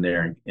go in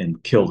there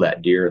and kill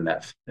that deer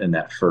in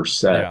that first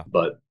set. Yeah.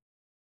 But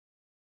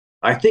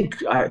I think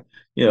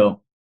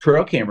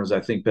trail cameras, I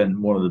think,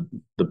 been one of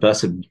the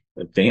best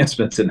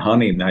advancements in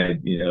hunting.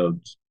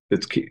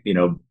 It's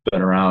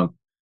been around,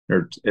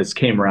 or it's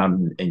came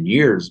around in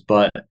years,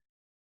 but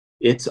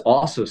it's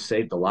also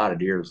saved a lot of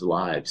deer's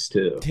lives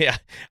too. Yeah,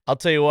 I'll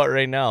tell you what,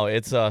 right now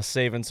it's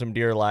saving some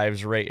deer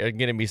lives. Right, I'm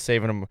gonna be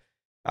saving them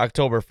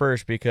October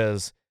 1st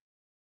because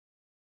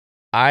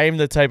I'm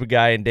the type of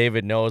guy, and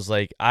David knows,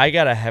 like, I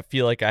gotta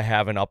feel like I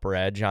have an upper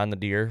edge on the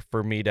deer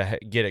for me to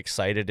get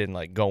excited and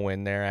like go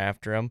in there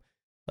after him.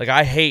 Like,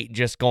 I hate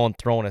just going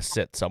throwing a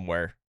sit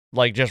somewhere,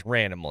 like just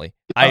randomly.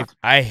 I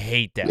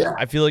hate that. Yeah.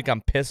 I feel like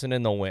I'm pissing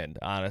in the wind,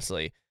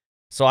 honestly.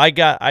 So I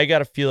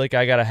gotta feel like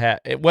I gotta have,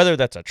 whether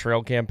that's a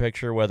trail cam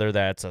picture, whether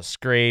that's a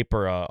scrape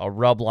or a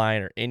rub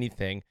line or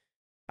anything,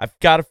 I've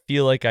got to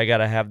feel like I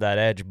gotta have that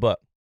edge. But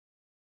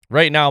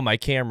right now my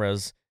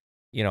cameras,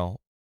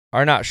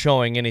 are not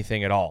showing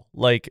anything at all,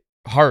 like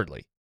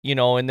hardly,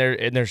 and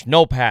there's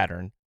no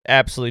pattern,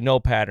 absolutely no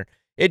pattern.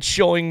 It's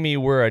showing me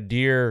where a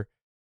deer,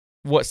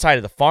 what side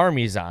of the farm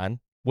he's on,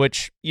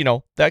 which,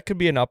 that could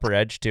be an upper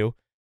edge too.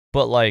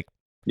 But like,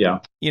 yeah,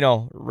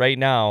 right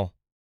now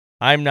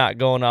I'm not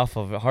going off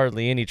of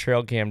hardly any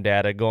trail cam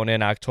data going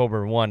in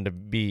October 1 to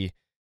be,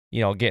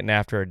 getting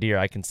after a deer.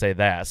 I can say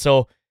that.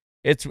 So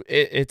it's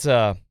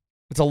a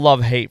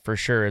love-hate for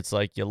sure. It's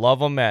like you love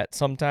them at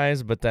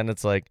sometimes, but then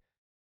it's like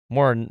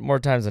more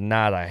times than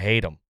not, I hate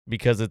them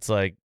because it's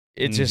like,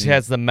 it just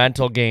has the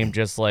mental game,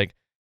 just like,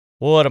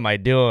 what am I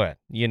doing?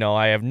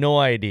 I have no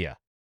idea.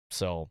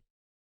 So.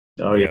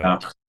 Oh yeah.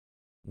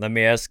 let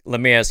me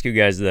ask you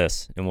guys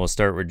this, and we'll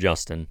start with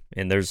Justin.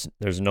 And there's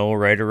no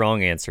right or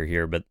wrong answer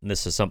here, but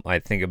this is something I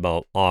think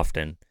about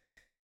often.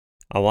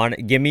 I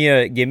want give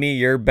me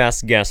your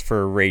best guess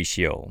for a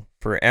ratio.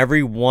 For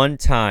every one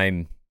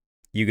time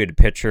you get a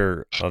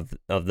picture of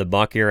the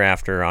buck you're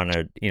after on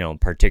a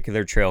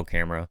particular trail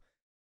camera,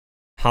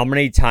 how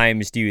many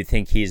times do you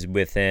think he's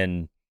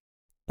within,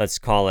 let's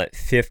call it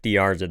 50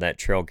 yards of that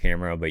trail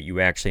camera, but you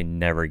actually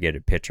never get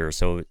a picture?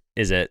 So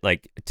is it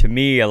like, to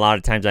me, a lot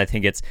of times I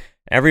think it's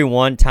every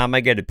one time I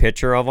get a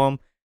picture of him,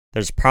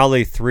 there's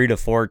probably 3 to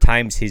 4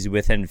 times he's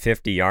within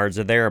 50 yards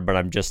of there, but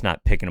I'm just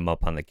not picking him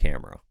up on the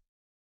camera.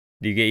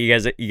 Do you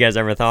guys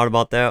ever thought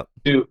about that?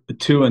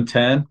 2 and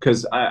 10,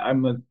 because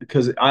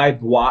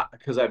I've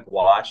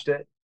watched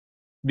it,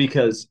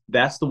 because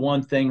that's the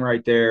one thing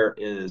right there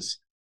is,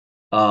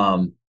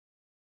 I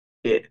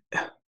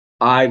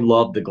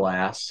love the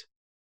glass.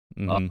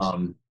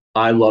 Mm-hmm.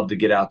 I love to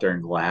get out there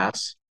and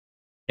glass,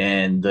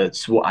 and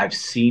I've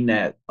seen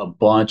that a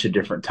bunch of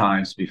different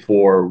times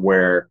before,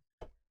 where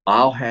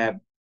I'll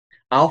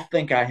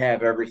think I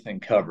have everything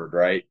covered,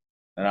 right?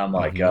 And I'm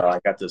like, Mm-hmm. I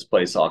got this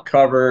place all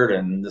covered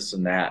and this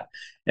and that.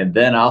 And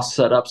then I'll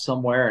set up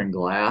somewhere in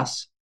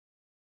glass,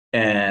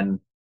 and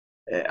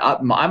I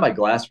might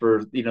glass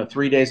for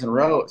 3 days in a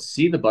row,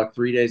 see the buck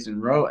 3 days in a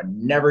row,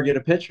 and never get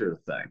a picture of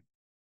the thing.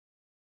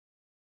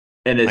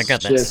 And I it's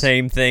got that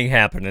same thing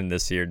happening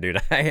this year,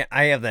 dude. I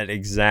have that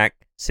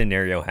exact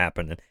scenario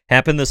happening.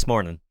 Happened this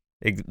morning.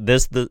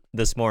 This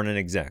morning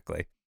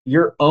exactly.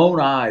 Your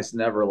own eyes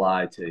never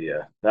lie to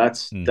you.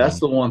 That's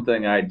the one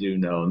thing I do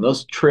know. And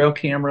those trail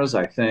cameras,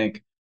 I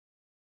think,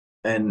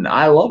 and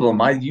I love them.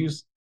 I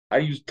use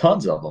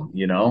tons of them,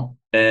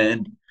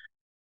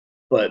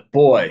 but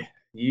boy,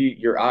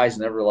 your eyes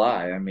never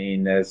lie. I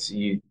mean,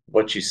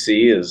 what you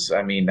see is,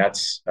 I mean,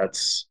 it's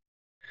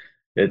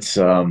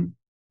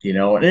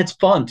and it's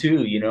fun too,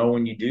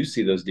 when you do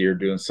see those deer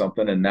doing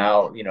something, and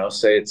now,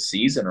 say it's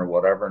season or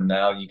whatever, and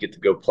now you get to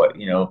go play,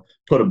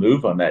 put a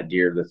move on that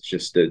deer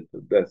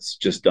that's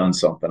just done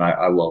something.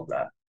 I love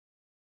that.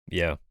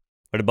 Yeah.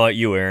 What about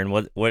you, Aaron?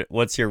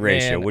 What's your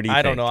ratio? Man, What do you think?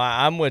 I don't know.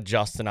 I'm with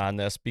Justin on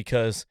this,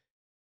 because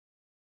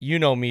you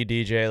know me,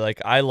 DJ.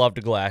 Like, I love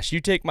to glass.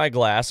 You take my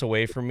glass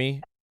away from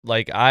me,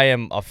 like, I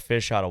am a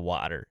fish out of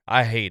water.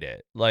 I hate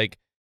it. Like,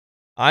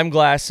 I'm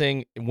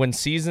glassing when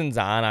season's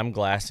on. I'm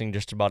glassing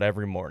just about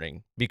every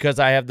morning, because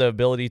I have the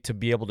ability to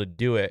be able to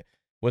do it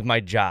with my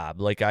job.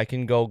 Like, I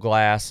can go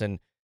glass, and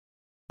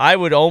I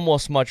would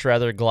almost much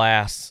rather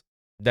glass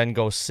than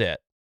go sit,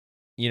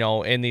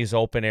 in these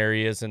open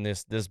areas and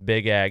this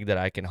big ag that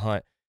I can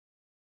hunt.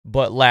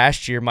 But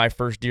last year, my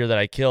first deer that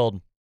I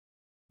killed,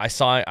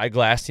 I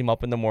glassed him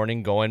up in the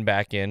morning going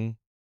back in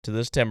to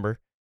this timber.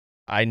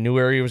 I knew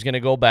where he was going to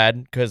go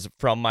bed, because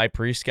from my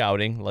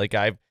pre-scouting,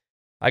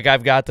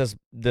 I've got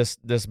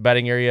this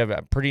bedding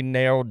area pretty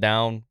narrowed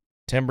down.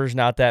 Timber's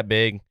not that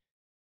big.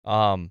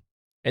 And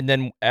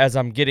then as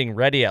I'm getting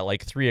ready at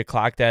like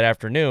 3:00 that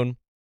afternoon,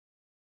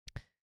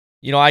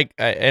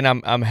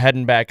 I'm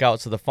heading back out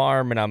to the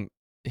farm, and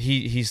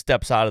he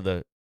steps out of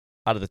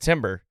the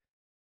timber,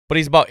 but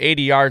he's about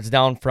 80 yards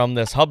down from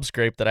this hub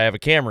scrape that I have a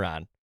camera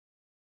on.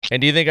 And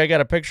do you think I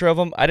got a picture of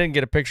him? I didn't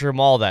get a picture of him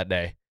all that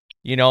day,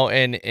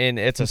 and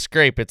it's a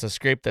scrape. It's a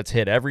scrape that's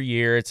hit every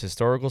year. It's a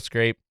historical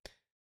scrape.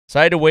 So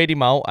I had to wait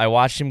him out. I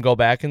watched him go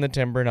back in the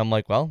timber, and I'm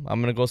like, well,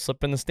 I'm going to go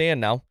slip in the stand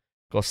now.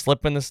 Go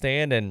slip in the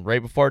stand, and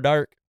right before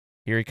dark,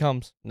 here he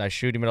comes. And I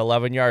shoot him at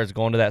 11 yards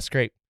going to that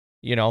scrape,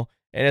 and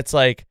it's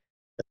like,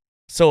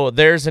 so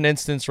there's an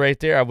instance right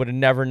there. I would have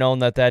never known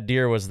that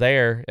deer was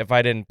there if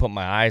I didn't put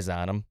my eyes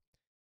on him.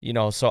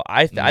 So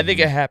I think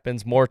it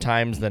happens more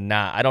times than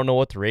not. I don't know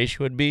what the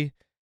ratio would be,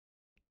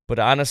 but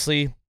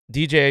honestly,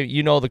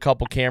 DJ, the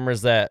couple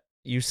cameras that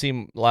you see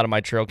a lot of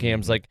my trail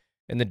cams, like,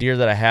 and the deer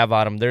that I have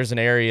on them, there's an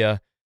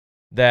area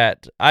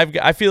that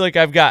I feel like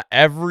I've got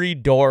every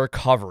door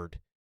covered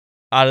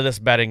out of this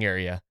bedding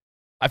area.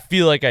 I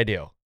feel like I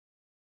do.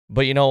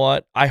 But you know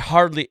what? I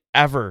hardly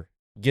ever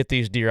get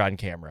these deer on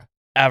camera,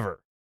 ever.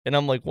 And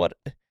I'm like, what?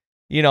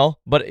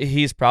 But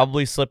he's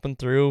probably slipping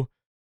through,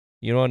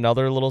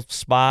 another little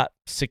spot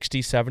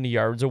 60, 70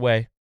 yards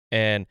away.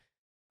 And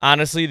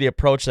honestly, the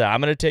approach that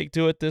I'm going to take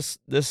to it this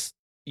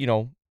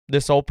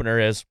opener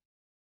is,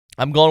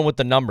 I'm going with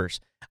the numbers.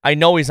 I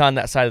know he's on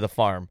that side of the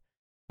farm.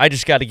 I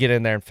just got to get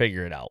in there and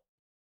figure it out.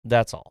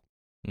 That's all.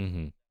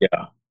 Mm-hmm.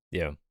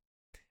 Yeah.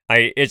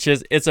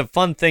 It's a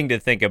fun thing to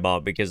think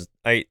about, because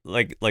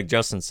like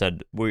Justin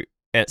said, we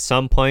at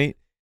some point,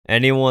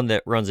 anyone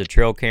that runs a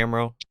trail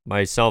camera,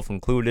 myself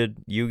included,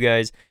 you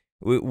guys,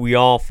 we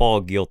all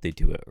fall guilty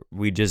to it.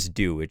 We just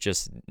do. It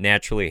just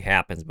naturally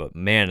happens. But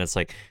man, it's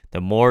like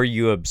the more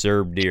you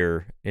observe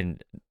deer,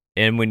 and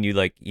when you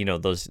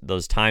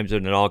those times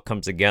when it all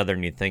comes together,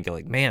 and you think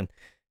like, man,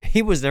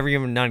 he was never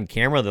even on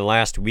camera the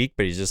last week,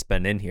 but he's just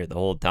been in here the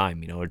whole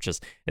time.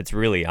 It's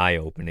really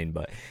eye-opening.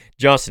 But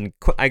Justin,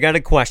 I got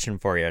a question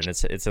for you, and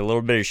it's a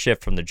little bit of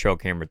shift from the trail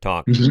camera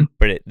talk. Mm-hmm.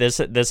 But this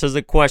is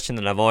a question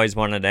that I've always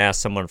wanted to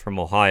ask someone from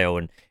Ohio,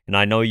 and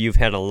I know you've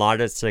had a lot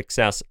of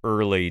success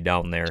early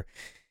down there.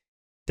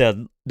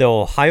 the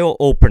Ohio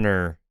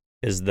opener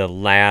is the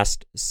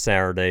last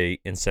Saturday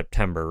in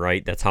September,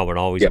 right? That's how it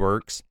always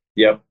works.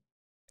 Yep.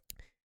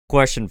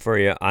 Question for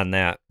you on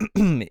that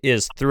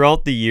is,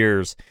 throughout the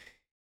years,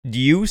 do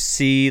you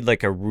see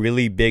like a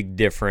really big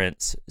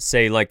difference?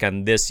 Say like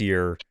on this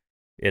year,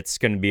 it's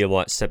going to be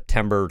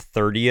September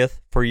 30th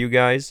for you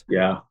guys?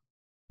 Yeah.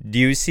 Do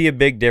you see a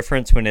big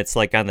difference when it's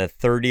like on the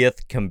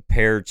 30th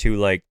compared to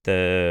like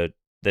the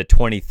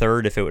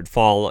 23rd, if it would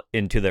fall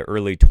into the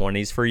early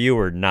 20s for you,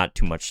 or not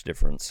too much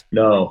difference?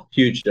 No,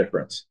 huge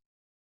difference.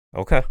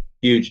 Okay.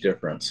 Huge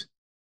difference.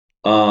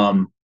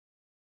 I've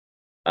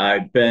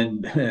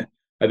been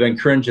I've been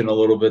cringing a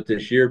little bit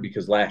this year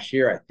because last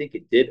year I think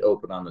it did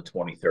open on the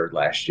 23rd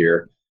last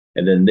year,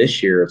 and then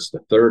this year it's the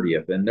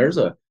 30th. And there's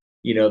a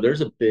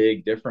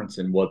big difference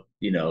in what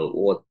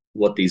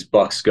these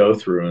bucks go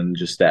through in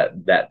just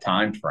that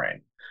time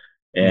frame.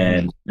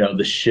 And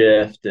the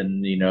shift,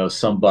 and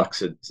some bucks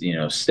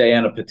that stay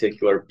on a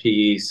particular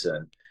piece,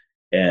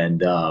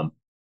 and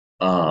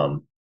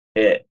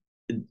it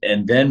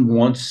and then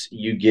once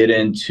you get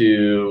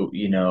into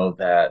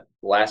that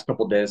last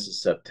couple of days of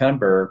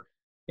September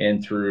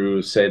and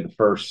through say the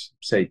first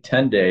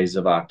 10 days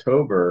of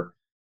October,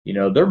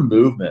 their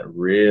movement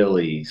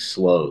really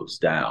slows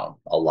down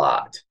a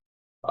lot.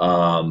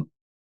 And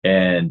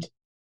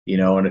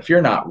and if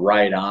you're not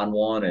right on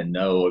one and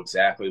know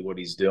exactly what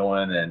he's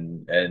doing,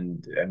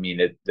 and I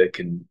mean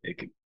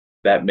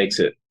that makes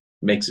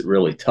it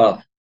really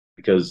tough,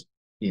 because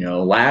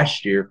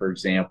last year, for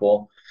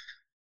example,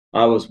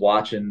 I was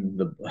watching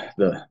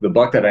the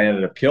buck that I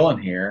ended up killing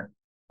here.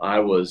 I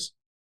was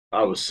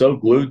so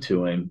glued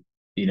to him,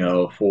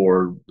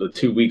 for the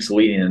 2 weeks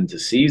leading into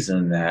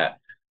season, that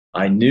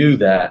I knew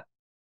that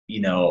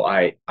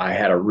I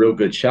had a real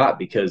good shot,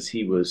 because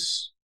he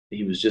was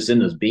just in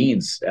those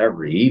beans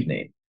every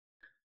evening,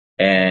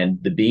 and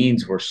the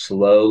beans were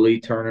slowly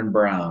turning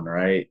brown,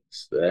 right?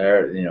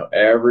 So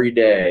every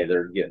day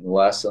they're getting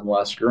less and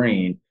less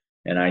green,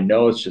 and I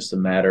know it's just a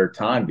matter of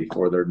time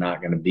before they're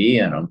not going to be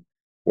in them.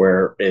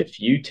 Where if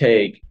you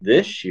take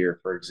this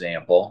year, for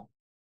example,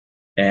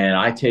 and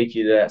I take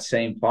you to that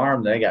same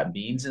farm, they got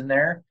beans in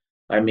there.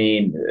 I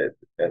mean,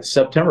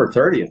 September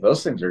 30th,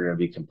 those things are going to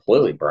be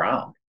completely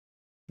brown.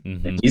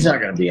 And he's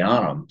not going to be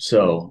on them.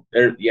 So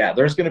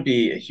there's going to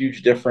be a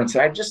huge difference.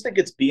 I just think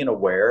it's being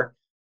aware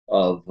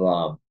of,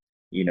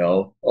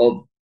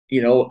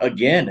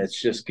 again, it's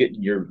just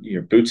getting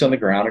your boots on the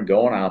ground and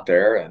going out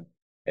there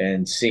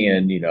and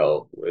seeing,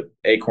 if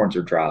acorns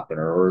are dropping,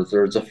 or if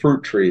there's a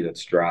fruit tree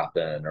that's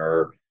dropping,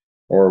 or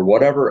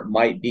whatever it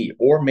might be.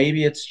 Or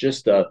maybe it's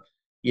just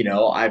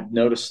I've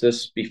noticed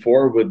this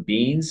before with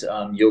beans.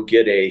 You'll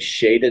get a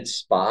shaded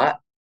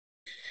spot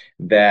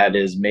that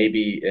is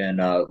maybe in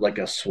like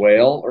a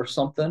swale or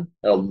something,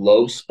 a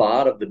low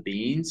spot of the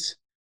beans,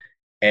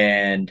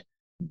 and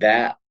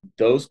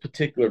those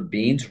particular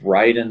beans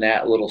right in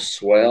that little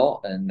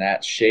swale and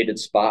that shaded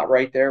spot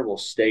right there will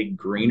stay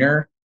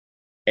greener.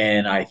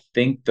 And I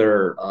think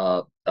they're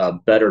a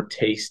better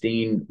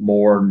tasting,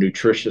 more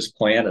nutritious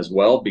plant as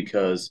well,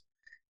 because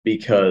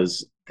they,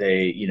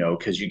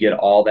 because you get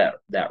all that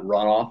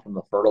runoff from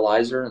the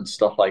fertilizer and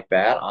stuff like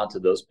that onto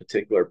those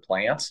particular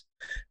plants.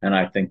 And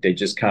I think they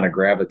just kind of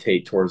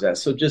gravitate towards that.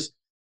 So just,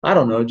 I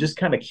don't know, just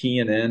kind of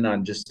keying in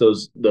on just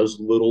those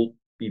little,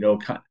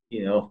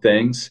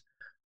 things.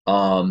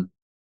 And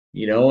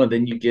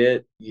then you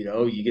get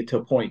to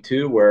a point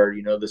too where,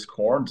 this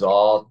corn's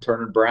all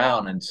turning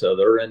brown. And so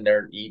they're in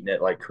there eating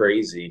it like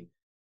crazy.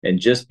 And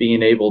just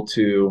being able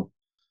to,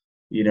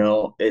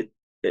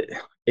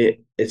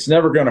 it's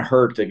never going to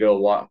hurt to go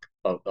walk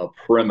a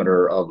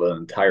perimeter of an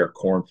entire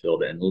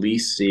cornfield and at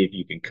least see if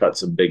you can cut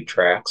some big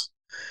tracks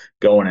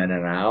going in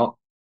and out,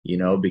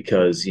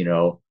 because,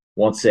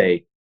 once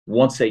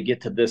they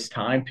get to this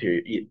time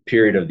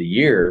period of the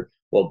year,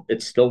 well,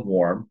 it's still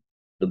warm.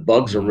 The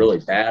bugs are really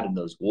bad in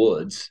those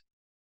woods.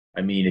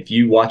 I mean, if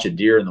you watch a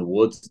deer in the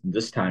woods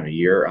this time of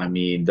year, I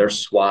mean, they're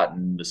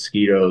swatting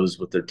mosquitoes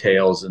with their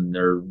tails, and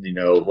they're,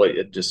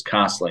 just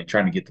constantly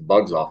trying to get the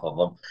bugs off of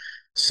them.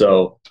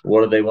 So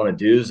what do they want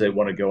to do is they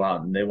want to go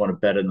out and they want to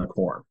bed in the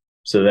corn,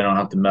 so they don't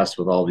have to mess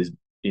with all these,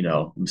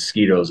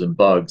 mosquitoes and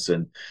bugs,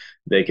 and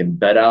they can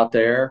bed out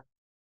there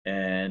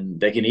and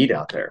they can eat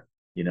out there.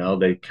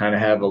 They kind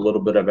of have a little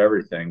bit of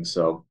everything.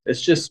 So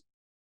it's just,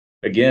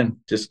 again,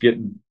 just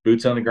getting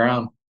boots on the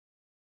ground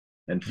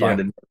and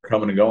finding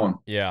coming and going.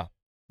 Yeah.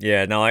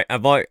 Yeah, no,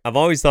 I've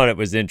always thought it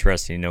was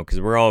interesting,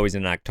 because we're always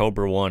in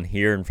October 1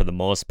 here, and for the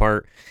most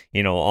part,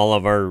 all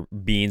of our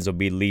beans will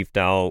be leafed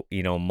out.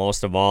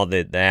 Most of all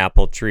the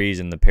apple trees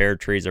and the pear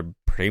trees are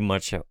pretty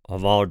much have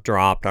all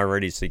dropped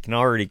already, so you can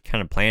already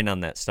kind of plan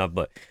on that stuff.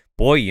 But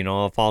boy, if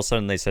all of a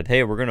sudden they said,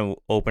 hey, we're going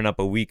to open up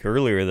a week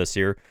earlier this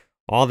year,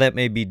 all that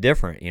may be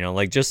different.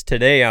 Like just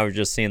today, I was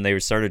just seeing they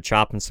started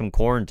chopping some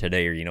corn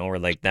today, or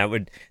like that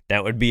would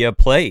be a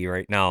play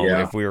right now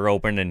if we were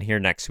open and here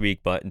next week.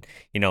 But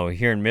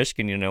here in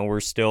Michigan, we're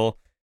still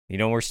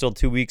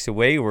 2 weeks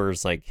away. Where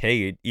it's like,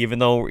 hey, even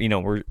though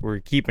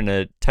we're keeping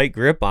a tight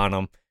grip on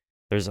them,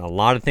 There's a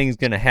lot of things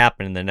going to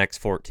happen in the next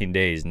 14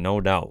 days,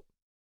 no doubt.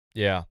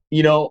 Yeah.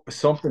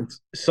 Something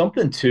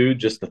too,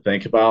 just to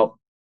think about.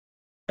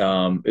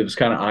 It was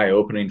kind of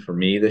eye-opening for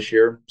me this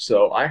year.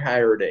 So I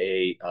hired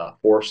a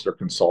forester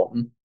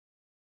consultant,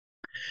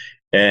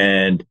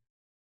 and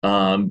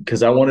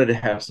because I wanted to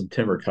have some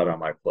timber cut on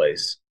my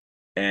place,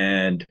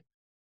 and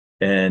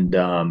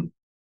when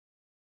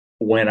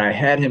I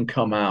had him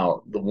come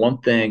out, the one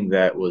thing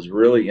that was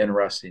really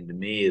interesting to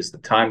me is the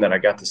time that I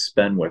got to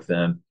spend with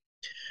him,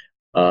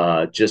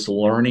 just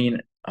learning,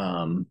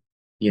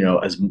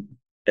 as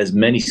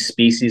many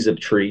species of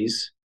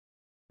trees,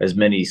 as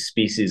many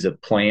species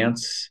of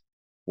plants,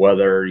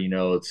 whether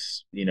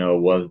it's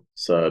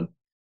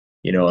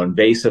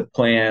invasive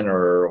plant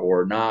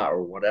or not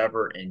or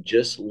whatever, and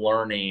just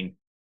learning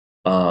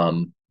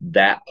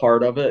that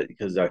part of it,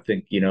 because I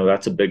think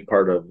that's a big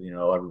part of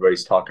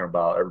everybody's talking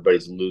about,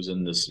 everybody's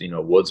losing this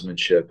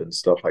woodsmanship and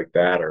stuff like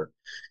that. Or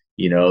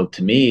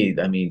to me,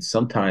 I mean,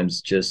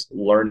 sometimes just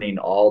learning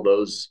all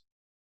those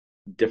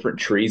different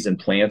trees and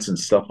plants and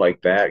stuff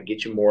like that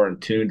get you more in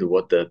tune to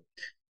what the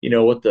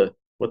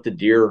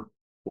deer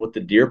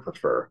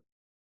prefer,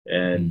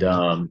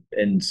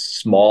 and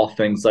small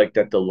things like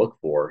that to look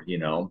for,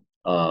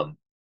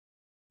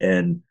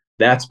 and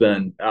that's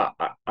been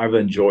I've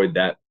enjoyed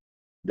that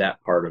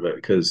part of it,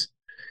 because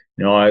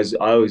I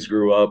always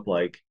grew up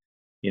like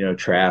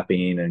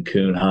trapping and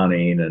coon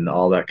hunting and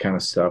all that kind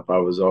of stuff. I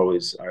always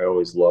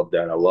loved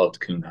that. I loved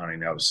coon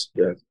hunting.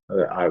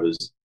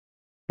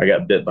 I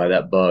got bit by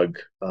that bug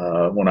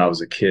when I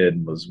was a kid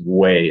and was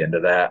way into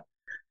that.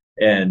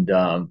 And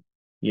and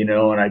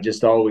I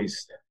just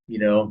always,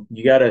 you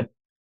gotta,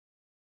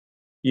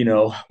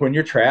 when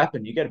you're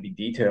trapping, you gotta be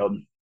detailed,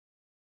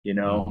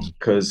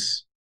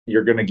 because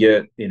you're gonna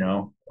get,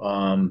 you're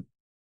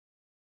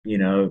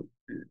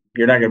not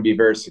gonna be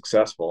very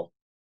successful.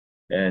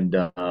 And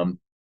and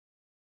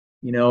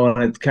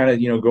it's kind of,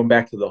 going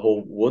back to the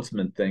whole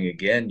woodsman thing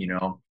again,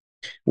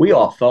 we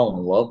all fell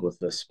in love with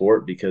this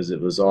sport because it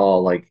was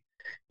all like,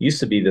 used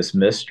to be this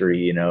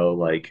mystery,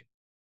 like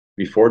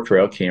before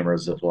trail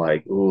cameras, of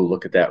like, ooh,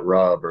 look at that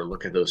rub, or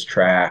look at those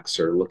tracks,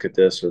 or look at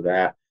this or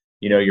that.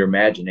 Your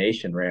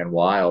imagination ran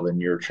wild,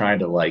 and you're trying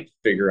to like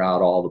figure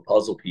out all the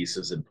puzzle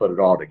pieces and put it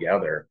all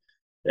together.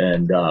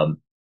 And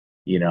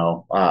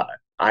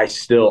I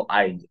still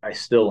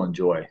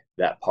enjoy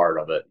that part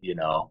of it.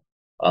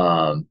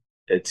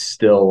 It's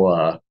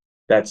still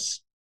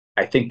that's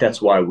I think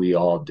that's why we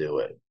all do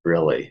it.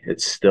 Really,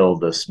 it's still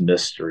this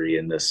mystery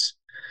and this,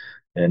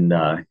 and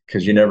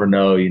because you never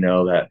know,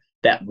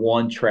 that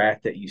one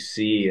track that you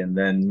see, and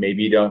then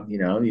maybe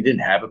you didn't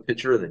have a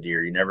picture of the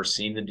deer, you never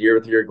seen the deer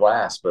with your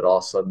glass, but all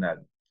of a sudden that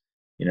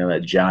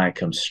giant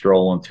comes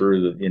strolling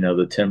through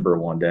the timber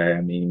one day.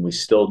 I mean, we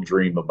still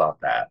dream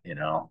about that.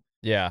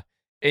 Yeah,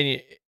 and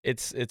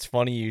it's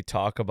funny you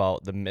talk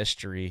about the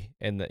mystery,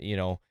 and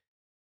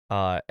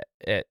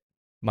at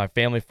my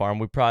family farm,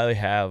 we probably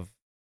have,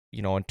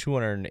 on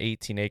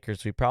 218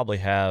 acres, we probably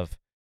have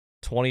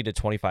 20 to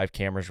 25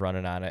 cameras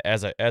running on it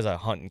as a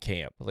hunting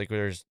camp. Like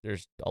there's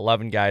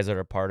 11 guys that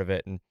are part of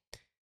it,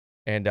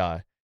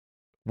 and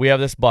we have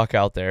this buck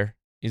out there.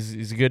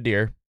 He's a good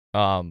deer.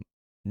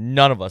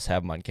 None of us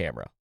have him on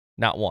camera,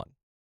 not one.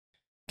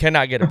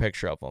 Cannot get a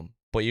picture of him.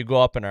 But you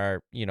go up in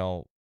our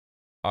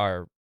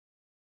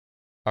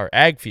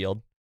ag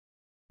field,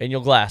 and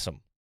you'll glass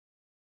him,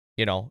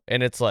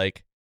 and it's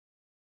like,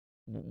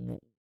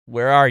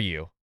 where are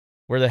you?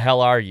 Where the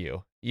hell are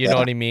you? You know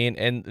what I mean?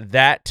 And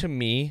that, to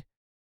me,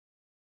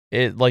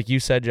 it, like you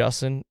said,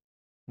 Justin,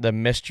 the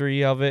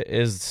mystery of it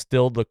is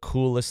still the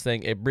coolest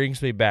thing. It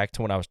brings me back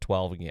to when I was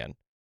 12 again,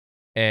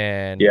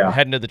 and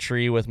heading to the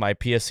tree with my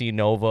PSC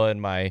Nova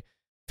and my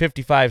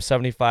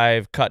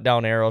 55-75 cut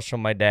down arrows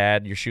from my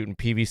dad. You're shooting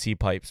PVC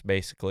pipes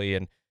basically,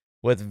 and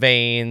with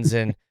vanes,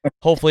 and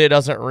hopefully it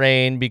doesn't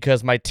rain,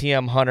 because my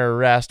TM Hunter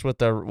rest with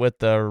the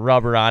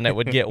rubber on it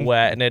would get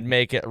wet, and it'd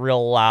make it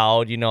real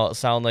loud. It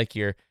sound like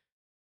you're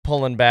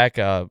pulling back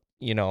a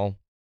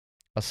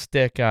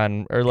stick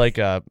on, or like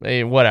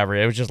whatever.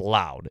 It was just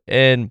loud,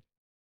 and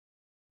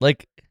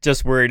like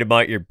just worried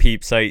about your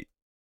peep sight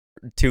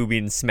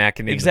tubing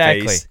smacking in the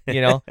face.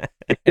 And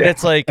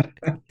it's like,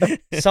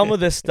 some of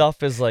this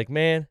stuff is like,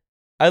 man,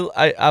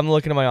 I'm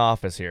looking at my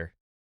office here.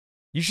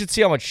 You should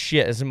see how much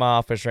shit is in my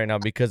office right now,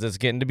 because it's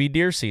getting to be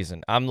deer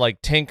season. I'm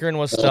like tinkering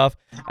with stuff.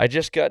 I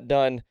just got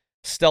done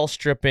stealth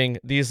stripping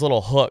these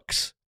little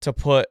hooks to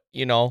put,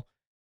 and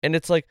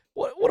it's like,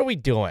 what are we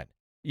doing?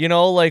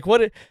 Like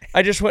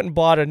I just went and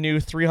bought a new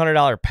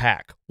 $300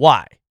 pack.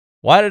 Why?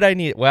 Why did I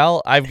need it?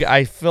 Well,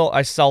 I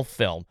self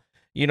film.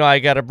 I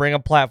got to bring a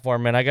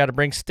platform in. I got to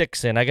bring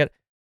sticks in.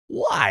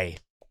 Why?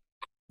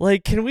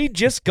 Like, can we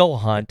just go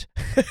hunt?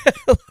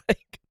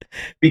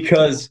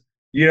 Because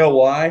you know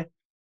why?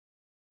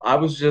 I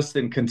was just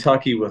in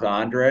Kentucky with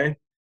Andre,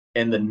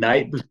 and the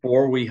night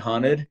before we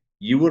hunted,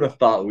 you would have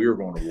thought we were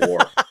going to war.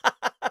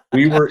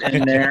 We were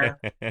in there.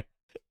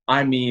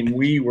 I mean,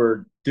 we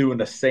were doing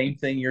the same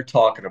thing you're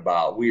talking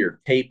about. We are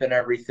taping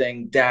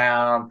everything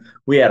down.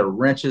 We had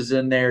wrenches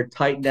in there,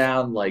 tighten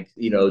down, like,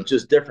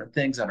 just different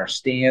things on our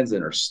stands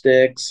and our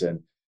sticks, and,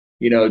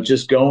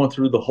 just going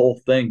through the whole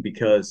thing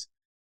because,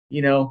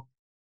 you know,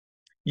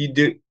 you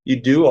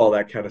do all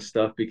that kind of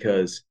stuff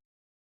because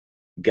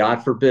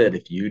God forbid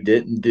if you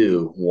didn't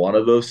do one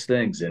of those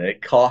things and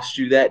it cost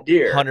you that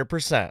deer,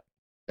 100%.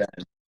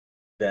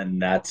 then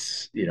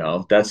that's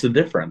the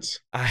difference.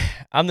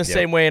 I'm the Yep.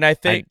 same way, and I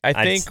think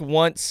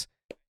once,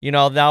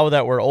 now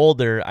that we're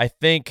older, I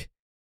think,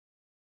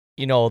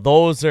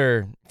 those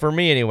are, for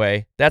me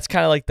anyway, that's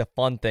kind of like the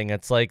fun thing.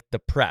 It's like the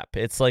prep.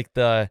 It's like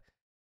the,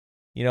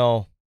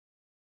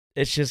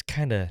 it's just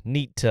kind of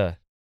neat to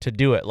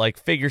do it, like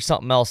figure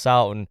something else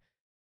out,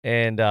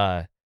 and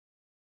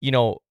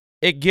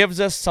it gives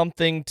us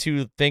something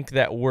to think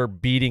that we're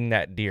beating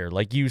that deer.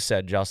 Like you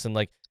said, Justin,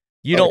 like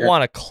you don't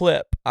want a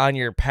clip on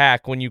your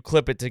pack when you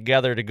clip it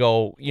together to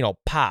go,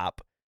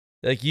 pop.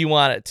 Like you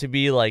want it to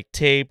be like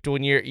taped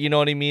when you're, you know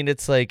what I mean?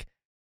 It's like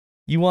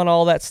you want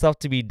all that stuff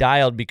to be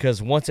dialed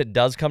because once it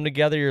does come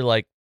together, you're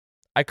like,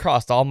 I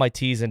crossed all my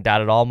T's and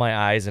dotted all my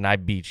I's and I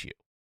beat you.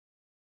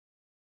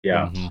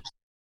 Yeah. Mm-hmm.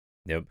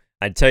 Yep.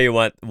 I tell you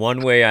what,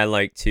 one way I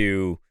like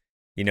to,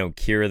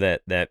 cure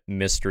that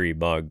mystery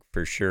bug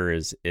for sure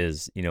is,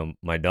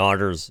 my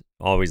daughters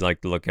always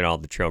like to look at all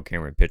the trail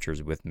camera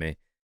pictures with me.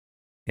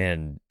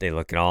 And they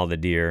look at all the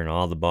deer and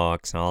all the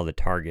bucks and all the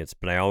targets.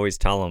 But I always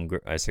tell them,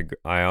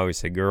 I always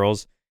say,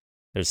 girls,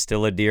 there's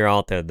still a deer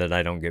out there that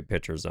I don't get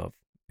pictures of,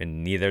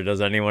 and neither does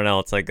anyone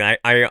else. Like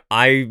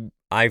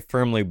I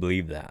firmly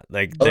believe that.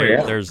 Like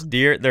there's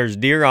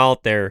deer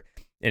out there,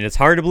 and it's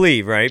hard to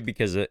believe, right?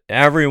 Because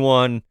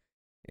everyone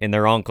and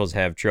their uncles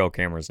have trail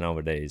cameras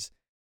nowadays.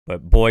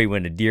 But boy,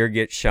 when a deer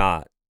gets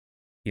shot,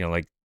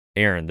 like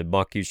Aaron, the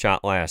buck you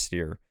shot last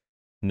year,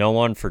 no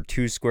one for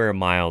 2 square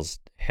miles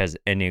has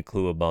any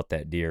clue about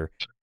that deer.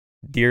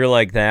 Deer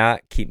like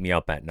that keep me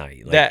up at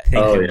night. Like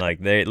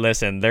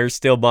thinking there's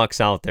still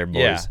bucks out there, boys.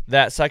 Yeah,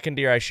 that second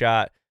deer I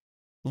shot,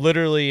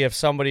 literally, if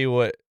somebody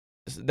would,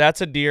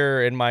 that's a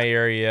deer in my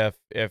area.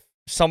 If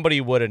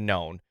somebody would have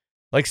known,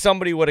 like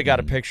somebody would have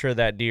got a picture of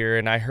that deer,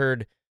 and I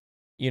heard,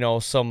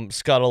 some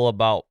scuttle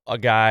about a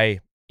guy,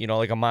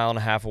 like a mile and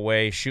a half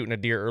away shooting a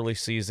deer early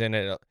season,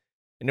 and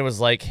it was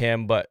like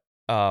him, but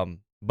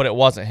it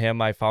wasn't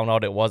him. I found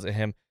out it wasn't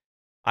him.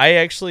 I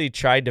actually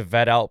tried to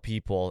vet out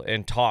people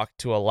and talk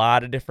to a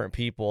lot of different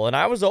people, and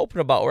I was open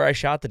about where I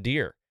shot the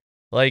deer.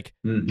 Like,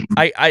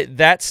 I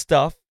that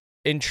stuff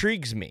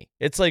intrigues me.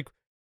 It's like,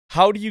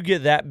 how do you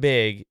get that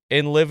big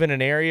and live in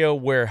an area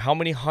where how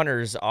many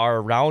hunters are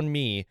around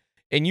me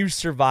and you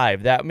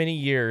survive that many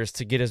years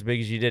to get as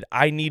big as you did?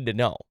 I need to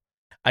know.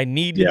 I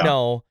need to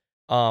know.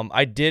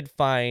 I did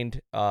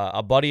find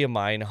a buddy of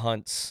mine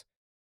hunts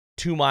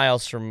 2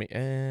 miles from me.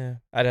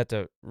 I'd have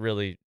to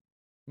really,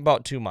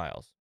 about 2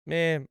 miles.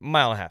 Mile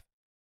and a half.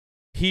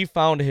 He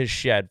found his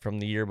shed from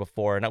the year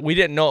before, and we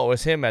didn't know it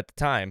was him at the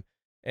time,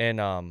 and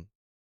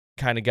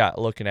kind of got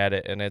looking at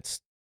it, and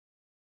it's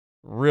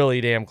really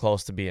damn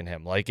close to being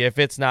him. Like, if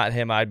it's not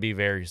him, I'd be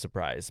very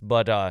surprised.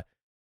 But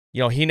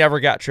he never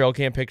got trail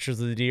cam pictures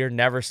of the deer,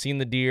 never seen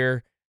the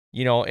deer,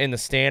 in the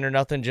stand or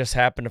nothing, just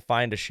happened to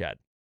find a shed.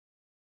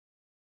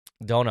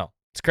 Don't know.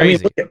 It's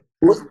crazy. I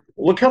mean,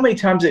 look how many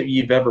times that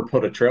you've ever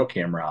put a trail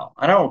camera out.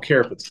 I don't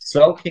care if it's a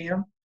cell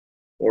cam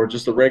or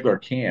just a regular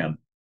cam,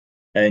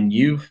 and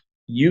you've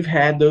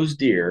had those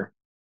deer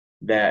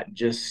that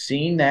just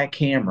seen that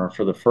camera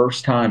for the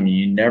first time and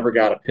you never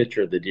got a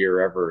picture of the deer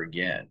ever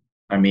again.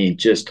 I mean,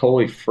 just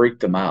totally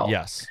freaked them out.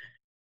 Yes.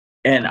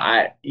 And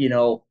I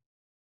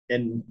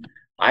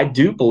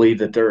do believe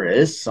that there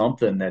is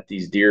something that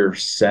these deer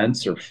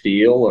sense or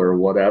feel or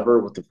whatever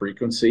with the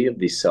frequency of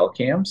these cell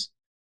cams.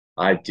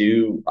 I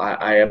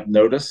have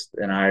noticed,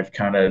 and I've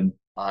kind of,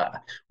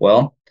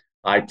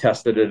 I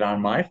tested it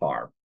on my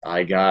farm.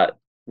 I got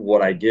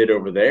what I did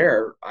over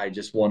there. I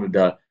wanted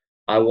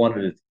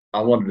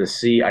to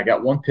see. I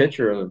got one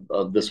picture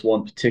of this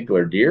one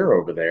particular deer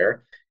over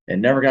there,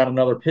 and never got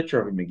another picture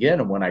of him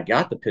again. And when I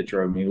got the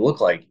picture of him, he looked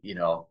like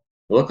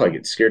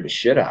it scared the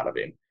shit out of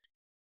him.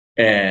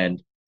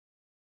 And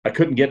I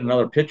couldn't get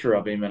another picture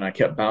of him, and I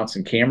kept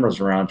bouncing cameras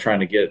around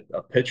trying to get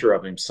a picture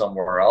of him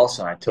somewhere else.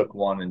 And I took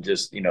one and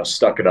just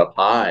stuck it up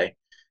high,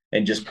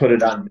 and just put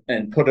it on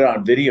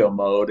video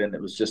mode, and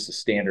it was just a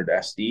standard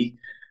SD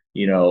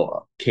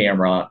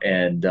camera.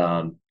 And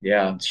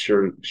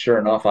sure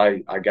enough,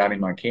 I got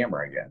him on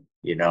camera again.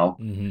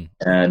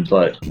 And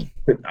but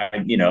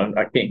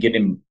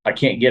I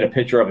can't get a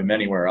picture of him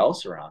anywhere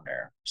else around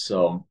there.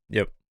 So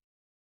yep,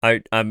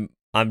 I'm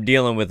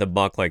dealing with a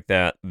buck like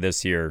that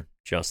this year,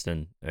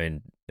 Justin. I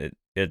mean,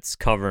 it's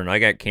covering. I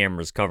got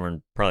cameras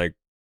covering probably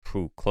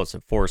close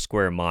to 4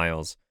 square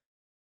miles,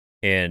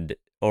 and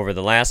over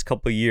the last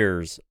couple of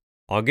years,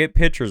 I'll get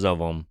pictures of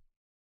him,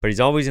 but he's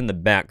always in the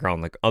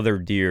background, like other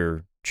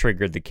deer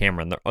triggered the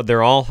camera. And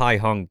they're all high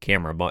hung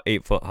camera, about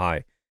 8 foot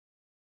high.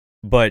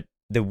 But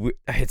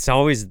it's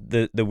always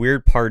the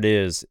weird part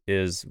is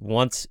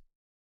once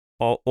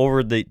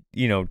over the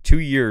 2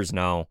 years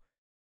now,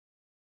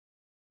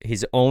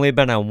 he's only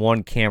been on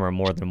one camera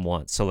more than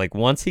once. So like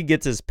once he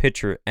gets his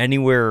picture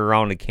anywhere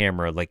around a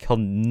camera, like he'll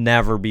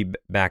never be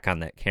back on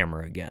that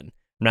camera again.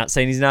 I'm not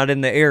saying he's not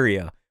in the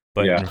area,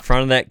 but in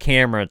front of that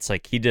camera, it's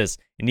like he just,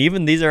 and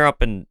even these are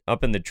up in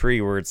the tree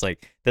where it's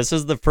like, this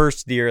is the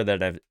first deer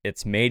that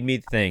it's made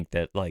me think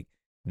that like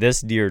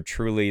this deer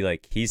truly,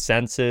 like he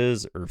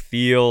senses or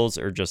feels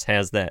or just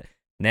has that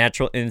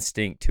natural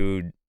instinct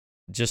to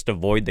just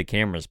avoid the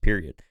cameras,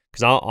 period.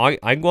 Because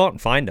I go out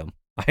and find them.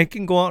 I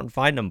can go out and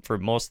find them for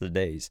most of the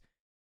days.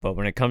 But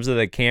when it comes to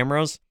the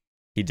cameras,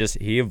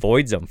 he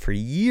avoids them for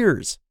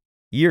years.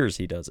 Years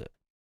he does it.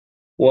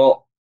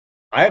 Well,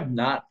 I have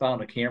not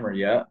found a camera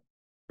yet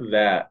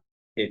that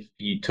if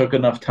you took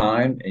enough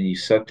time and you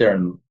sat there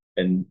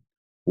and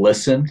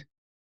listened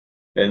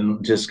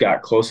and just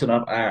got close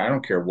enough, I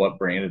don't care what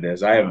brand it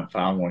is, I haven't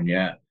found one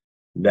yet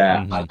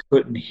that I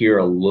couldn't hear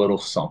a little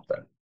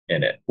something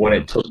in it when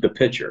it took the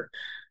picture.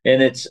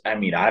 And I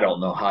mean, I don't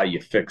know how you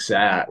fix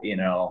that,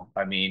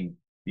 I mean,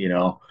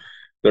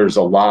 there's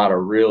a lot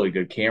of really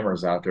good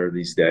cameras out there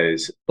these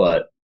days,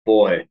 but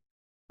boy,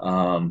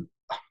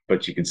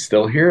 but you can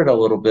still hear it a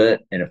little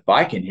bit. And if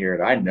I can hear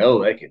it, I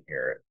know they can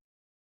hear it.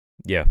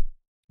 Yeah.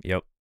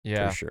 Yep.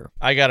 Yeah. For sure.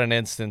 I got an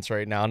instance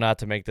right now, not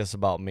to make this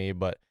about me,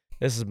 but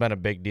this has been a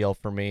big deal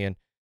for me. And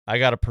I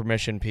got a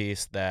permission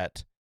piece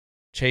that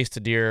chased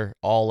a deer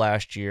all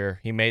last year.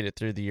 He made it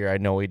through the year. I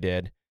know he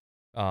did.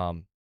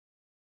 Trying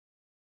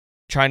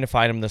to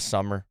find him this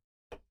summer.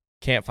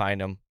 Can't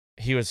find him.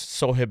 He was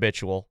so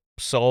habitual,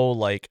 so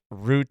like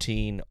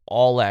routine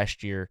all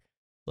last year.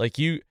 Like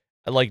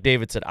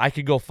David said, I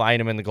could go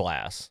find him in the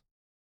glass.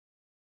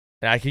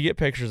 And I could get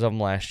pictures of him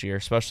last year,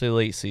 especially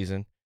late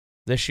season.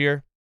 This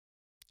year,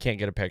 can't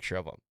get a picture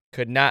of him.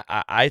 Could not.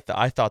 I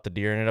thought the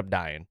deer ended up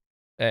dying.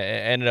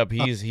 Ended up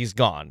he's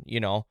gone.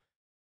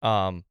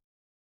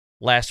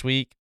 Last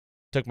week,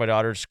 took my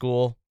daughter to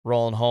school,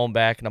 rolling home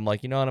back, and I'm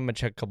like, you know what? I'm gonna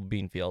check a couple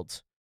bean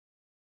fields.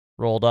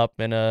 Rolled up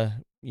in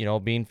a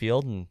bean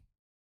field, and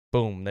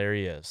boom, there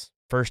he is.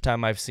 First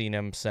time I've seen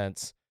him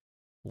since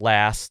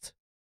last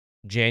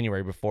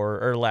February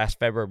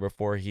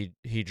before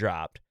he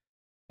dropped.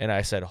 And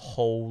I said,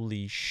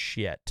 holy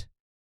shit.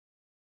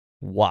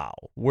 Wow.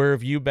 Where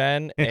have you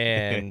been?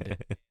 And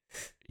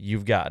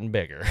you've gotten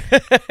bigger.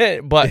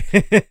 But,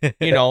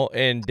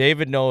 and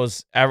David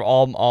knows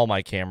all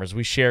my cameras.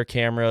 We share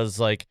cameras.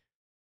 Like,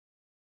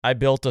 I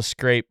built a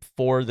scrape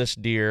for this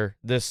deer.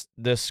 This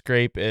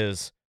scrape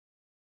is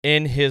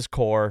in his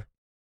core.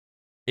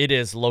 It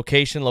is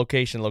location,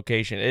 location,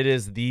 location. It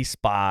is the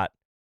spot.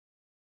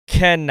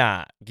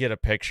 Cannot get a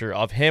picture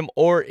of him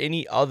or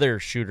any other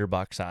shooter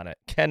bucks on it.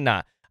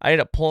 Cannot. I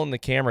ended up pulling the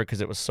camera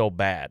because it was so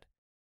bad.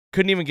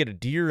 Couldn't even get a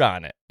deer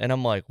on it. And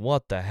I'm like,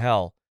 what the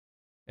hell?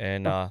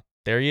 And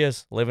there he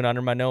is, living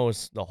under my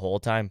nose the whole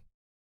time.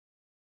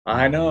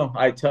 I know.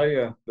 I tell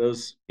you,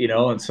 those,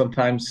 and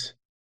sometimes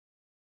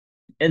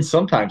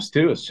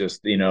too, it's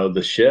just,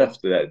 the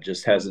shift that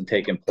just hasn't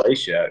taken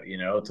place yet,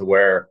 to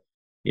where,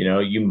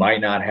 you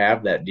might not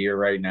have that deer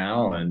right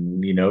now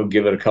and,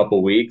 give it a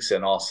couple weeks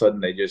and all of a sudden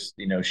they just,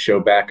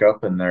 show back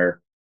up and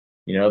they're,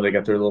 they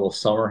got their little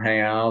summer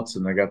hangouts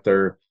and they got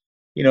their,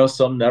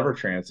 some never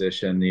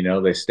transition,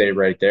 they stay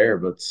right there.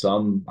 But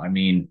some, I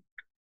mean,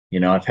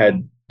 I've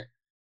had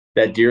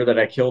that deer that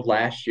I killed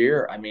last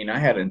year. I mean, I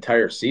had an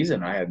entire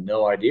season. I had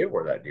no idea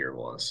where that deer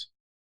was.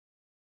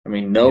 I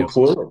mean, no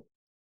clue.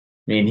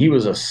 I mean, he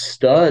was a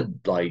stud,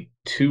 I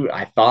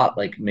thought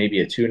like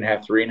maybe a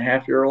 2.5,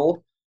 3.5 year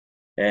old.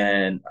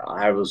 And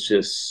I was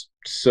just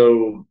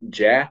so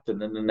jacked. And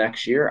then the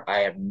next year, I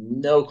have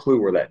no clue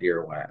where that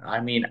deer went.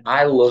 I mean,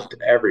 I looked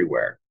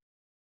everywhere.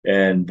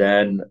 And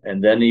then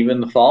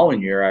even the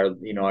following year,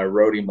 I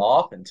wrote him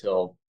off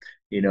until,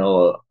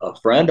 a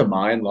friend of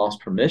mine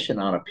lost permission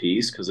on a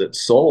piece because it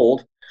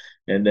sold.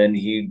 And then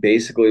he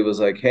basically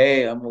was like,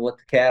 hey, I'm going to let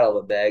the cat out of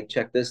the bag.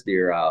 Check this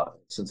deer out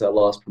since I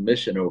lost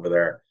permission over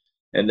there.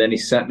 And then he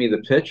sent me the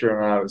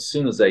picture. And as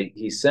soon as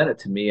he sent it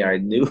to me, I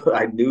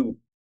knew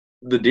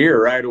the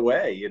deer right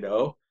away,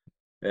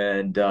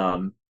 and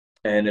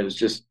it was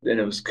just,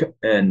 it's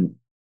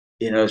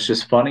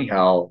just funny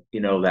how,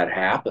 that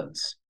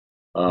happens,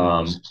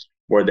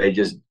 where they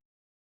just,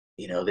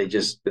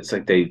 it's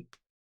like they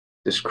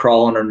just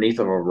crawl underneath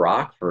of a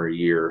rock for a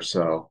year or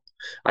so.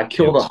 I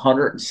killed a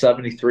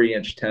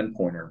 173-inch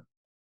 10-pointer.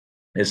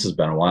 This has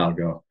been a while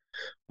ago,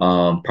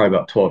 probably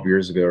about 12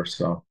 years ago or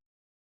so.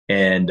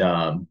 And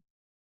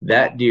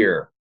that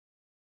deer,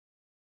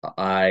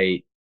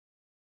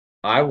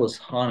 I was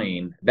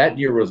hunting. That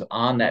deer was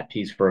on that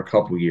piece for a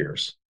couple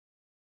years,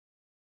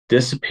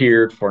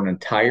 disappeared for an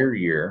entire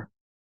year,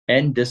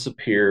 and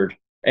disappeared.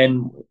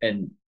 And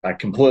I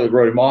completely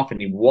wrote him off, and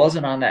he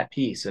wasn't on that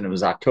piece. And it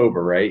was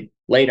October, right?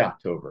 Late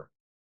October.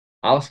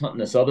 I was hunting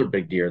this other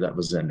big deer that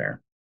was in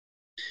there,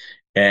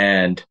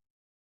 and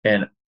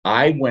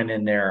I went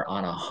in there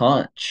on a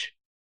hunch,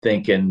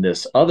 thinking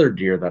this other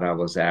deer that I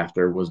was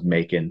after was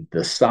making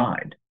the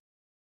sign.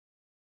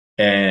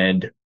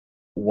 And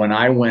when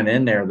I went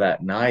in there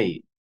that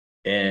night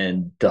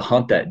and to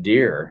hunt that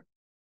deer,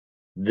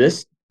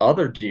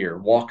 other deer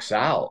walks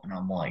out, and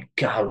I'm like,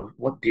 God,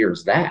 what deer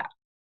is that?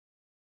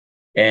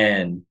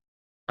 And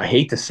I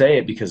hate to say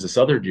it because this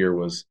other deer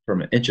was,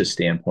 from an inches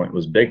standpoint,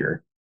 was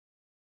bigger.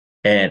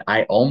 And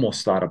I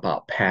almost thought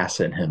about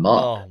passing him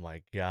up. Oh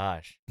my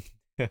gosh.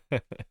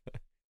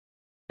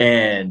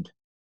 And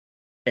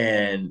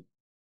and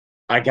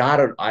I got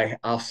it.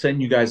 I'll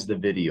send you guys the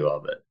video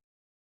of it.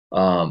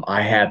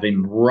 I have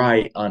him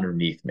right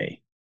underneath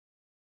me.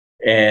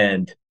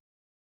 And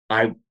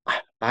I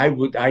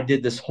I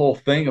did this whole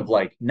thing of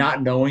like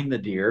not knowing the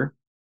deer,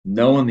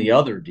 knowing the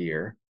other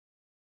deer,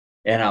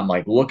 and I'm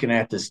like looking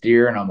at this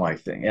deer and I'm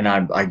like and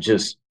I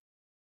just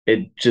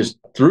it just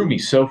threw me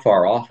so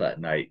far off that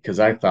night because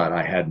I thought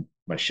I had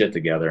my shit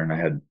together and I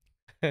had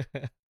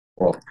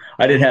well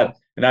I didn't have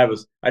and I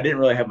didn't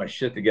really have my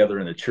shit together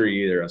in the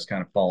tree either. I was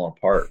kind of falling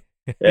apart.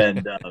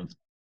 And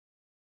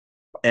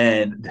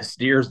and this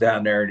deer's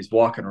down there and he's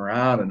walking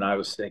around and I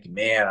was thinking,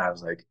 man, I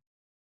was like,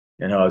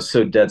 I was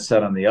so dead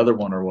set on the other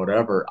one or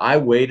whatever. I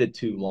waited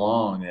too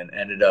long and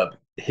ended up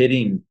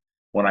hitting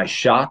when I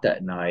shot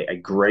that night. I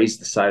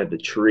grazed the side of the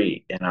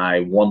tree and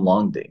I one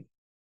lunged him.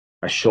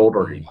 I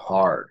shouldered him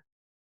hard.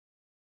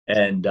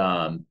 And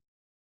I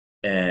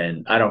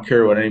don't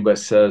care what anybody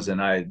says,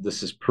 and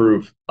this is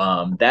proof.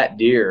 That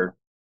deer,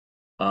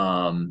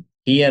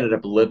 he ended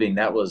up living.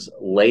 That was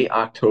late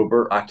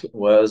October.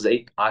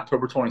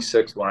 October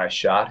 26th when I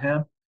shot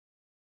him,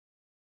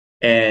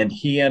 and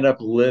he ended up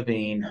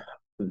living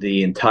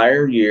the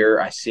entire year.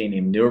 I seen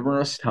him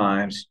numerous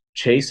times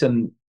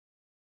chasing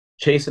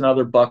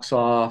other bucks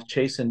off,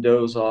 chasing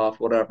does off,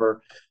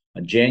 whatever.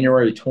 On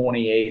January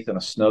 28th in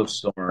a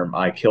snowstorm,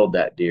 I killed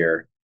that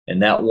deer,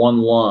 and that one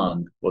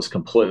lung was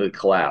completely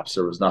collapsed.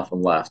 There was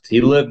nothing left.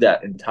 He lived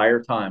that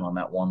entire time on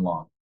that one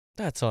lung.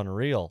 That's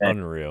unreal.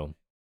 Unreal.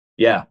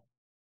 Yeah.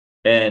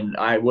 And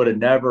I would have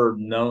never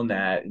known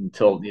that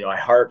until, I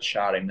heart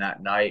shot him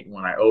that night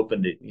when I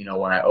opened it.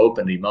 When I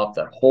opened him up,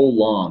 that whole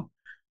lung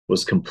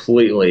was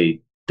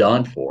completely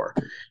done for.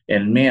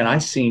 And man, I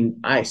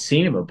seen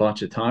him a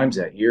bunch of times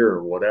that year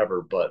or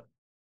whatever, but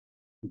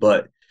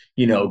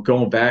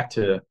going back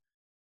to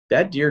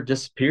that deer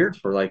disappeared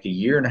for like a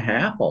year and a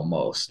half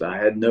almost. I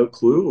had no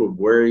clue of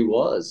where he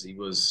was. He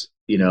was,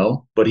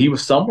 but he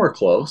was somewhere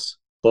close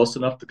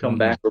enough to come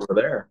back over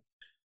there.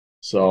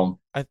 So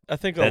I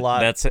think a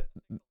lot.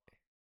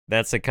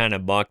 That's the kind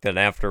of buck that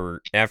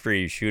after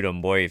you shoot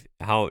him, boy,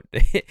 how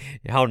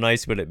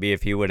nice would it be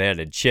if he would have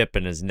had a chip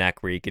in his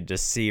neck where you could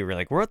just see, we're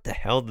like, what the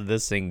hell did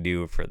this thing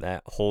do for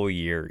that whole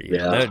year?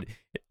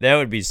 That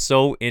would be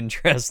so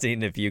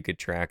interesting if you could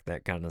track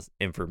that kind of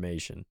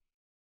information.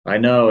 I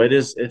know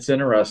it's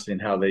interesting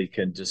how they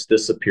can just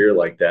disappear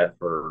like that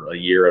for a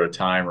year at a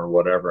time or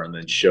whatever, and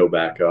then show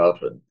back up.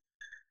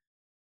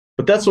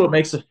 But that's what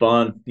makes it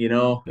fun,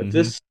 If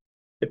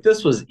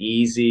this was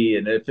easy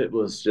and if it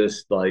was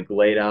just like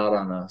laid out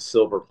on a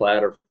silver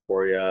platter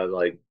for you,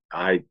 like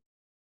I'd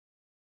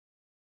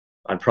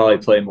probably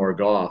play more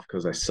golf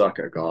because I suck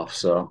at golf.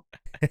 So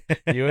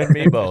you and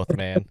me both,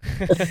 man.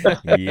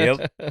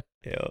 Yep.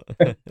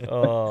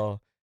 Oh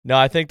no,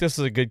 I think this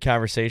is a good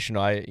conversation.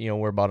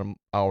 We're about an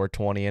hour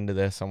 20 into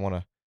this. I want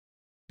to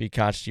be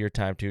conscious of your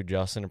time too,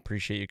 Justin.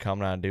 Appreciate you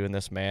coming on and doing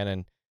this,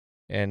 man.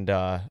 And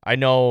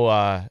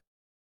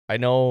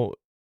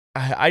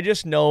I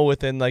just know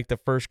within like the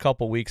first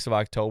couple weeks of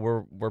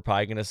October, we're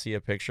probably going to see a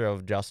picture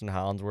of Justin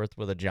Hollandsworth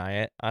with a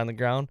giant on the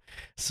ground.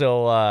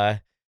 So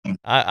I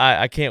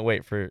can't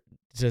wait to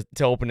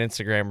open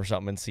Instagram or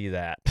something and see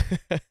that.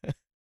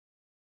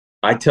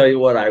 I tell you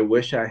what, I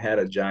wish I had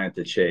a giant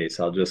to chase.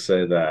 I'll just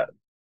say that.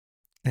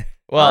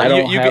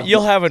 Well,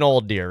 you'll have an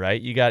old deer,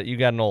 right? You got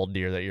an old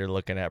deer that you're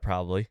looking at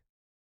probably.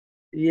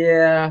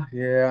 Yeah,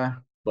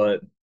 but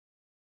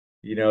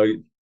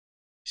you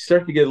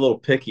start to get a little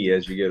picky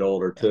as you get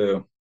older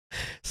too.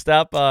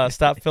 Stop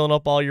filling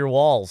up all your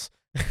walls.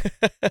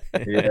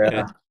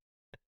 Yeah,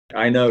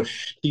 I know.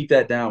 Keep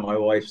that down. My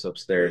wife's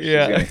upstairs. She's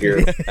gonna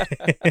hear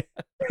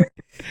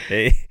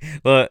it.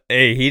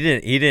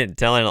 He didn't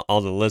tell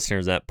all the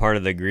listeners that part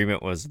of the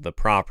agreement was the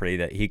property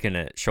that he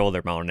couldn't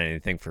shoulder mount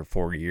anything for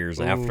 4 years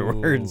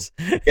afterwards.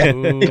 It's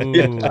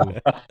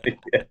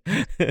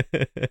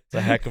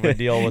a heck of a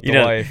deal with the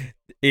wife.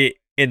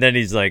 And then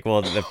he's like,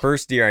 well, the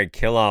first deer I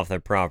kill off the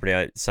property,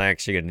 it's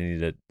actually going to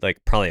need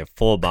probably a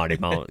full body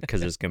mount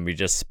because it's going to be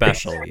just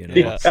special,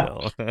 Yeah.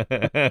 So.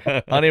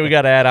 Honey, we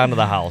got to add on to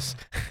the house.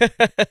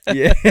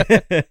 Yeah.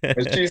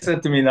 She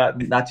said to me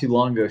not too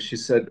long ago, she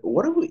said,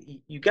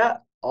 you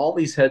got all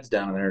these heads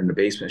down there in the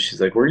basement.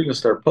 She's like, where are you going to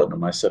start putting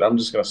them? I said, I'm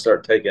just going to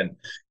start taking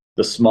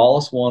the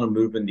smallest one and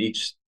moving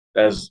each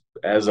as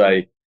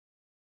I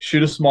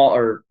shoot a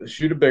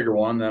bigger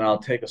one, then I'll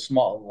take a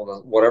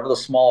small, whatever the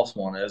smallest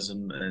one is,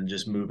 and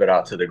just move it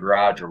out to the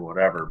garage or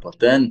whatever. But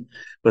then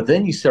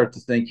you start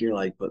to think, you're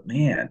like, but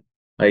man,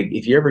 like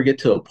if you ever get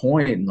to a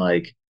point and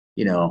like,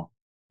 I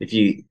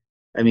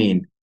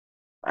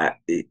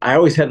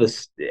always have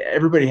this,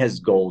 everybody has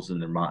goals in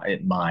their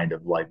mind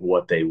of like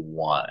what they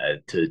want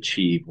to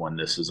achieve when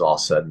this is all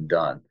said and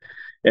done.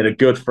 And a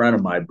good friend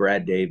of mine,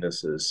 Brad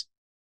Davis,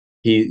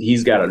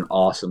 he's got an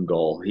awesome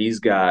goal. He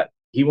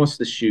wants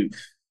to shoot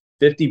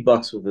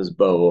 $50 with his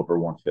bow over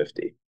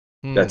 150.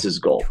 That's his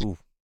goal. Ooh.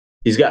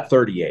 He's got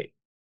 38.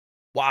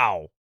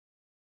 Wow.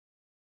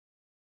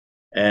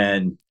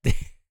 And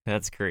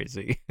That's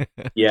crazy.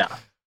 yeah.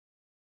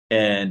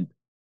 And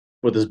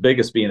with his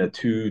biggest being a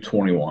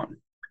 221.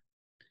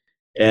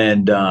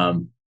 And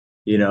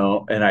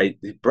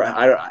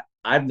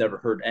I've never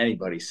heard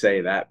anybody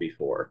say that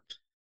before.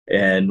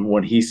 And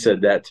when he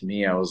said that to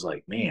me, I was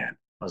like, man,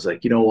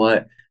 you know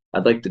what?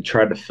 I'd like to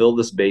try to fill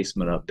this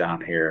basement up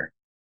down here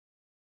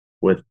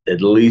with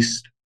at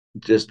least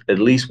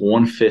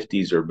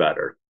 150s or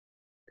better.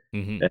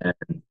 Mm-hmm.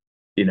 And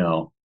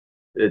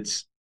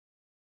it's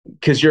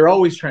because you're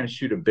always trying to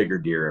shoot a bigger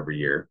deer every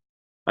year.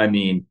 I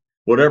mean,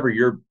 whatever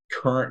your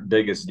current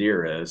biggest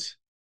deer is,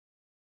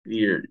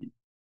 you're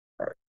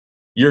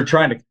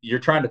trying to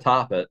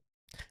top it.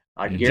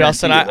 I guarantee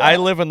Justin, you I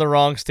that. live in the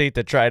wrong state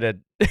to try to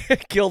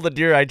kill the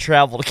deer I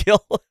travel to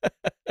kill.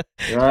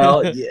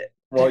 Well, yeah.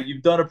 Well,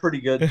 you've done a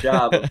pretty good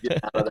job of getting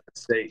out of that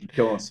state and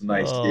killing some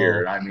nice Oh.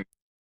 deer. I mean,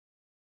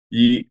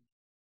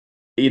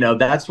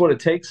 that's what it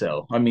takes,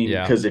 though. I mean,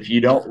 Yeah. because if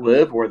you don't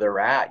live where they're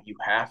at, you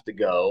have to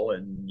go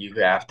and you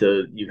have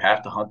to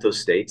hunt those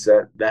states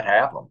that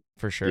have them.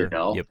 For sure.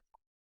 Yep.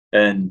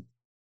 And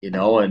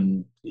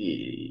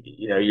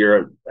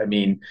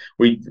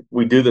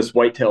we do this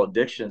whitetail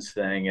addictions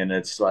thing, and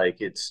it's like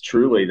it's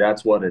truly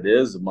that's what it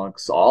is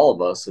amongst all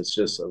of us. It's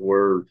just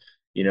we're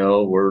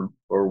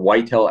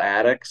whitetail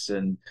addicts,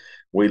 and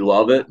we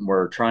love it, and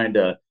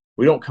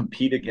we don't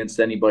compete against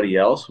anybody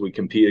else. We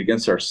compete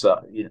against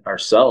ourselves. We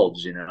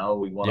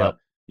want to,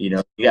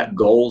 you got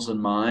goals in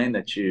mind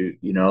that you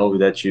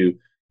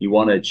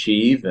want to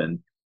achieve, and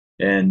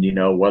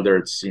whether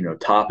it's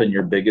topping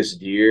your biggest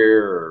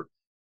deer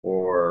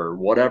or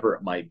whatever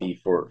it might be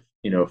for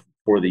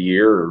the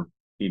year, or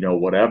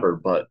whatever.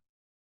 But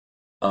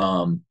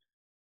I've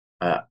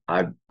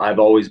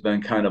always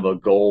been kind of a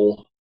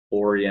goal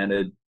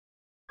oriented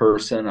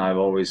person. I've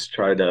always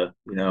tried to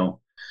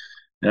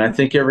and I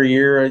think every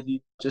year I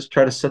just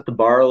try to set the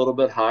bar a little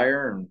bit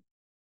higher,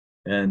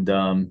 and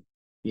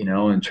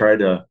try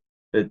to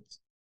that's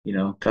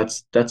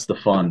the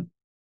fun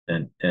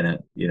in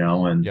it,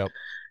 and Yep.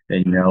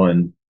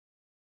 and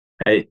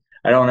I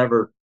don't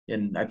ever,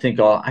 and I think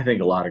a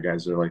lot of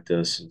guys are like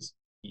this, is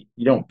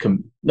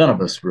none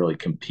of us really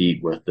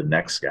compete with the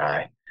next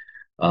guy.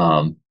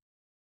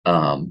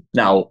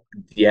 Now,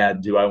 yeah,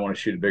 do I want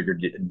to shoot a bigger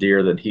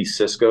deer than he's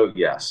Cisco?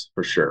 Yes,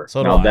 for sure.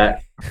 So now do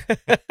I.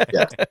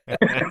 Yeah.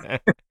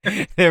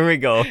 There we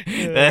go.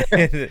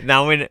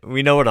 Now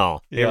we know it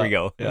all. Here we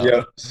go.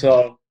 Yeah.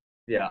 So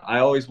yeah, I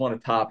always want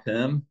to top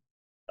him.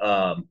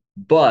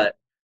 But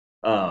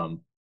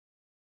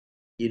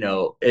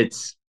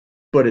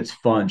it's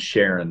fun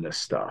sharing this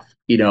stuff.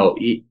 I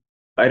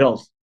don't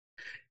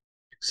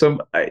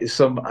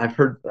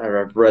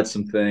I've read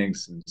some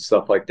things and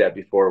stuff like that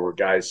before where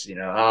guys,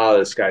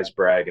 this guy's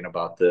bragging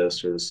about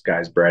this or this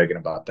guy's bragging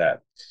about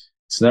that.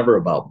 It's never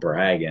about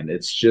bragging.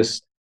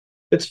 It's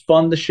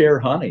fun to share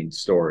hunting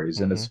stories,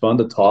 and it's fun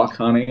to talk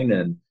hunting,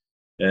 and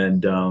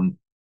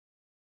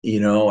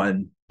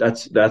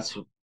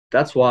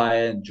that's why I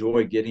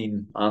enjoy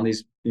getting on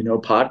these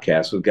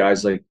podcasts with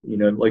guys like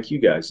you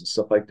guys and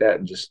stuff like that,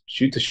 and just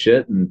shoot the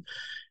shit and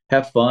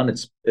have fun.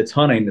 It's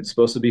hunting. It's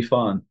supposed to be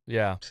fun.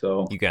 Yeah.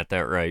 So You got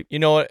that right. You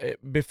know what?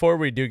 Before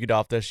we do get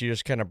off this, you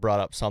just kind of brought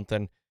up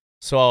something.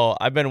 So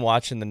I've been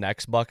watching the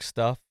Next Buck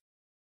stuff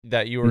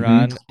that you were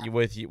on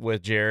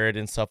with Jared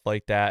and stuff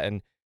like that,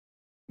 and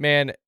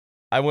man,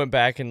 I went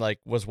back and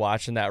was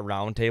watching that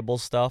roundtable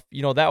stuff.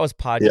 That was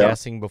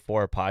podcasting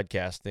before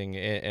podcasting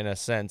in a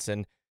sense,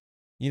 and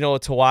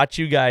to watch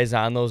you guys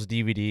on those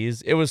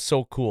DVDs, it was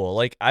so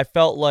cool. I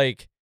felt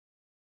like,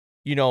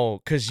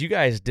 because you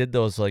guys did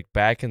those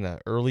back in the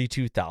early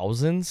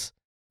 2000s,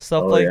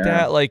 stuff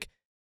that. Like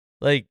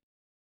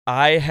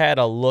I had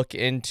a look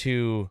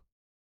into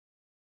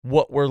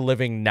what we're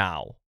living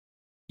now.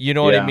 You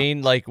know what I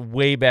mean?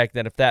 Way back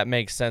then, if that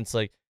makes sense.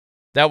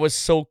 That was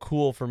so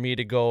cool for me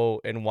to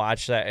go and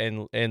watch that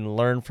and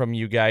learn from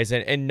you guys,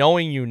 and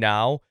knowing you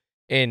now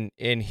and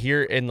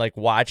hear and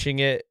watching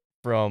it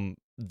from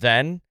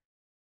then,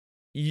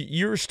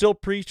 you're still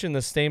preaching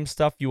the same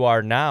stuff you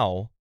are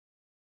now,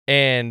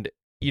 and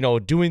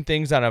doing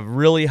things on a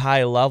really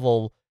high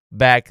level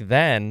back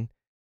then.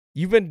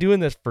 You've been doing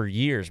this for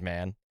years,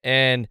 man,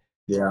 and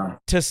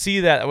to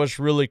see that was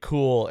really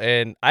cool.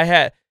 And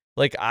I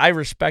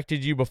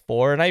respected you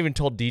before, and I even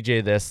told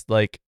DJ this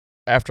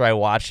after I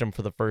watched him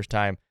for the first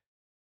time.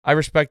 I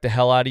respect the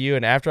hell out of you,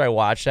 and after I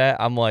watched that,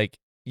 I'm like,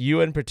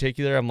 you in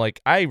particular, I'm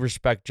like, I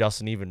respect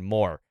Justin even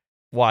more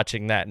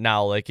watching that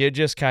now. It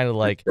just kind of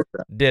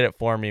did it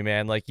for me,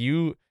 man.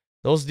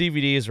 Those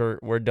DVDs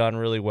were done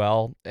really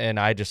well, and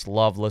I just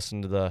love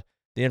listening to the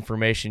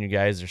information you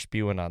guys are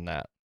spewing on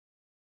that.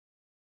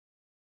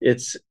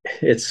 It's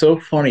so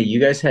funny. You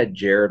guys had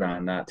Jared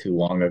on not too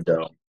long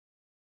ago,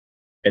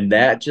 and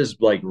that just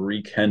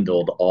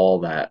rekindled all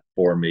that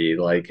for me.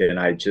 And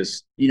I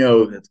just,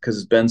 because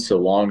it's been so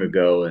long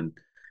ago, and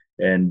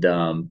And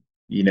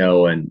you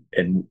know, and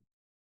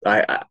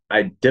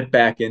I dipped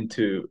back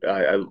into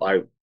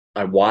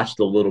I watched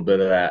a little bit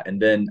of that,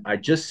 and then I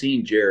just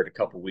seen Jared a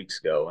couple weeks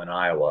ago in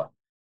Iowa,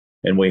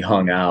 and we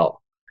hung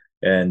out,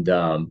 and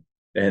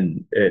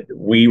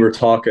we were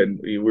talking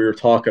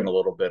a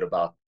little bit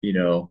about,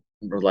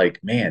 we're like,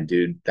 man,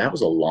 dude, that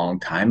was a long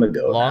time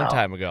ago Long now.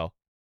 time ago.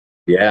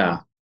 Yeah,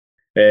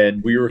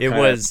 and we were It kind of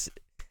was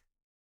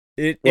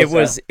it it what's that?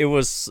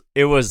 was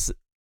it was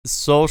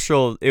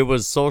it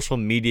was social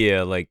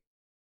media, like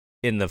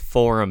in the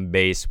forum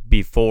base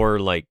before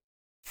like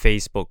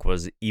Facebook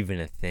was even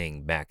a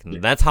thing back then.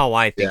 That's how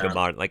I think Yeah.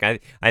 about it. Like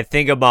I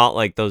think about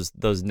like those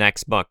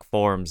Next Buck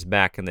forums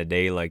back in the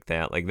day like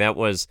that. Like that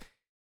was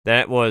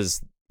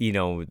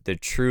the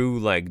true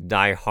like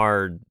die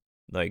hard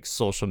like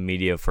social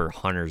media for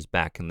hunters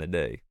back in the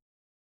day.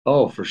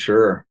 Oh, for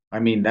sure. I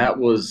mean, that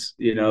was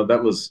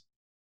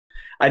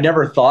I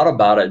never thought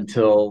about it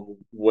until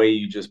the way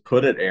you just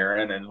put it,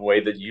 Aaron, and the way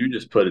that you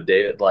just put it,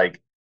 David.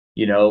 Like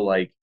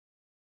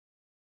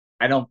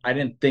I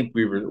didn't think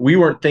we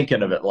weren't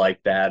thinking of it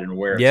like that and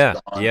where it's Yeah,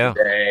 gone yeah.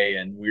 today.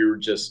 And we were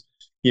just,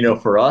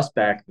 for us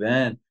back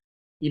then,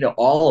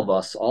 all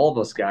of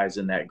us guys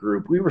in that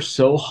group, we were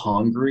so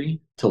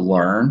hungry to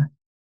learn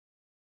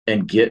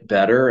and get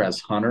better as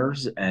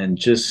hunters. And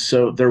just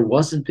so there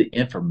wasn't the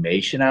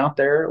information out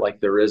there like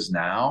there is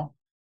now.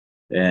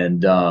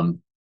 And,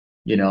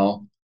 you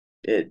know,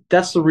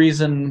 that's the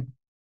reason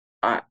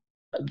I,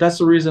 that's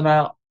the reason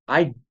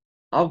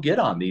I'll get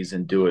on these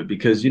and do it,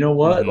 because you know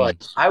what? Mm-hmm.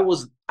 Like I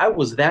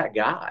was that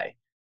guy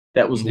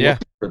that was Yeah,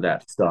 looking for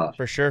that stuff.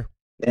 for sure.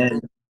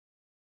 And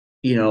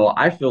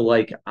I feel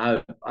like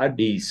I'd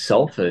be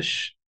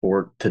selfish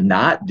or to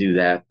not do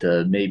that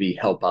to maybe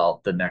help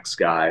out the next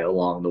guy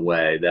along the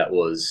way. That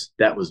was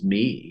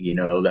me,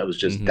 that was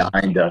just Mm-hmm.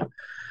 dying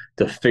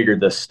to figure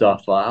this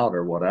stuff out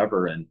or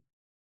whatever. And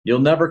you'll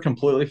never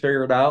completely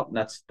figure it out, and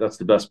that's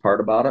the best part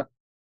about it.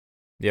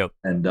 Yep.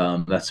 And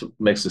that's what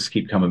makes us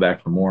keep coming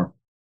back for more.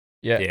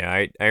 Yeah.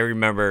 Yeah, I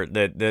remember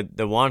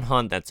the one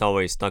hunt that's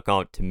always stuck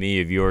out to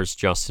me of yours,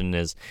 Justin,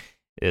 is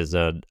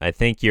I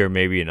think you're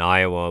maybe in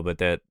Iowa, but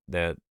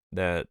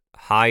that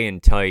high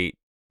and tight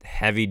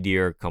heavy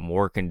deer come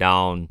working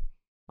down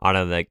out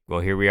of like, well,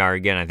 here we are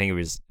again. I think it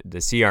was the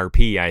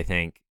CRP, I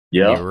think.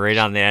 And you Yeah. were right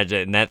on the edge,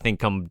 and that thing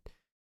come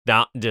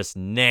down, just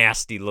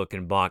nasty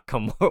looking buck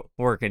come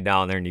working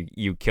down there, and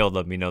you killed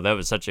them. That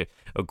was such a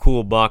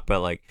cool buck.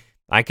 But like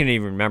I can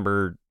even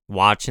remember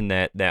watching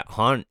that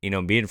hunt,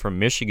 being from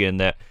Michigan,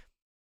 that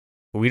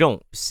we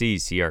don't see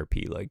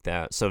CRP like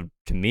that. So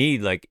to me,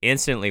 like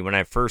instantly when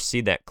I first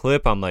see that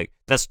clip, I'm like,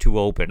 that's too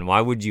open.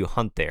 Why would you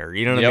hunt there?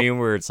 You know what I Yep. mean?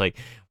 Where it's like,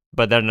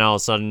 but then all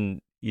of a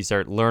sudden you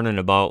start learning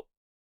about,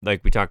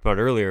 like we talked about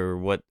earlier,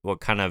 what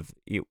kind of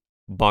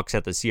bucks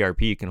that the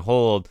CRP can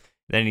hold.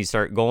 Then you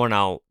start going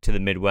out to the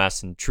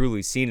Midwest and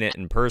truly seeing it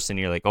in person.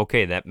 You're like,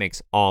 okay, that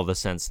makes all the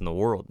sense in the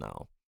world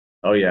now.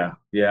 Oh yeah.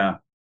 Yeah.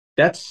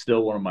 That's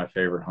still one of my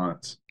favorite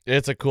hunts.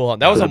 It's a cool hunt.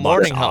 That was a That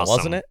buck's morning hunt, wasn't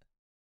awesome. it?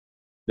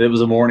 It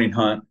was a morning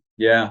hunt.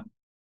 Yeah.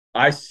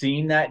 I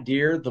seen that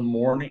deer the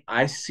morning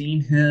I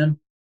seen him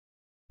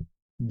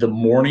the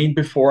morning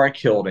before I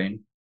killed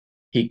him.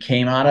 He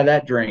came out of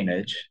that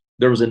drainage.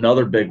 There was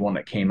another big one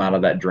that came out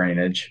of that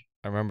drainage.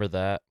 I remember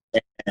that.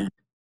 And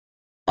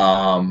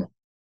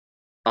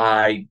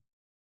I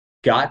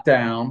got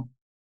down.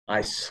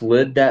 I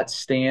slid that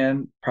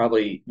stand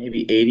probably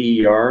maybe 80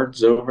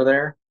 yards over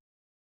there.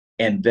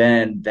 And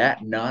then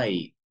that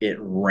night it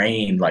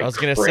rained I like was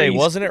gonna say, crazy.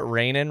 wasn't it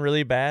raining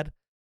really bad?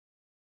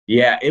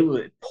 Yeah,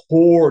 it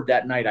poured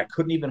that night. I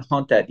couldn't even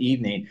hunt that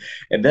evening.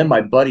 And then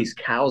my buddy's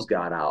cows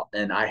got out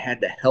and I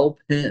had to help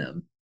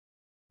him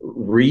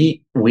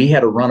we had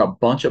to run a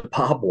bunch of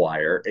bob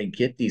wire and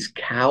get these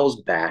cows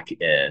back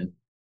in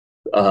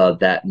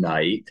that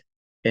night.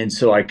 And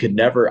so I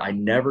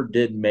never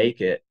did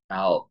make it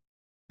out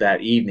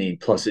that evening.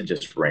 Plus it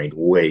just rained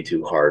way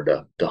too hard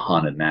to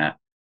hunt in that.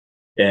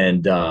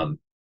 And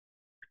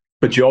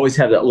but you always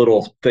have that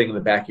little thing in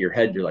the back of your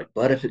head. You're like,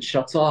 but if it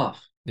shuts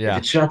off, if Yeah.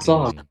 it shuts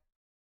off, Mhm.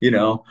 you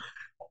know.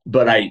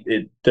 But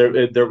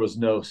there was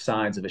no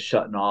signs of it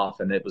shutting off,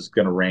 and it was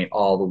going to rain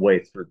all the way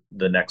through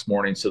the next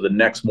morning. So the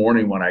next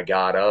morning when I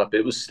got up,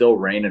 it was still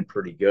raining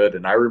pretty good.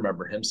 And I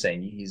remember him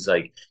saying, he's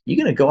like, "You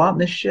gonna go out in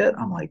this shit?"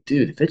 I'm like,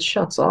 "Dude, if it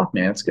shuts off,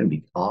 man, it's gonna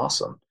be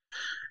awesome."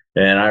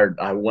 And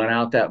I went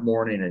out that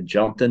morning and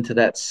jumped into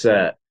that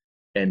set,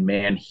 and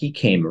man, he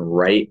came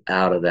right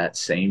out of that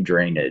same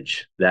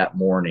drainage that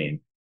morning,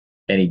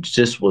 and he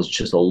just was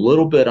just a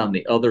little bit on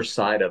the other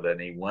side of it.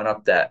 And he went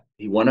up that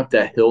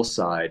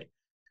hillside,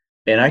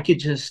 and I could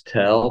just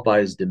tell by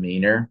his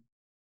demeanor,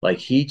 like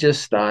he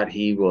just thought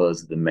he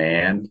was the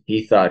man.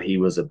 He thought he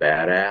was a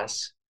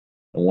badass.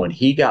 And when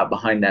he got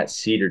behind that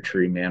cedar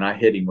tree, man, I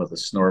hit him with a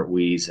snort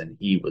wheeze, and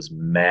he was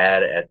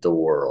mad at the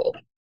world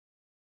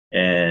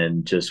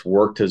and just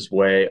worked his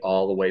way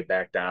all the way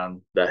back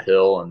down the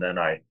hill. And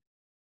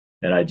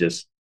I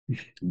just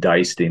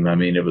diced him. I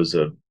mean, it was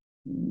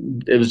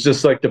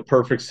just like the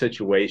perfect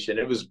situation.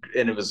 It was,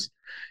 and it was,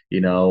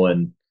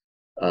 and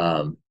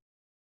um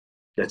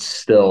it's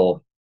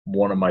still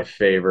one of my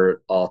favorite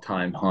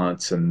all-time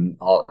hunts. And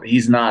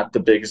he's not the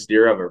biggest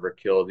deer I've ever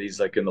killed. He's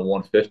like in the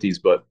 150s,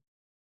 but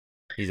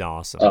He's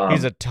awesome.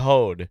 He's a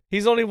toad.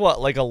 He's only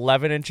like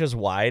 11 inches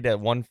wide at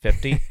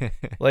 150.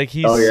 Like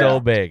he's Oh, yeah.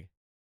 so big.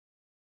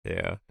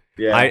 Yeah.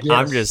 Yeah, He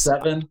had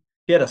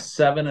a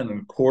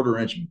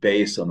 7.25-inch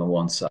base on the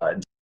one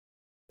side.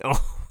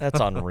 Oh, That's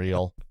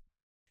unreal.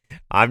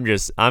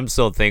 I'm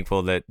so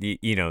thankful that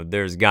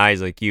there's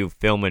guys like you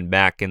filming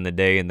back in the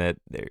day, and that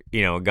a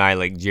guy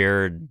like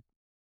Jared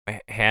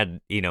had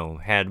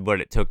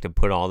what it took to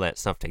put all that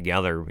stuff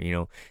together,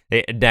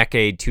 a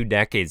decade, 2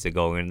 decades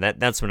ago, and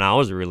that's when I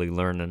was really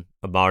learning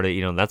about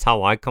it. That's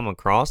how I come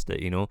across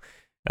it.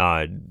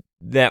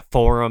 That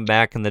forum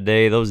back in the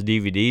day, those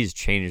DVDs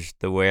changed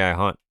the way I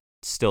hunt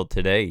still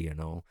today.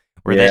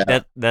 Where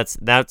Yeah.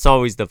 that's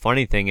always the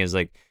funny thing is,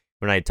 like,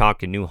 when I talk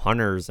to new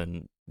hunters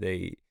and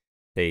they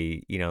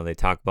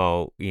talk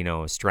about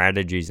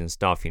strategies and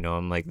stuff,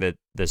 I'm like,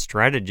 the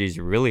strategies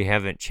really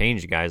haven't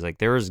changed, guys. Like,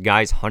 there was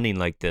guys hunting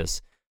like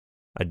this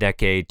a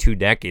decade, 2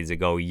 decades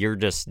ago. You're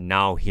just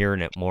now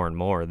hearing it more and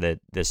more that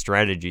the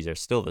strategies are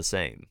still the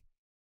same.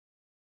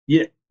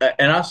 Yeah,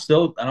 and I'll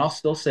still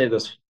say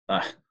this.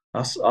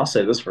 I'll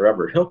say this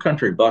forever. Hill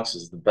Country Bucks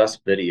is the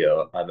best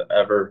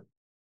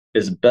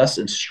best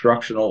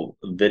instructional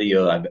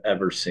video I've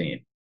ever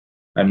seen.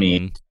 I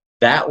mean,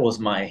 that was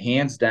my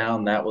hands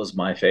down. That was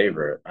my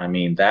favorite. I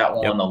mean, that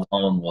one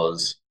alone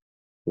was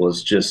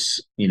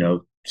just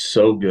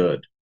so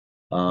good,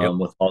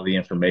 with all the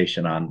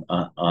information on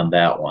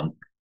that one.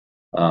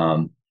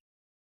 A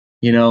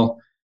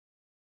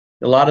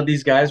lot of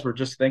these guys were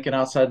just thinking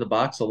outside the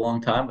box a long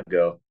time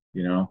ago.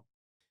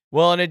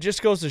 Well, and it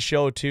just goes to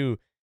show too,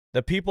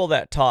 the people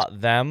that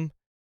taught them,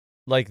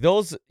 like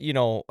those,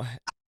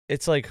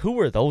 it's like, who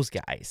were those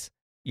guys?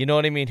 You know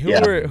what I mean?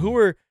 Who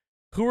were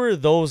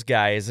those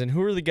guys, and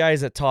who are the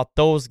guys that taught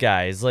those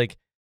guys? Like,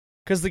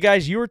 because the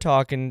guys you were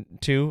talking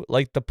to,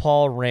 like the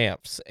Paul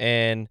Ramps,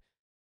 and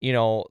I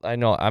know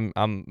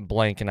I'm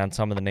blanking on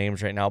some of the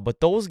names right now,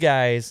 but those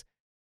guys,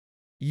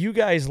 you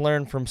guys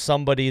learned from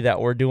somebody that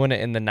were doing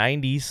it in the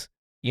 90s,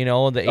 the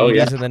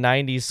 80s and the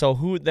 90s. So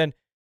who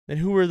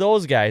were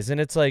those guys? And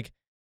it's like,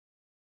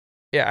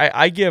 yeah,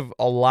 I give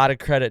a lot of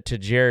credit to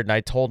Jared, and I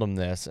told him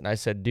this, and I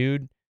said,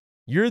 dude,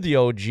 you're the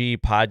OG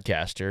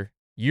podcaster.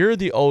 You're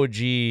the OG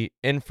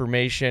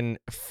information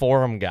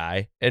forum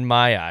guy in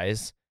my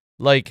eyes.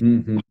 Like,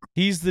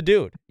 he's the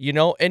dude,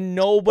 and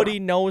nobody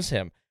knows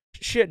him.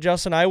 Shit,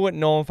 Justin, I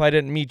wouldn't know him if I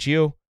didn't meet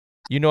you.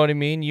 You know what I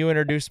mean? You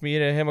introduced me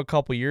to him a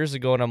couple years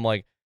ago, and I'm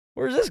like,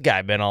 where's this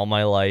guy been all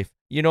my life?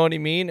 You know what I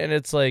mean? And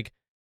it's like,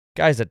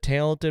 guy's a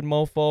talented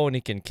mofo, and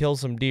he can kill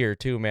some deer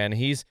too, man.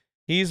 He's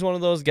one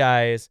of those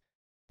guys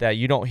that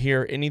you don't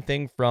hear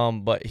anything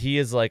from, but he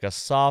is like a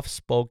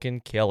soft-spoken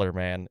killer,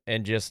 man,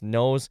 and just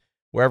knows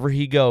wherever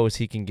he goes,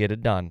 he can get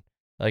it done.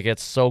 Like,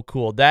 it's so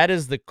cool. That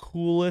is the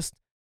coolest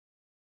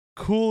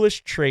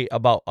trait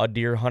about a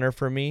deer hunter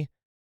for me,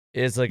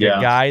 is like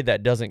a guy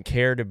that doesn't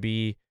care to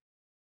be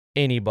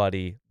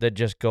anybody, that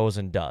just goes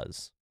and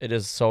does. It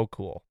is so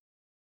cool.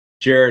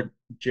 Jared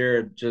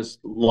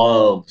just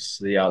loves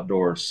the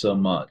outdoors so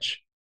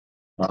much.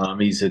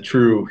 He's a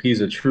true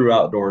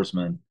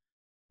outdoorsman,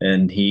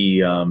 and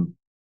he, and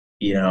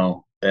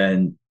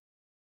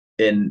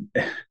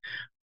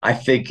I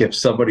think if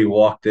somebody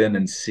walked in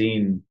and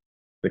seen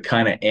the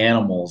kind of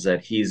animals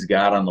that he's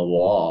got on the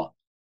wall,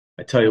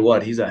 I tell you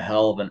what, he's a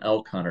hell of an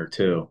elk hunter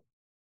too.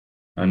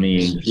 I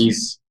mean,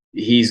 he's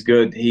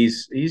good.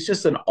 He's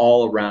just an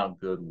all around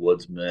good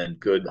woodsman,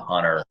 good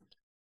hunter,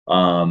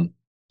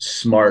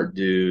 smart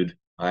dude.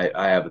 I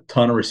have a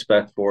ton of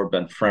respect for.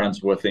 Been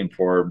friends with him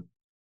for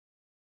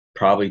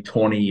probably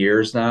 20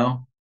 years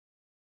now.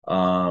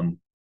 And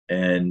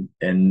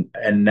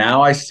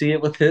now I see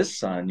it with his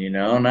son.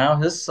 Now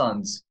his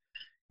son's,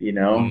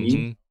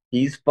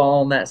 he's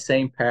following that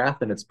same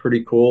path, and it's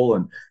pretty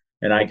cool.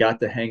 And I got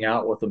to hang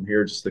out with him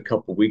here just a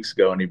couple weeks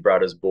ago, and he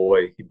brought his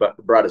boy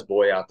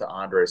out to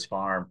Andre's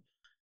farm,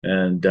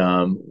 and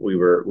we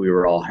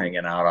were all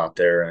hanging out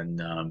there,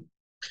 and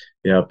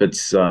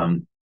it's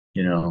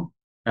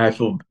I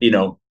feel,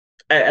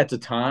 at the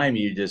time,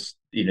 you just,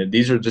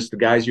 these are just the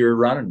guys you were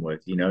running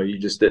with, you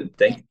just didn't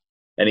think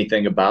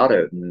anything about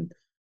it. And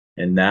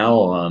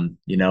now,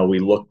 we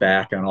look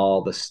back on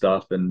all the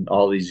stuff and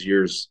all these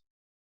years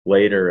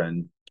later.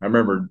 And I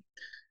remember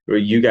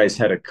you guys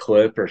had a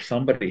clip, or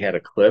somebody had a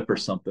clip or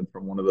something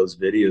from one of those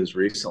videos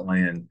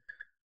recently. And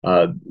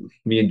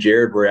me and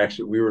Jared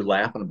we were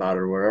laughing about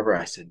it or whatever.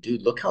 I said,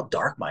 dude, look how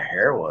dark my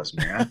hair was,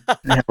 man.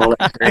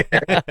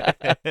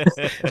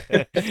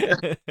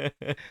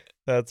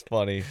 That's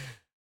funny.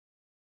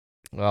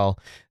 Well,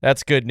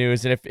 that's good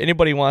news. And if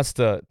anybody wants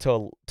to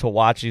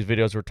watch these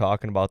videos we're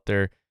talking about,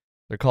 they're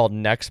called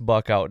Next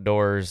Buck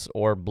Outdoors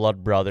or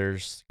Blood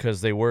Brothers, because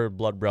they were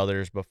Blood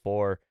Brothers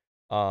before.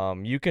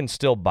 You can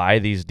still buy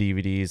these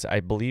DVDs.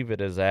 I believe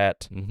it is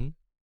at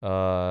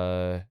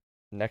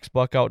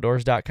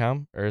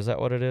nextbuckoutdoors.com, or is that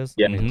what it is?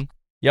 Yeah.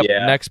 Yep,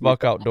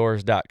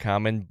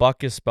 nextbuckoutdoors.com, and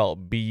Buck is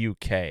spelled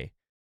BUK.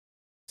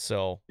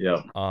 So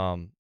Yeah.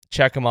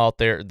 check them out.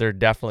 They're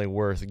definitely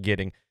worth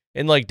getting.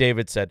 And like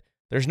David said,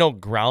 there's no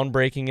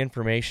groundbreaking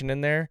information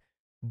in there,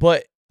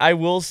 but I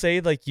will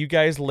say, like, you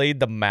guys laid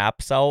the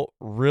maps out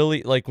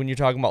really, like, when you're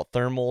talking about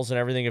thermals and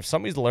everything. If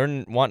somebody's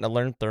wanting to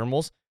learn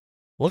thermals,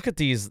 look at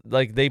these.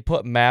 Like, they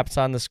put maps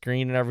on the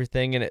screen and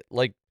everything, and it,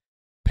 like,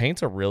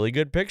 paints a really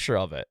good picture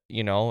of it,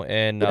 you know.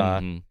 And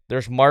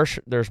there's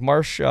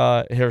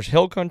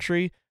hill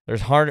country,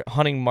 there's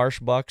hunting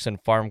marsh bucks,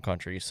 and farm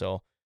country.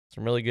 So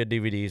some really good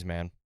DVDs,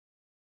 man.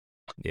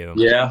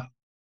 Yeah.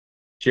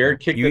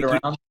 Jared kicked it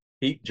around.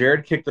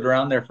 Jared kicked it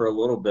around there for a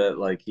little bit,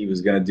 like he was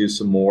going to do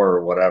some more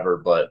or whatever,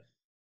 but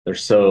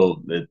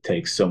it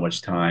takes so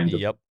much time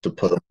to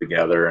put them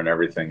together and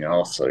everything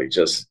else. So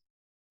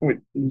we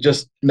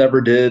just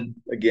never did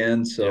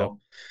again. So,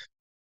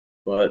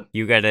 but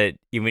you gotta,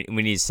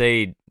 when you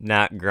say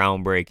not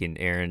groundbreaking,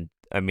 Aaron,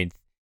 I mean,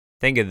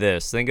 think of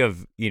this. Think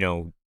of,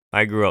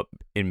 I grew up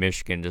in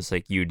Michigan just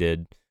like you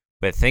did,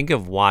 but think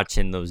of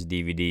watching those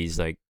DVDs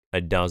like a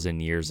dozen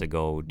years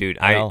ago, dude.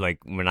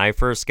 When I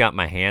first got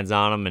my hands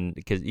on them, and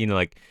because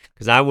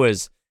I've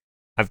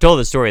told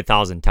the story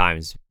 1,000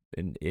 times,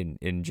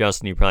 and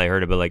Justin, you probably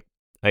heard it, but like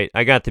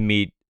I got to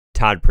meet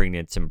Todd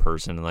Prignitz in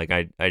person, and like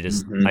I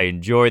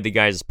enjoyed the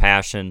guy's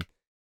passion.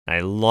 I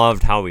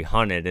loved how he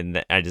hunted,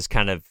 and I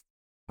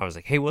was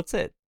like, hey, what's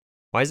it?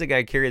 Why does the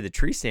guy carry the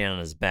tree stand on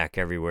his back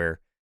everywhere?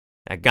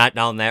 I got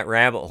down that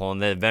rabbit hole,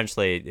 and then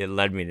eventually it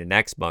led me to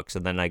next buck. So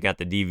then I got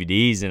the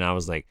DVDs, and I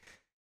was like,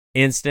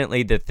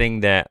 instantly the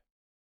thing that,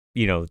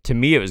 to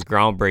me it was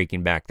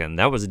groundbreaking back then.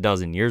 That was a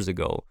dozen years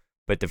ago.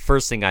 But the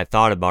first thing I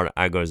thought about it,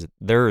 I goes,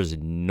 there is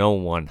no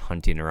one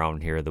hunting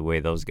around here the way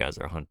those guys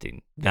are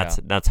hunting.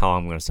 That's how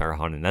I'm going to start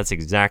hunting. That's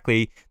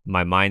exactly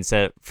my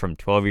mindset from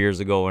 12 years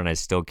ago, and I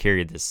still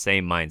carry the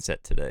same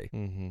mindset today.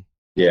 Mm-hmm.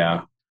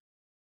 Yeah,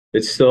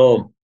 it's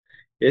still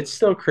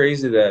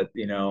crazy that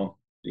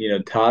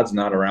Todd's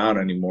not around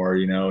anymore.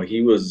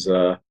 He was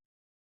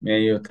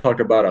man. Talk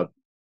about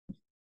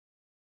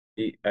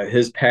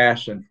his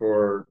passion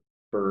for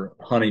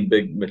hunting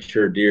big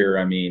mature deer.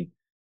 I mean,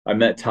 I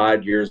met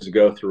Todd years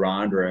ago through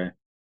Andre,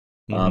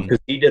 because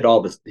he did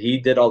all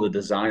the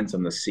designs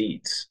on the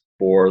seats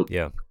for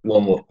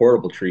Lone Wolf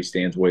portable tree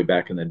stands way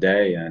back in the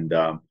day, and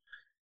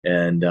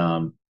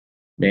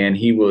man,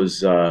 he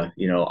was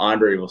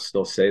Andre will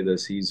still say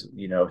this. He's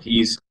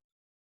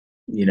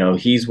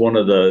one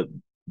of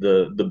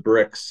the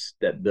bricks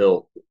that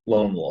built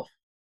Lone Wolf.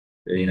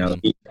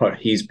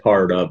 He's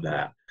part of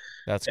that.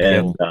 That's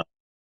cool.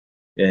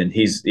 And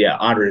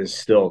Andre is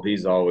still,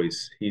 he's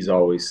always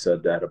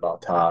said that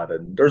about Todd.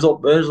 And there's a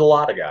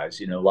lot of guys,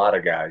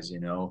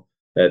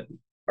 that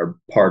are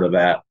part of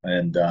that.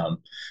 And,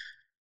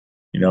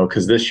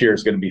 because this year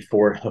is going to be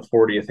the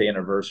 40th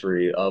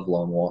anniversary of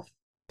Lone Wolf.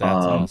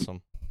 That's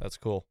awesome. That's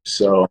cool.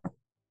 So,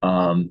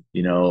 and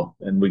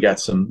we got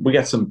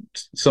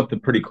something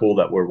pretty cool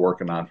that we're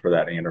working on for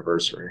that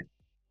anniversary.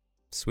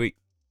 Sweet.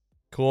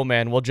 Cool,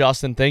 man. Well,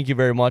 Justin, thank you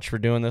very much for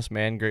doing this,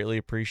 man. Greatly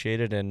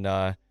appreciated.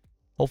 And,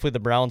 hopefully the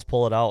Browns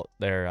pull it out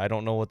there. I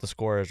don't know what the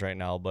score is right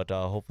now, but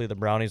hopefully the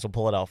Brownies will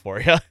pull it out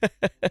for you.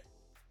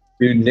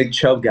 Dude, Nick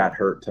Chubb got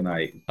hurt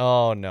tonight.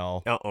 Oh,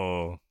 no.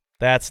 Uh-oh.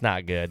 That's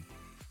not good.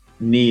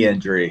 Knee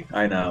injury.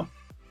 I know.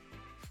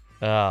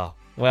 Oh,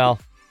 well,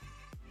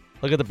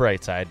 look at the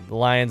bright side. The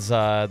Lions,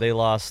 they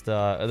lost.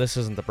 This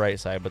isn't the bright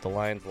side, but the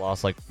Lions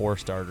lost like 4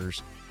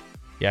 starters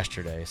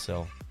yesterday,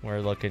 so we're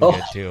looking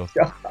good too.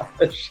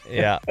 Gosh.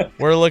 Yeah,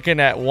 we're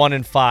looking at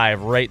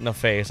 1-5 right in the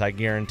face. I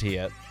guarantee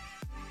it.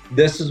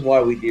 This is why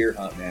we deer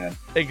hunt, man.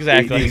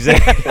 Exactly.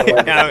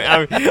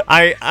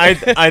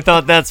 I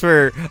thought that's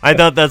where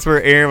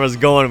Aaron was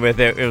going with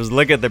it. It was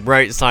look at the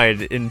bright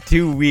side. In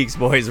 2 weeks,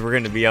 boys, we're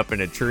going to be up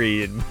in a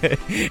tree, and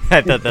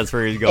I thought that's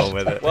where he's going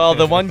with it. Well,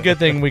 the one good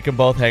thing we can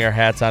both hang our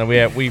hats on,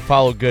 we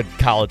follow good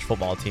college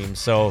football teams,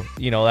 so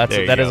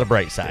that is a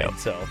bright side. Yep.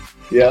 So.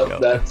 Yeah,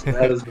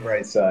 that is the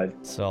right side.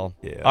 So,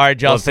 yeah. All right,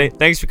 Justin. Well,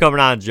 thanks for coming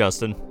on,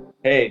 Justin.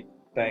 Hey,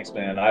 thanks,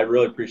 man. I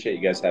really appreciate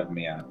you guys having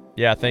me on.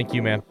 Yeah, thank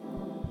you, man.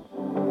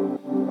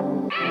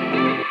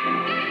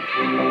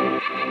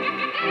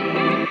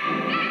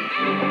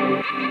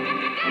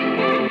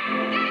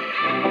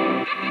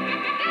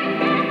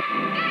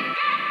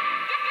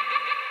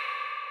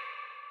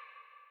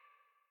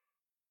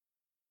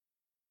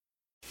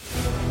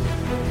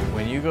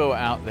 When you go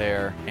out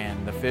there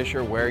and the fish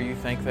are where you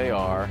think they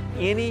are,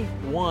 any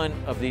one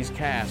of these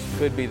casts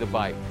could be the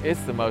bite.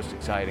 It's the most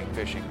exciting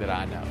fishing that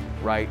I know,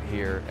 right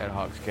here at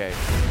Hawks Cave.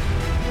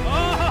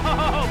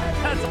 Oh,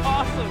 that's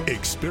awesome!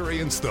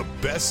 Experience the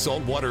best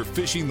saltwater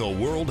fishing the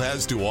world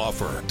has to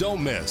offer.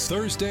 Don't miss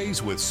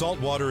Thursdays with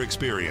Saltwater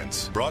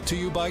Experience, brought to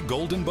you by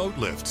Golden Boat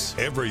Lifts,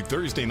 every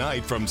Thursday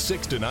night from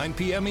 6 to 9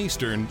 p.m.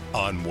 Eastern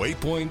on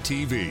Waypoint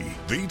TV,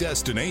 the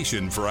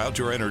destination for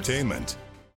outdoor entertainment.